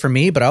 I do it for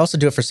me, but I also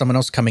do it for someone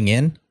else coming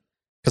in.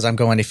 Because I'm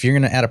going, if you're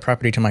going to add a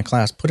property to my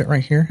class, put it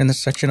right here in this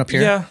section up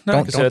here. Yeah, no,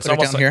 don't put it down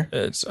like, here.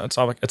 It's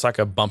like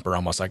a bumper,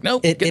 almost like no.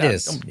 It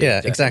is.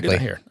 Yeah, exactly.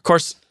 Here. Of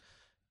course,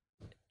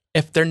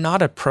 if they're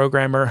not a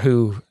programmer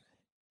who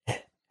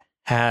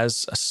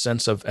has a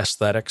sense of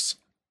aesthetics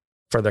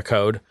for their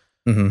code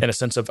and a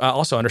sense of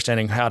also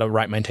understanding how to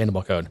write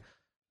maintainable code,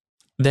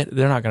 they're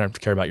not going to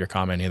care about your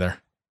comment either.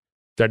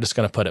 They're just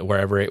going to put it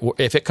wherever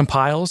if it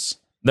compiles.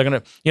 They're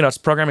going to, it's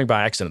programming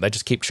by accident. They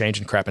just keep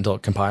changing crap until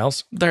it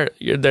compiles. They're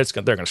going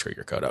to screw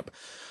your code up.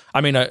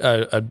 I mean,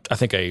 I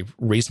think a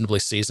reasonably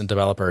seasoned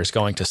developer is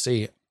going to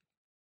see,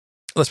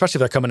 especially if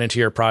they're coming into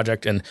your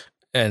project and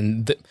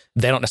they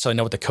don't necessarily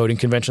know what the coding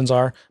conventions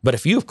are. But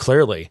if you've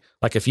clearly,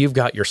 like if you've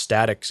got your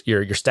statics,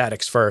 your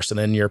statics first, and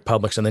then your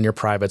publics, and then your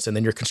privates, and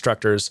then your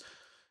constructors,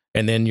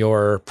 and then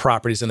your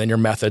properties, and then your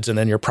methods, and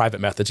then your private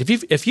methods.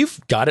 If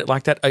you've got it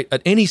like that,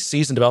 any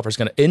seasoned developer is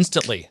going to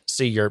instantly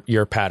see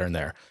your pattern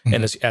there. Mm-hmm.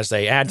 And as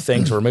they add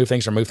things or remove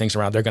things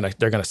around, they're going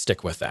to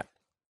stick with that.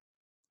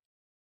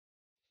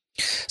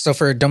 So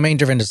for domain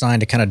driven design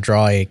to kind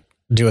of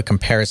do a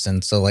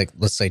comparison. So like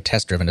let's say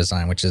test driven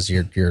design, which is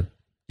you're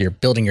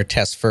building your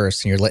test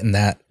first and you're letting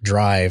that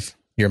drive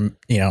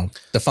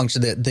the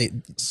function,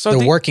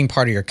 the working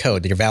part of your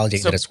code that you're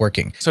validating that it's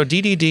working. So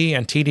DDD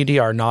and TDD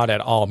are not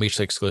at all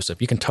mutually exclusive.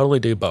 You can totally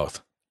do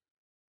both.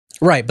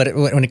 Right. But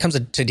when it comes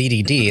to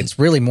DDD, it's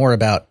really more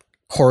about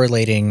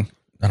correlating.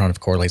 I don't know if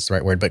correlate's the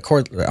right word, but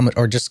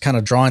or just kind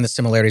of drawing the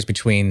similarities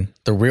between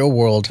the real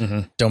world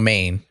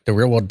domain, the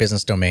real world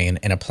business domain,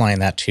 and applying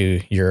that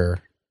to your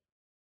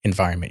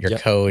environment, your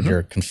code,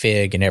 your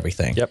config, and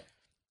everything. Yep.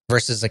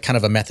 Versus a kind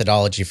of a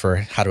methodology for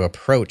how to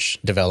approach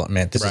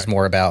development. This is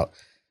more about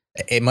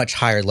a much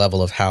higher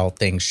level of how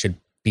things should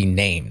be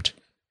named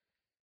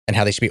and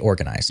how they should be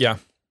organized. Yeah.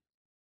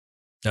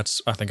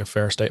 That's, I think, a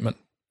fair statement.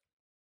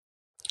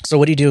 So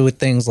what do you do with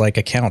things like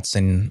accounts?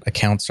 And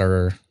accounts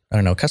are, I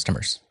don't know,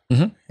 customers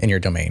in your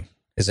domain.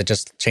 Is it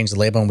just change the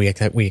label and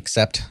we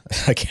accept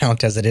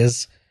account as it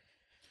is?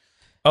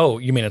 Oh,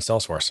 you mean in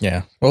Salesforce?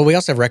 Yeah. Well, we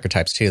also have record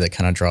types too that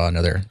kind of draw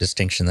another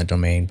distinction in the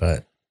domain,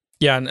 but...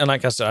 Yeah, and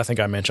like I said, I think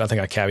I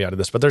caveated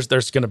this, but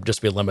there's going to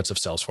just be limits of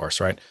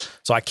Salesforce, right?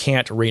 So I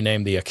can't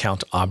rename the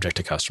account object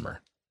to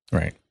customer.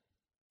 Right.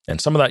 And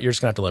some of that you're just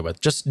going to have to live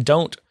with. Just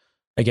don't,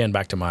 again,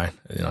 back to my,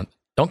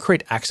 don't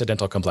create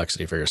accidental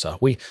complexity for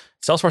yourself.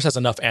 Salesforce has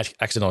enough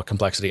accidental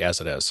complexity as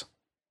it is.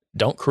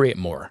 Don't create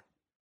more.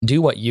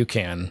 Do what you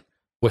can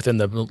within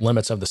the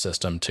limits of the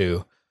system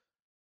to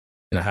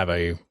have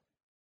a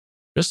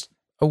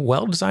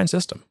well-designed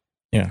system.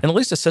 Yeah. And at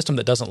least a system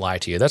that doesn't lie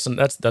to you. That's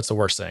the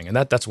worst thing. And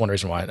that's another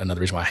reason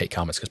why I hate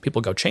comments, because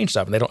people go change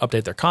stuff and they don't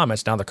update their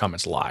comments. Now their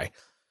comments lie.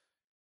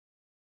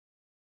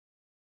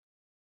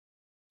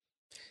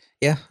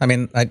 Yeah. I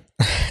mean,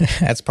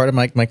 that's part of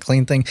my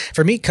clean thing.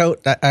 For me, code,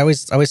 I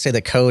always say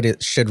that code,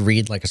 it should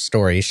read like a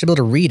story. You should be able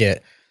to read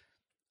it.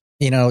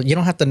 You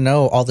don't have to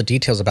know all the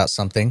details about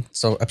something.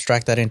 So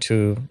abstract that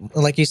into,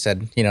 like you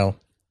said,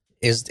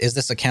 is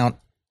this account,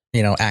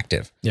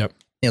 active? Yep.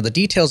 The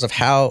details of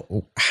how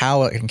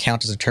an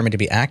account is determined to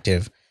be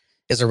active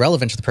is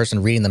irrelevant to the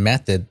person reading the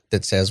method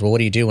that says, well, what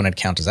do you do when an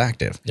account is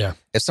active? Yeah.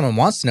 If someone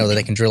wants to know that,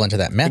 they can drill into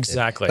that method.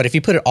 Exactly. But if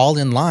you put it all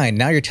in line,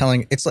 now you're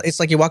telling, it's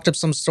like you walked up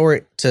some store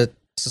to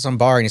some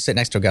bar and you sit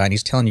next to a guy and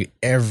he's telling you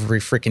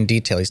every freaking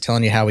detail. He's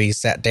telling you how he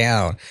sat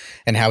down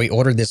and how he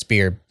ordered this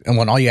beer. And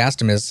when all you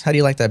asked him is, how do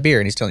you like that beer?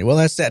 And he's telling you, well,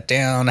 I sat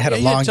down, I had a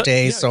long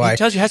day. So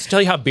he has to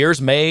tell you how beer's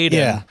made.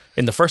 Yeah.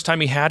 And the first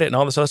time he had it and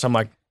all this other stuff. I'm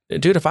like,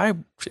 dude,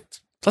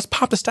 let's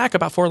pop the stack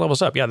about 4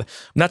 levels up. Yeah,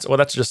 that's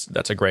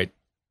a great,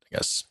 I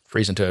guess,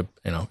 reason to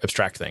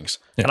abstract things.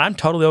 Yeah. And I'm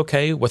totally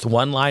okay with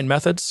one-line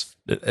methods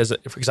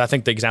because I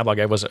think the example I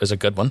gave is a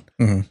good one.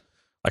 Mm-hmm.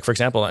 Like for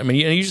example, I mean,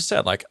 you just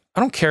said like I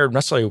don't care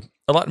necessarily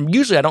a lot.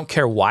 Usually, I don't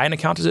care why an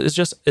account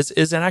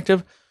is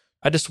inactive.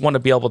 I just want to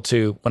be able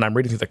to, when I'm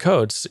reading through the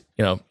codes,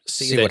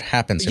 see what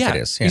happens if it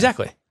is. Yeah.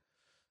 Exactly.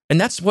 And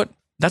that's what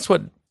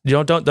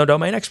the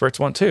domain experts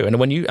want too. And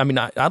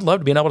I'd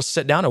love to be able to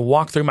sit down and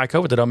walk through my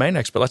code with the domain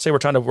expert. Let's say we're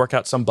trying to work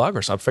out some bug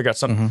or something, figure out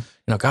something,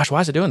 gosh,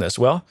 why is it doing this?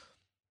 Well,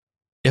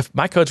 if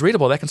my code's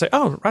readable, they can say,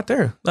 oh, right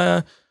there.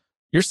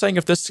 You're saying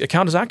if this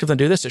account is active, then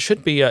do this. It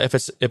should be, if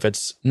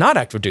it's not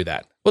active, do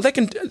that. Well, they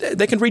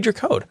can read your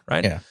code,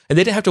 right? Yeah. And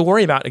they didn't have to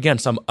worry about, again,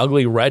 some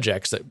ugly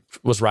regex that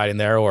was writing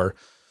there or,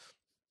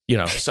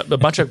 a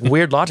bunch of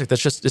weird logic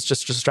it's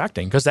just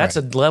distracting because that's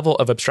a level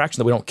of abstraction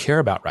that we don't care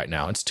about right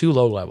now. It's too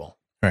low level.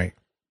 Right.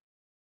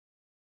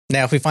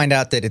 Now, if we find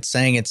out that it's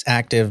saying it's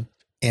active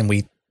and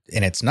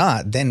it's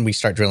not, then we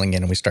start drilling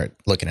in and we start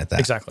looking at that.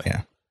 Exactly.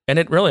 Yeah. And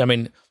it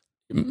really,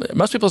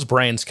 most people's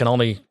brains can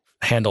only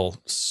handle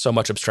so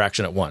much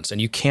abstraction at once.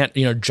 And you can't,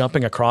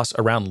 jumping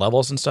around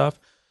levels and stuff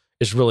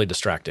is really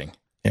distracting.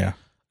 Yeah.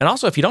 And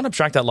also, if you don't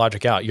abstract that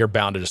logic out, you're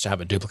bound to just have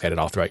it duplicated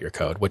all throughout your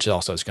code, which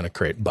also is going to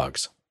create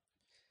bugs.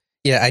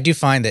 Yeah, I do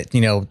find that,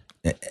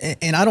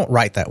 and I don't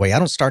write that way. I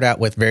don't start out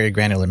with very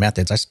granular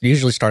methods. I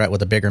usually start out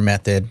with a bigger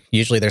method.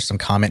 Usually there's some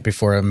comment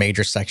before a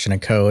major section of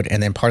code.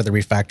 And then part of the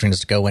refactoring is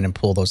to go in and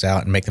pull those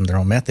out and make them their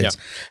own methods.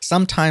 Yeah.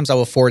 Sometimes I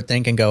will forward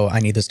think and go, I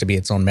need this to be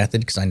its own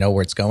method because I know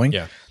where it's going.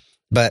 Yeah.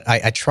 But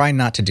I try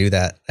not to do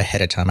that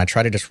ahead of time. I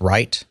try to just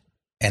write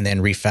and then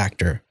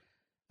refactor.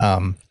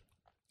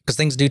 Because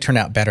things do turn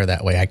out better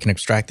that way. I can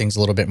abstract things a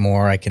little bit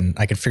more. I can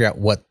figure out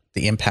what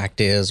the impact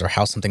is or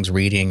how something's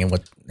reading and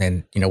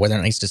whether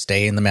it needs to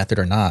stay in the method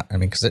or not.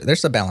 Because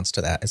there's a balance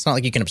to that. It's not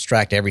like you can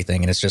abstract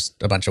everything and it's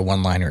just a bunch of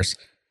one-liners.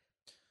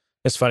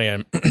 It's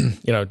funny,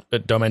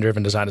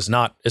 domain-driven design is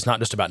not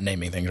just about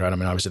naming things, right?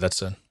 Obviously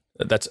that's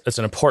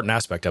an important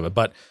aspect of it.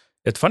 But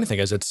the funny thing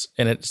is,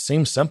 it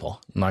seems simple.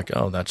 I'm like,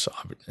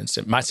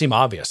 it might seem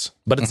obvious,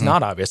 but it's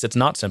not obvious. It's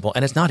not simple,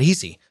 and it's not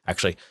easy.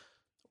 Actually,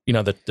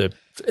 the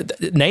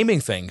naming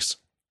things,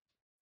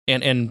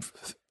 and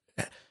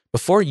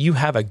before you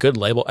have a good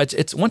label,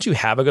 it's once you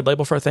have a good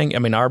label for a thing, I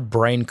mean, our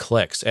brain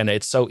clicks, and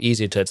it's so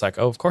easy to, it's like,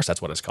 oh, of course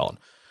that's what it's called.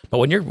 But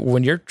when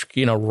you're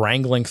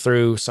wrangling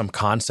through some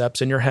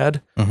concepts in your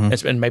head,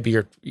 and maybe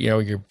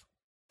you're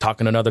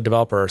talking to another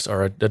developer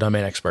or a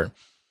domain expert,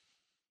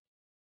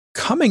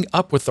 coming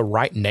up with the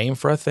right name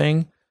for a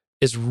thing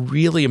is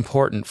really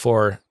important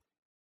for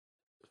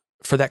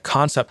that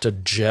concept to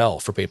gel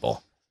for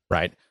people,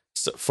 right?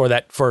 So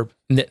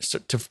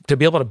to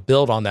be able to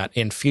build on that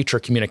in future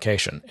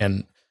communication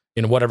and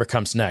in whatever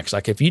comes next.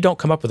 Like if you don't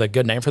come up with a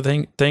good name for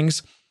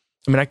things,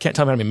 I mean, I can't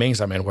tell how many meetings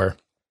I'm in where,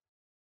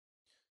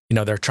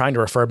 they're trying to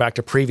refer back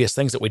to previous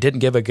things that we didn't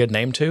give a good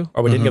name to,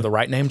 or we didn't give the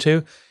right name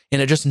to, and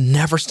it just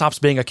never stops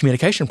being a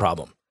communication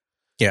problem.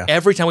 Yeah.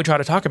 Every time we try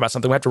to talk about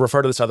something, we have to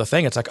refer to this other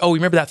thing. It's like, oh,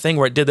 remember that thing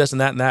where it did this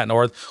and that,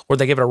 or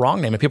they gave it a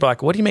wrong name, and people are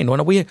like, what do you mean? Well,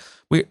 no, we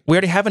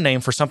already have a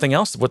name for something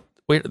else.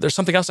 There's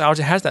something else that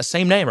already has that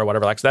same name or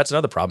whatever. Like, so that's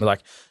another problem.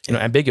 Like,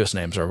 ambiguous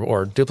names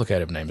or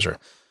duplicative names or.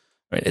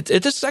 I mean, it's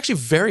just actually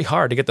very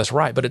hard to get this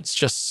right, but it's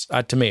just,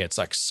 to me, it's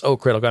like so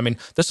critical. I mean,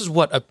 this is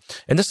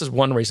and this is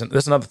one reason,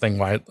 this is another thing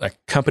why like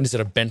companies that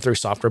have been through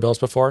software builds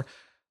before,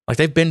 like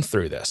they've been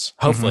through this,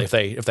 hopefully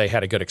if they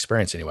had a good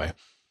experience anyway.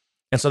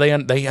 And so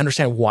they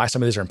understand why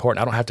some of these are important.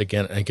 I don't have to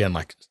again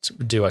like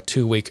do a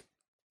 2-week,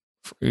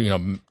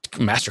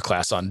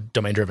 masterclass on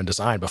domain-driven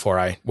design before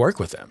I work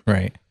with them.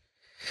 Right.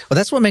 Well,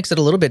 that's what makes it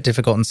a little bit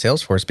difficult in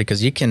Salesforce,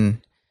 because you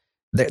can,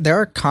 there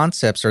are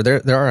concepts or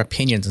there are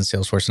opinions in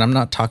Salesforce, and I'm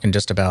not talking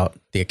just about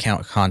the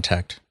account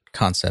contact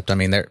concept. I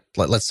mean,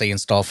 let's say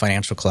install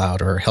Financial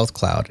Cloud or Health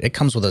Cloud. It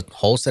comes with a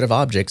whole set of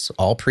objects,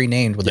 all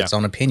pre-named with its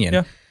own opinion.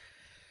 Yeah.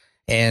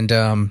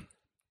 And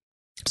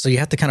so you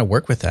have to kind of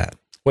work with that.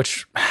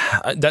 Which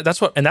that's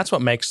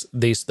what makes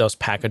those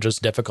packages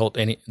difficult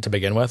to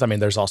begin with. I mean,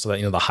 there's also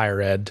that the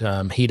higher ed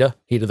HIDA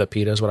the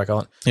PIDA is what I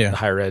call it. Yeah, the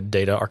higher ed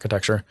data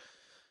architecture.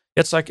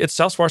 It's like it's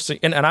Salesforce,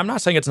 and I'm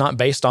not saying it's not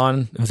based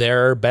on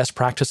their best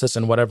practices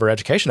and whatever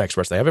education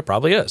experts they have. It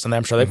probably is, and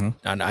I'm sure they've.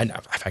 And in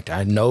fact,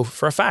 I know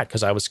for a fact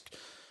because I was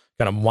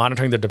kind of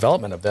monitoring the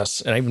development of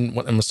this, and even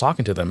when I was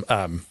talking to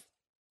them,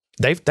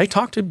 they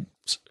talked to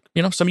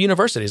some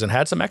universities and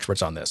had some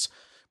experts on this.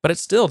 But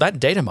it's still, that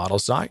data model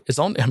is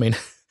on. I mean,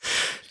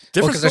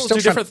 different schools do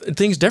different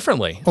things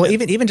differently. Well,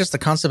 even just the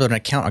concept of an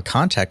account of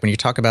contact, when you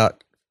talk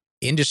about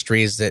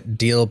industries that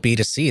deal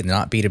B2C and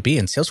not B2B,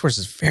 and Salesforce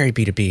is very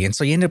B2B, and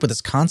so you end up with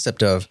this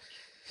concept of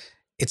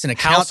it's an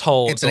account,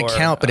 household, it's an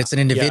account, but it's an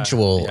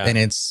individual, and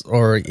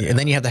and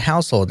then you have the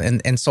household,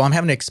 and so I'm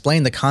having to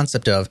explain the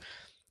concept of,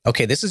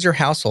 okay, this is your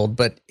household,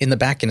 but in the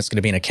back end it's going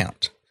to be an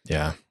account.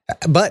 Yeah,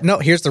 but no,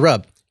 here's the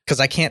rub. Because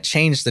I can't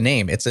change the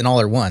name. It's an all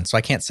or one. So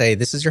I can't say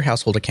this is your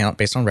household account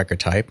based on record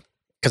type,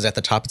 because at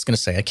the top it's going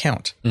to say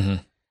account.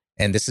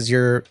 And this is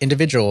your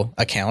individual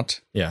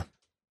account. Yeah.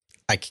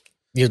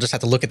 You'll just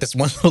have to look at this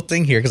one little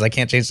thing here because I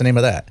can't change the name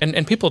of that.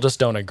 And people just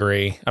don't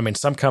agree. I mean,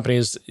 some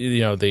companies,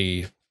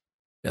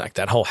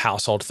 that whole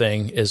household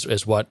thing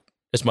is what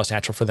is most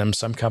natural for them.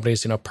 Some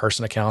companies,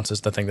 person accounts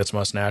is the thing that's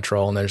most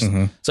natural. And there's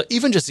so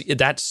even just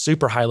that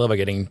super high level,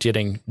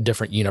 getting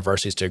different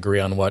universities to agree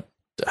on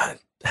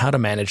how to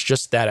manage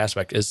just that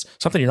aspect is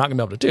something you're not going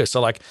to be able to do.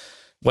 So like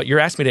what you're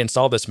asking me to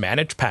install this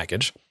managed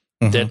package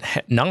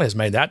that not only has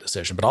made that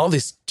decision, but all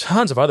these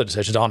tons of other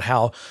decisions on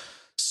how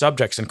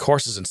subjects and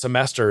courses and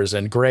semesters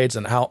and grades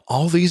and how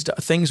all these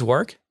things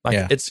work.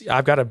 Like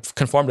I've got to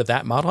conform to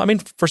that model. I mean,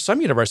 for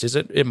some universities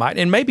it might,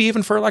 and maybe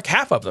even for like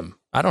half of them,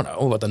 I don't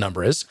know what the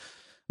number is,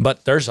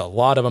 but there's a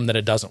lot of them that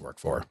it doesn't work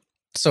for.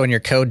 So in your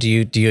code, do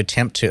you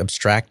attempt to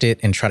abstract it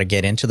and try to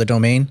get into the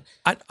domain?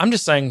 I'm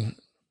just saying,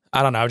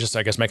 I don't know. I was just,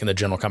 I guess, making the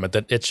general comment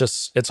that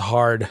it's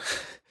hard.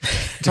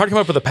 It's hard to come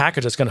up with a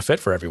package that's going to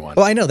fit for everyone.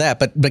 Well, I know that,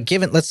 but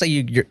given, let's say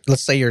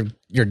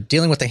you're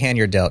dealing with the hand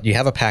you're dealt. You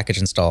have a package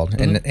installed,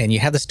 and you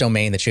have this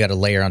domain that you got to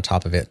layer on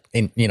top of it,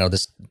 and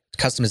this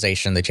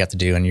customization that you have to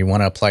do, and you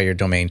want to apply your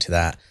domain to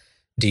that.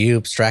 Do you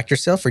abstract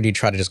yourself, or do you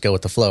try to just go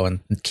with the flow and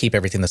keep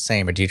everything the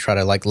same, or do you try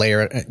to like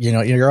layer,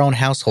 your own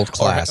household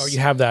class? Or you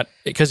have that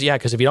because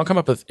if you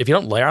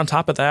don't layer on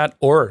top of that,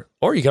 or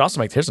you could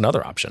also here's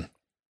another option.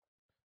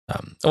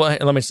 Well,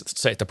 let me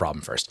say the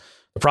problem first.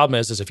 The problem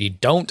is if you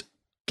don't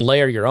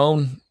layer your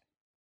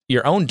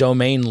own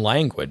domain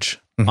language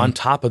on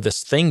top of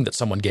this thing that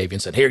someone gave you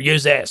and said, "Here,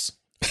 use this,"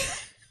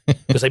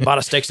 because they bought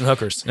us steaks and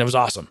hookers and it was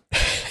awesome.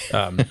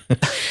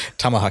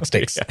 Tomahawk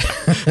steaks,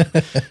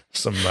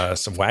 some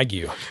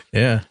Wagyu,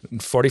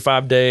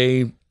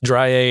 45-day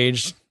dry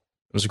aged.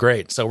 It was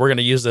great. So we're going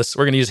to use this.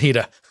 We're going to use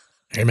HIDA.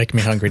 You're making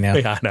me hungry now.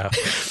 Yeah,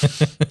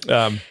 I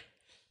know.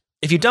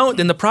 If you don't,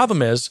 then the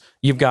problem is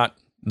you've got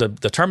the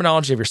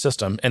terminology of your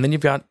system, and then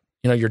you've got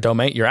your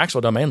domain, your actual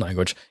domain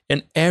language.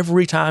 And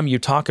every time you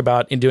talk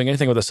about doing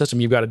anything with a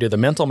system, you've got to do the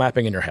mental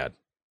mapping in your head,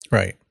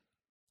 right?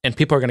 And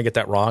people are going to get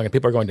that wrong, and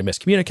people are going to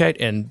miscommunicate,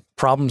 and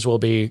problems will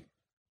be,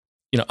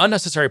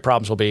 unnecessary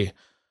problems will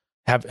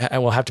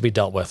have to be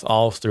dealt with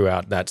all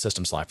throughout that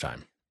system's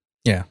lifetime.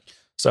 Yeah.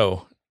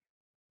 So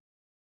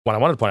what I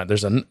wanted to point out,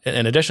 there's in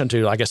addition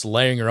to, I guess,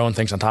 layering your own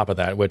things on top of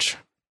that, which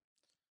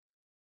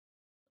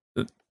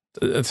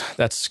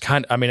that's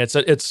kind of, I mean,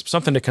 it's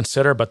something to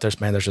consider, but there's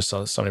just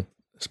so many,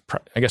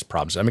 I guess,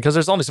 problems. I mean, because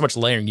there's only so much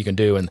layering you can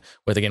do, and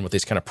with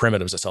these kind of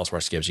primitives that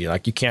Salesforce gives you,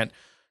 like you can't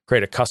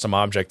create a custom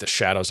object that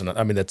shadows, and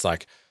I mean, it's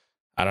like,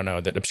 I don't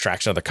know, the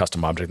abstraction of the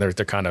custom object. They're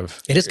kind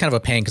of, it is kind of a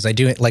pain because I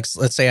do, like,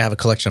 let's say I have a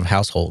collection of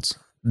households,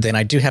 then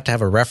I do have to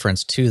have a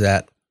reference to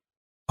that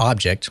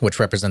object, which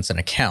represents an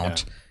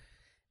account. Yeah.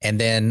 And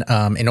then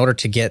in order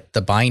to get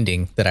the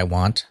binding that I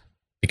want,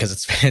 because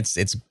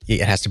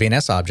it has to be an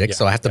S object,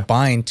 so I have to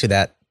bind to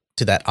that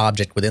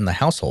object within the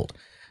household.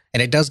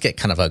 And it does get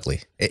kind of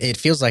ugly. It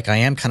feels like I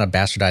am kind of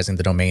bastardizing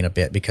the domain a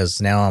bit,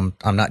 because now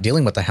I'm not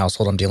dealing with the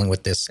household, I'm dealing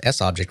with this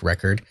S object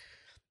record.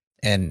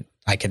 And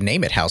I can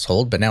name it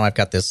household, but now I've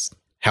got this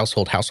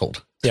household.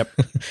 Yep.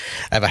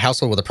 I have a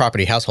household with a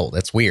property household.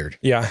 That's weird.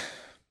 Yeah.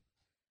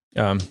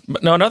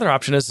 But no, another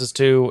option is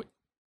to,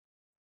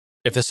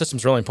 if the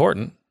system's really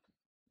important,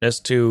 is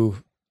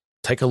to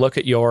take a look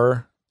at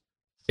your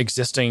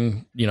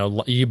existing,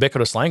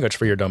 ubiquitous language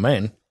for your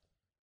domain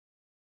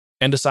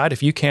and decide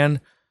if you can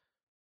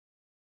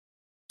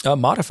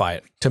modify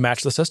it to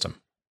match the system.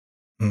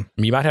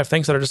 You might have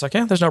things that are just like,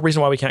 there's no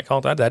reason why we can't call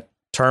it that. That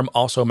term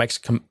also makes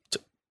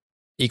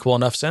equal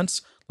enough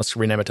sense. Let's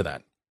rename it to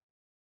that.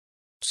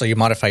 So you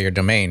modify your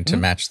domain to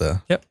match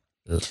the... Yep.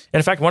 And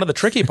in fact, one of the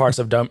tricky parts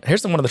of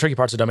here's one of the tricky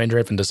parts of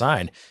domain-driven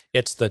design.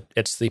 It's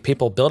the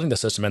people building the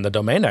system and the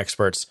domain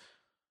experts,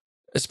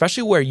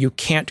 especially where you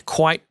can't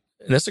quite.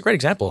 And this is a great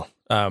example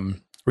where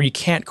you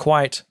can't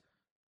quite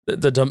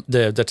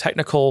the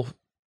technical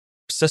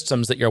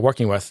systems that you're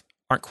working with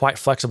aren't quite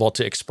flexible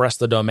to express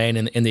the domain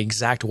in the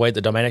exact way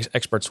the domain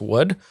experts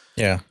would.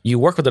 Yeah, you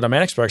work with the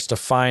domain experts to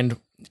find,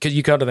 because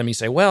you go to them, you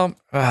say, well,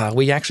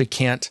 we actually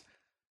can't.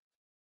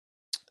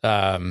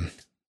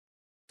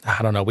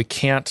 I don't know. We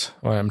can't.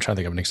 Well, I'm trying to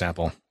think of an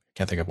example.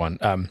 Can't think of one.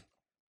 I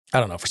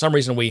don't know. For some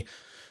reason, we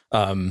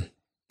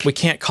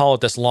can't call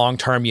it this long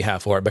term you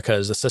have for it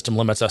because the system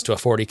limits us to a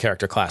 40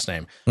 character class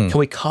name. Can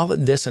we call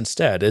it this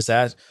instead?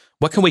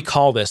 What can we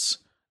call this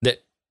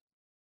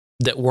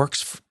that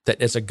works? That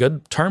is a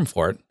good term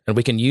for it, and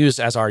we can use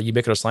as our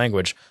ubiquitous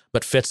language,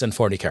 but fits in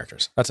 40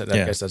 characters. That's it.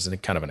 I guess that's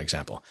kind of an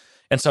example.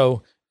 And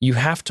so you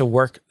have to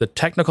work. The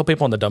technical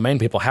people and the domain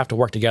people have to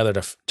work together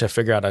to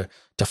figure out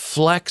to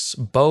flex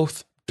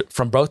both.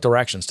 From both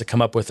directions to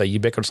come up with a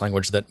ubiquitous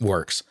language that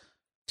works.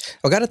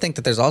 I got to think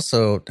that there's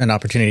also an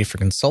opportunity for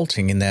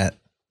consulting in that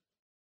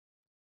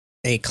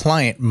a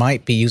client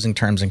might be using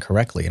terms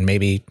incorrectly, and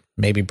maybe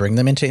bring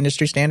them into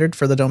industry standard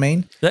for the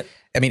domain.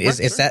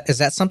 Is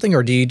that something,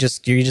 or do you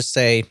just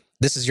say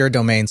this is your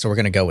domain, so we're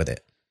going to go with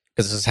it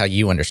because this is how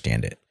you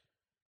understand it?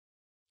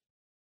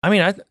 I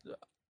mean,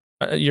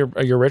 your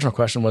original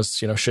question was,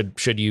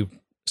 should you,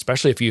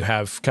 especially if you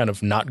have kind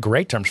of not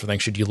great terms for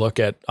things, should you look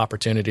at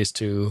opportunities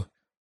to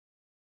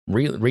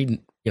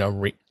relabel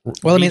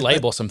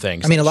some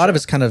things? I mean, a lot of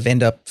us kind of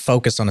end up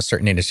focused on a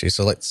certain industry.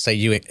 So let's say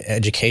you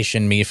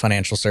education, me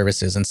financial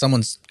services, and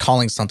someone's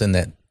calling something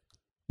that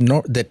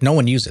no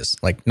one uses.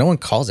 Like no one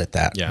calls it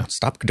that. Yeah.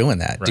 Stop doing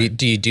that. Right.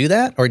 Do you do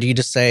that, or do you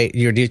just say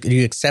do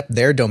you accept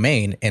their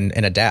domain and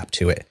adapt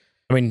to it?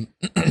 I mean,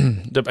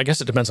 I guess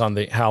it depends on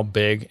how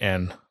big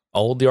and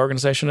old the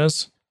organization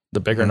is. The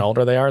bigger and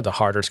older they are, the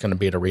harder it's going to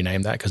be to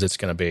rename that, because it's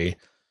going to be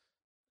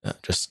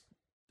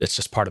it's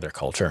just part of their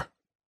culture.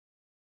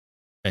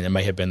 And it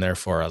may have been there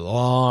for a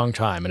long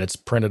time, and it's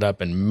printed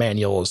up in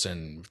manuals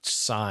and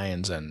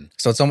signs, and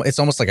so it's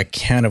almost like a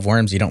can of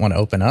worms you don't want to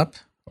open up,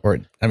 or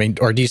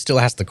do you still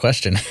ask the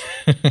question?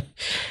 I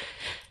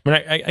mean,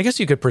 I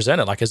guess you could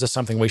present it like, is this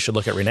something we should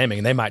look at renaming?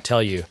 And they might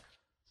tell you,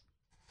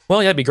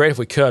 well, yeah, it'd be great if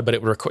we could,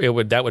 but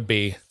that would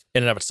be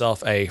in and of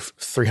itself a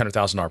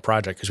 $300,000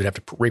 project, because we'd have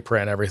to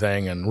reprint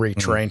everything and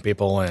retrain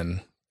people,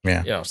 and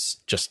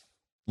just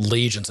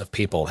legions of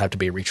people have to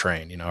be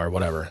retrained, or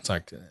whatever. It's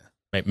like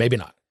maybe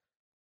not.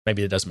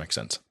 Maybe it doesn't make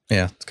sense.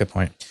 Yeah, that's a good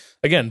point.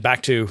 Again,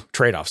 back to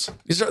trade-offs.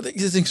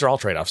 These things are all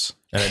trade-offs,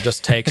 and it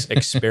just takes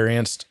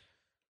experienced,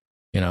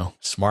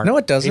 smart. No,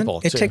 it doesn't.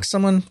 People it takes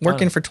someone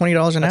working for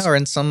 $20 an hour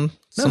in some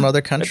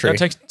other country. It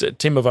takes a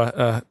team of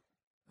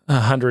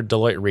 100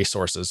 Deloitte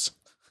resources.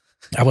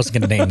 I wasn't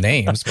going to name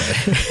names,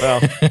 but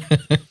well,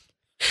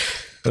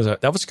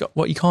 that was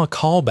what you call a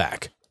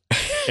callback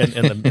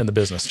in the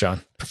business,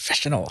 John.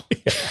 Professional.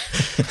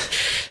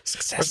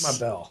 Success. Where's my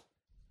bell?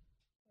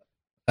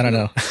 I don't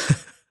know.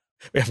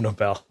 We have no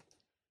bell.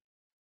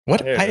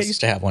 What? I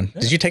used to have one.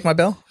 Yeah. Did you take my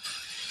bell?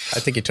 I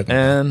think you took my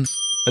bell. And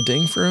a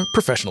ding for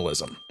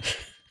professionalism.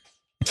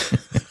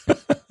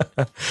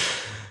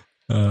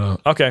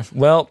 Okay.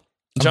 Well,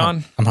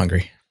 John. I'm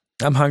hungry.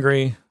 I'm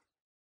hungry.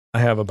 I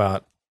have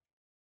about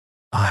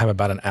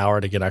an hour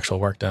to get actual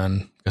work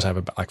done, because I have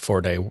about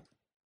 4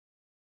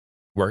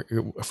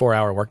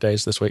 hour work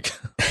days this week.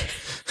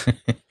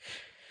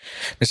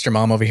 Mr.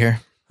 Mom over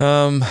here.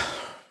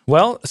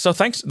 Well, so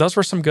thanks. Those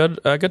were some good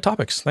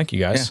topics. Thank you,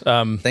 guys.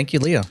 Yeah. Thank you,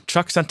 Leo.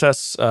 Chuck sent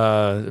us,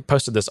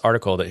 posted this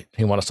article that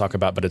he wanted to talk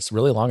about, but it's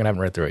really long and I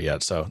haven't read through it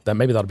yet. So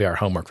that'll be our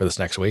homework for this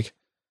next week.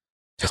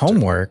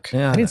 Homework?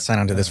 I didn't sign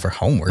on to this for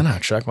homework. No,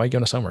 Chuck, why are you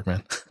giving us homework,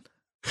 man?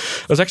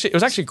 It was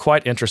actually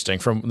quite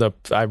interesting.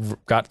 I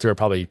got through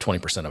probably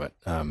 20% of it.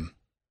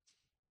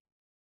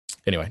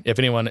 Anyway, if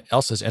anyone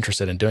else is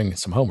interested in doing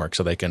some homework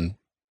so they can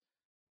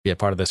be a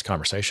part of this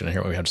conversation and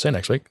hear what we have to say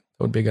next week,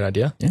 that would be a good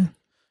idea. Yeah.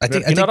 I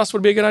think what else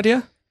would be a good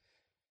idea?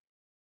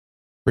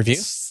 Review?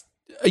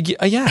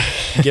 Yeah.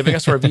 Giving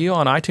us a review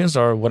on iTunes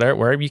or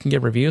wherever you can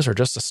give reviews, or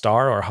just a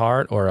star or a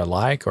heart or a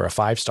like or a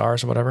 5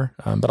 stars or whatever.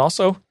 But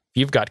also, if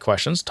you've got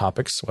questions,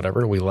 topics,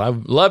 whatever, we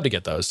love to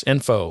get those.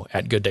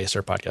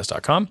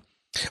 info@gooddaysirpodcast.com.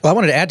 Well, I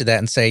wanted to add to that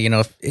and say,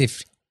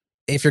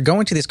 if you're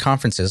going to these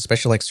conferences,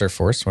 especially like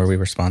Surfforce, where we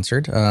were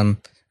sponsored, share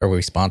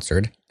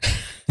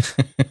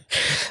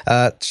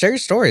your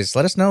stories.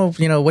 Let us know,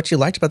 what you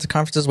liked about the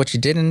conferences, what you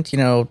didn't,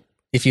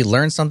 if you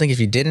learned something, if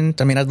you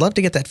didn't. I mean, I'd love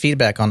to get that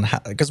feedback on how,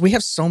 because we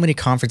have so many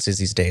conferences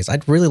these days.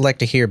 I'd really like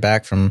to hear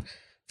back from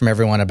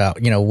everyone about,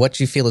 what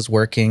you feel is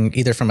working,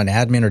 either from an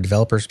admin or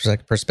developer's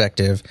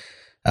perspective.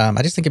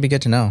 I just think it'd be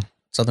good to know,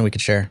 something we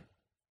could share.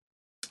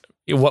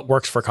 What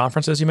works for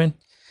conferences, you mean?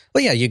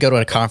 Well, yeah, you go to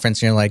a conference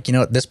and you're like,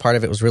 this part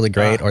of it was really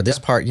great, or this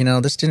part,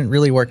 this didn't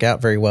really work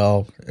out very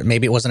well.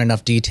 Maybe it wasn't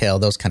enough detail,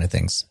 those kind of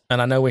things.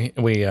 And I know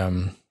we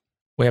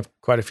have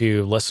quite a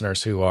few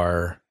listeners who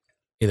are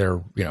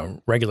either,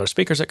 regular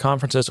speakers at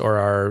conferences or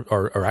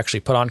are actually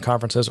put on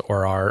conferences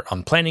or are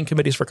on planning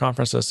committees for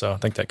conferences. So I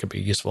think that could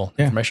be useful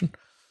information.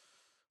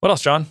 What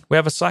else, John? We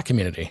have a Slack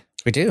community.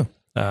 We do.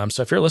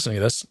 So if you're listening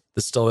to this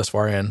still this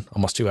far in,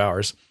 almost 2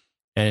 hours,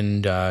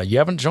 and you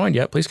haven't joined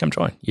yet, please come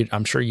join.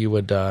 I'm sure you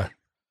would,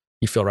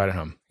 you feel right at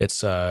home.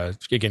 It's,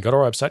 again, go to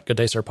our website,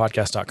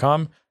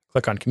 gooddaysirpodcast.com,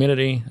 click on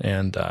community,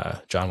 and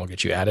John will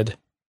get you added.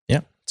 Yeah,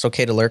 it's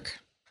okay to lurk.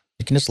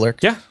 You can just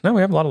lurk. Yeah, no,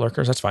 we have a lot of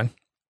lurkers. That's fine.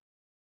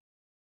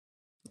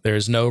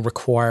 There's no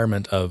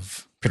requirement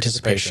of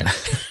participation.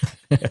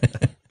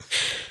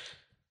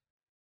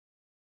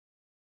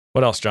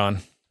 What else, John?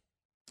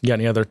 You got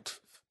any other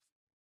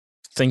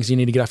things you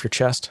need to get off your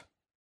chest?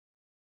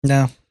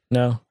 No.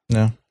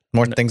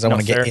 More things I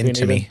want to get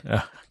into me.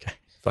 Oh, okay.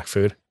 Like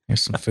food.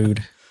 Here's some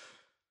food.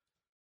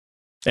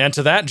 And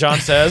to that, John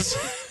says,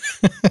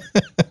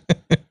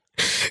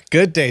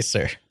 good day,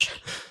 sir.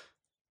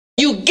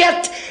 You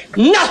get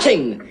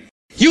nothing.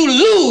 You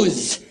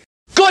lose.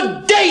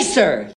 Good day, sir.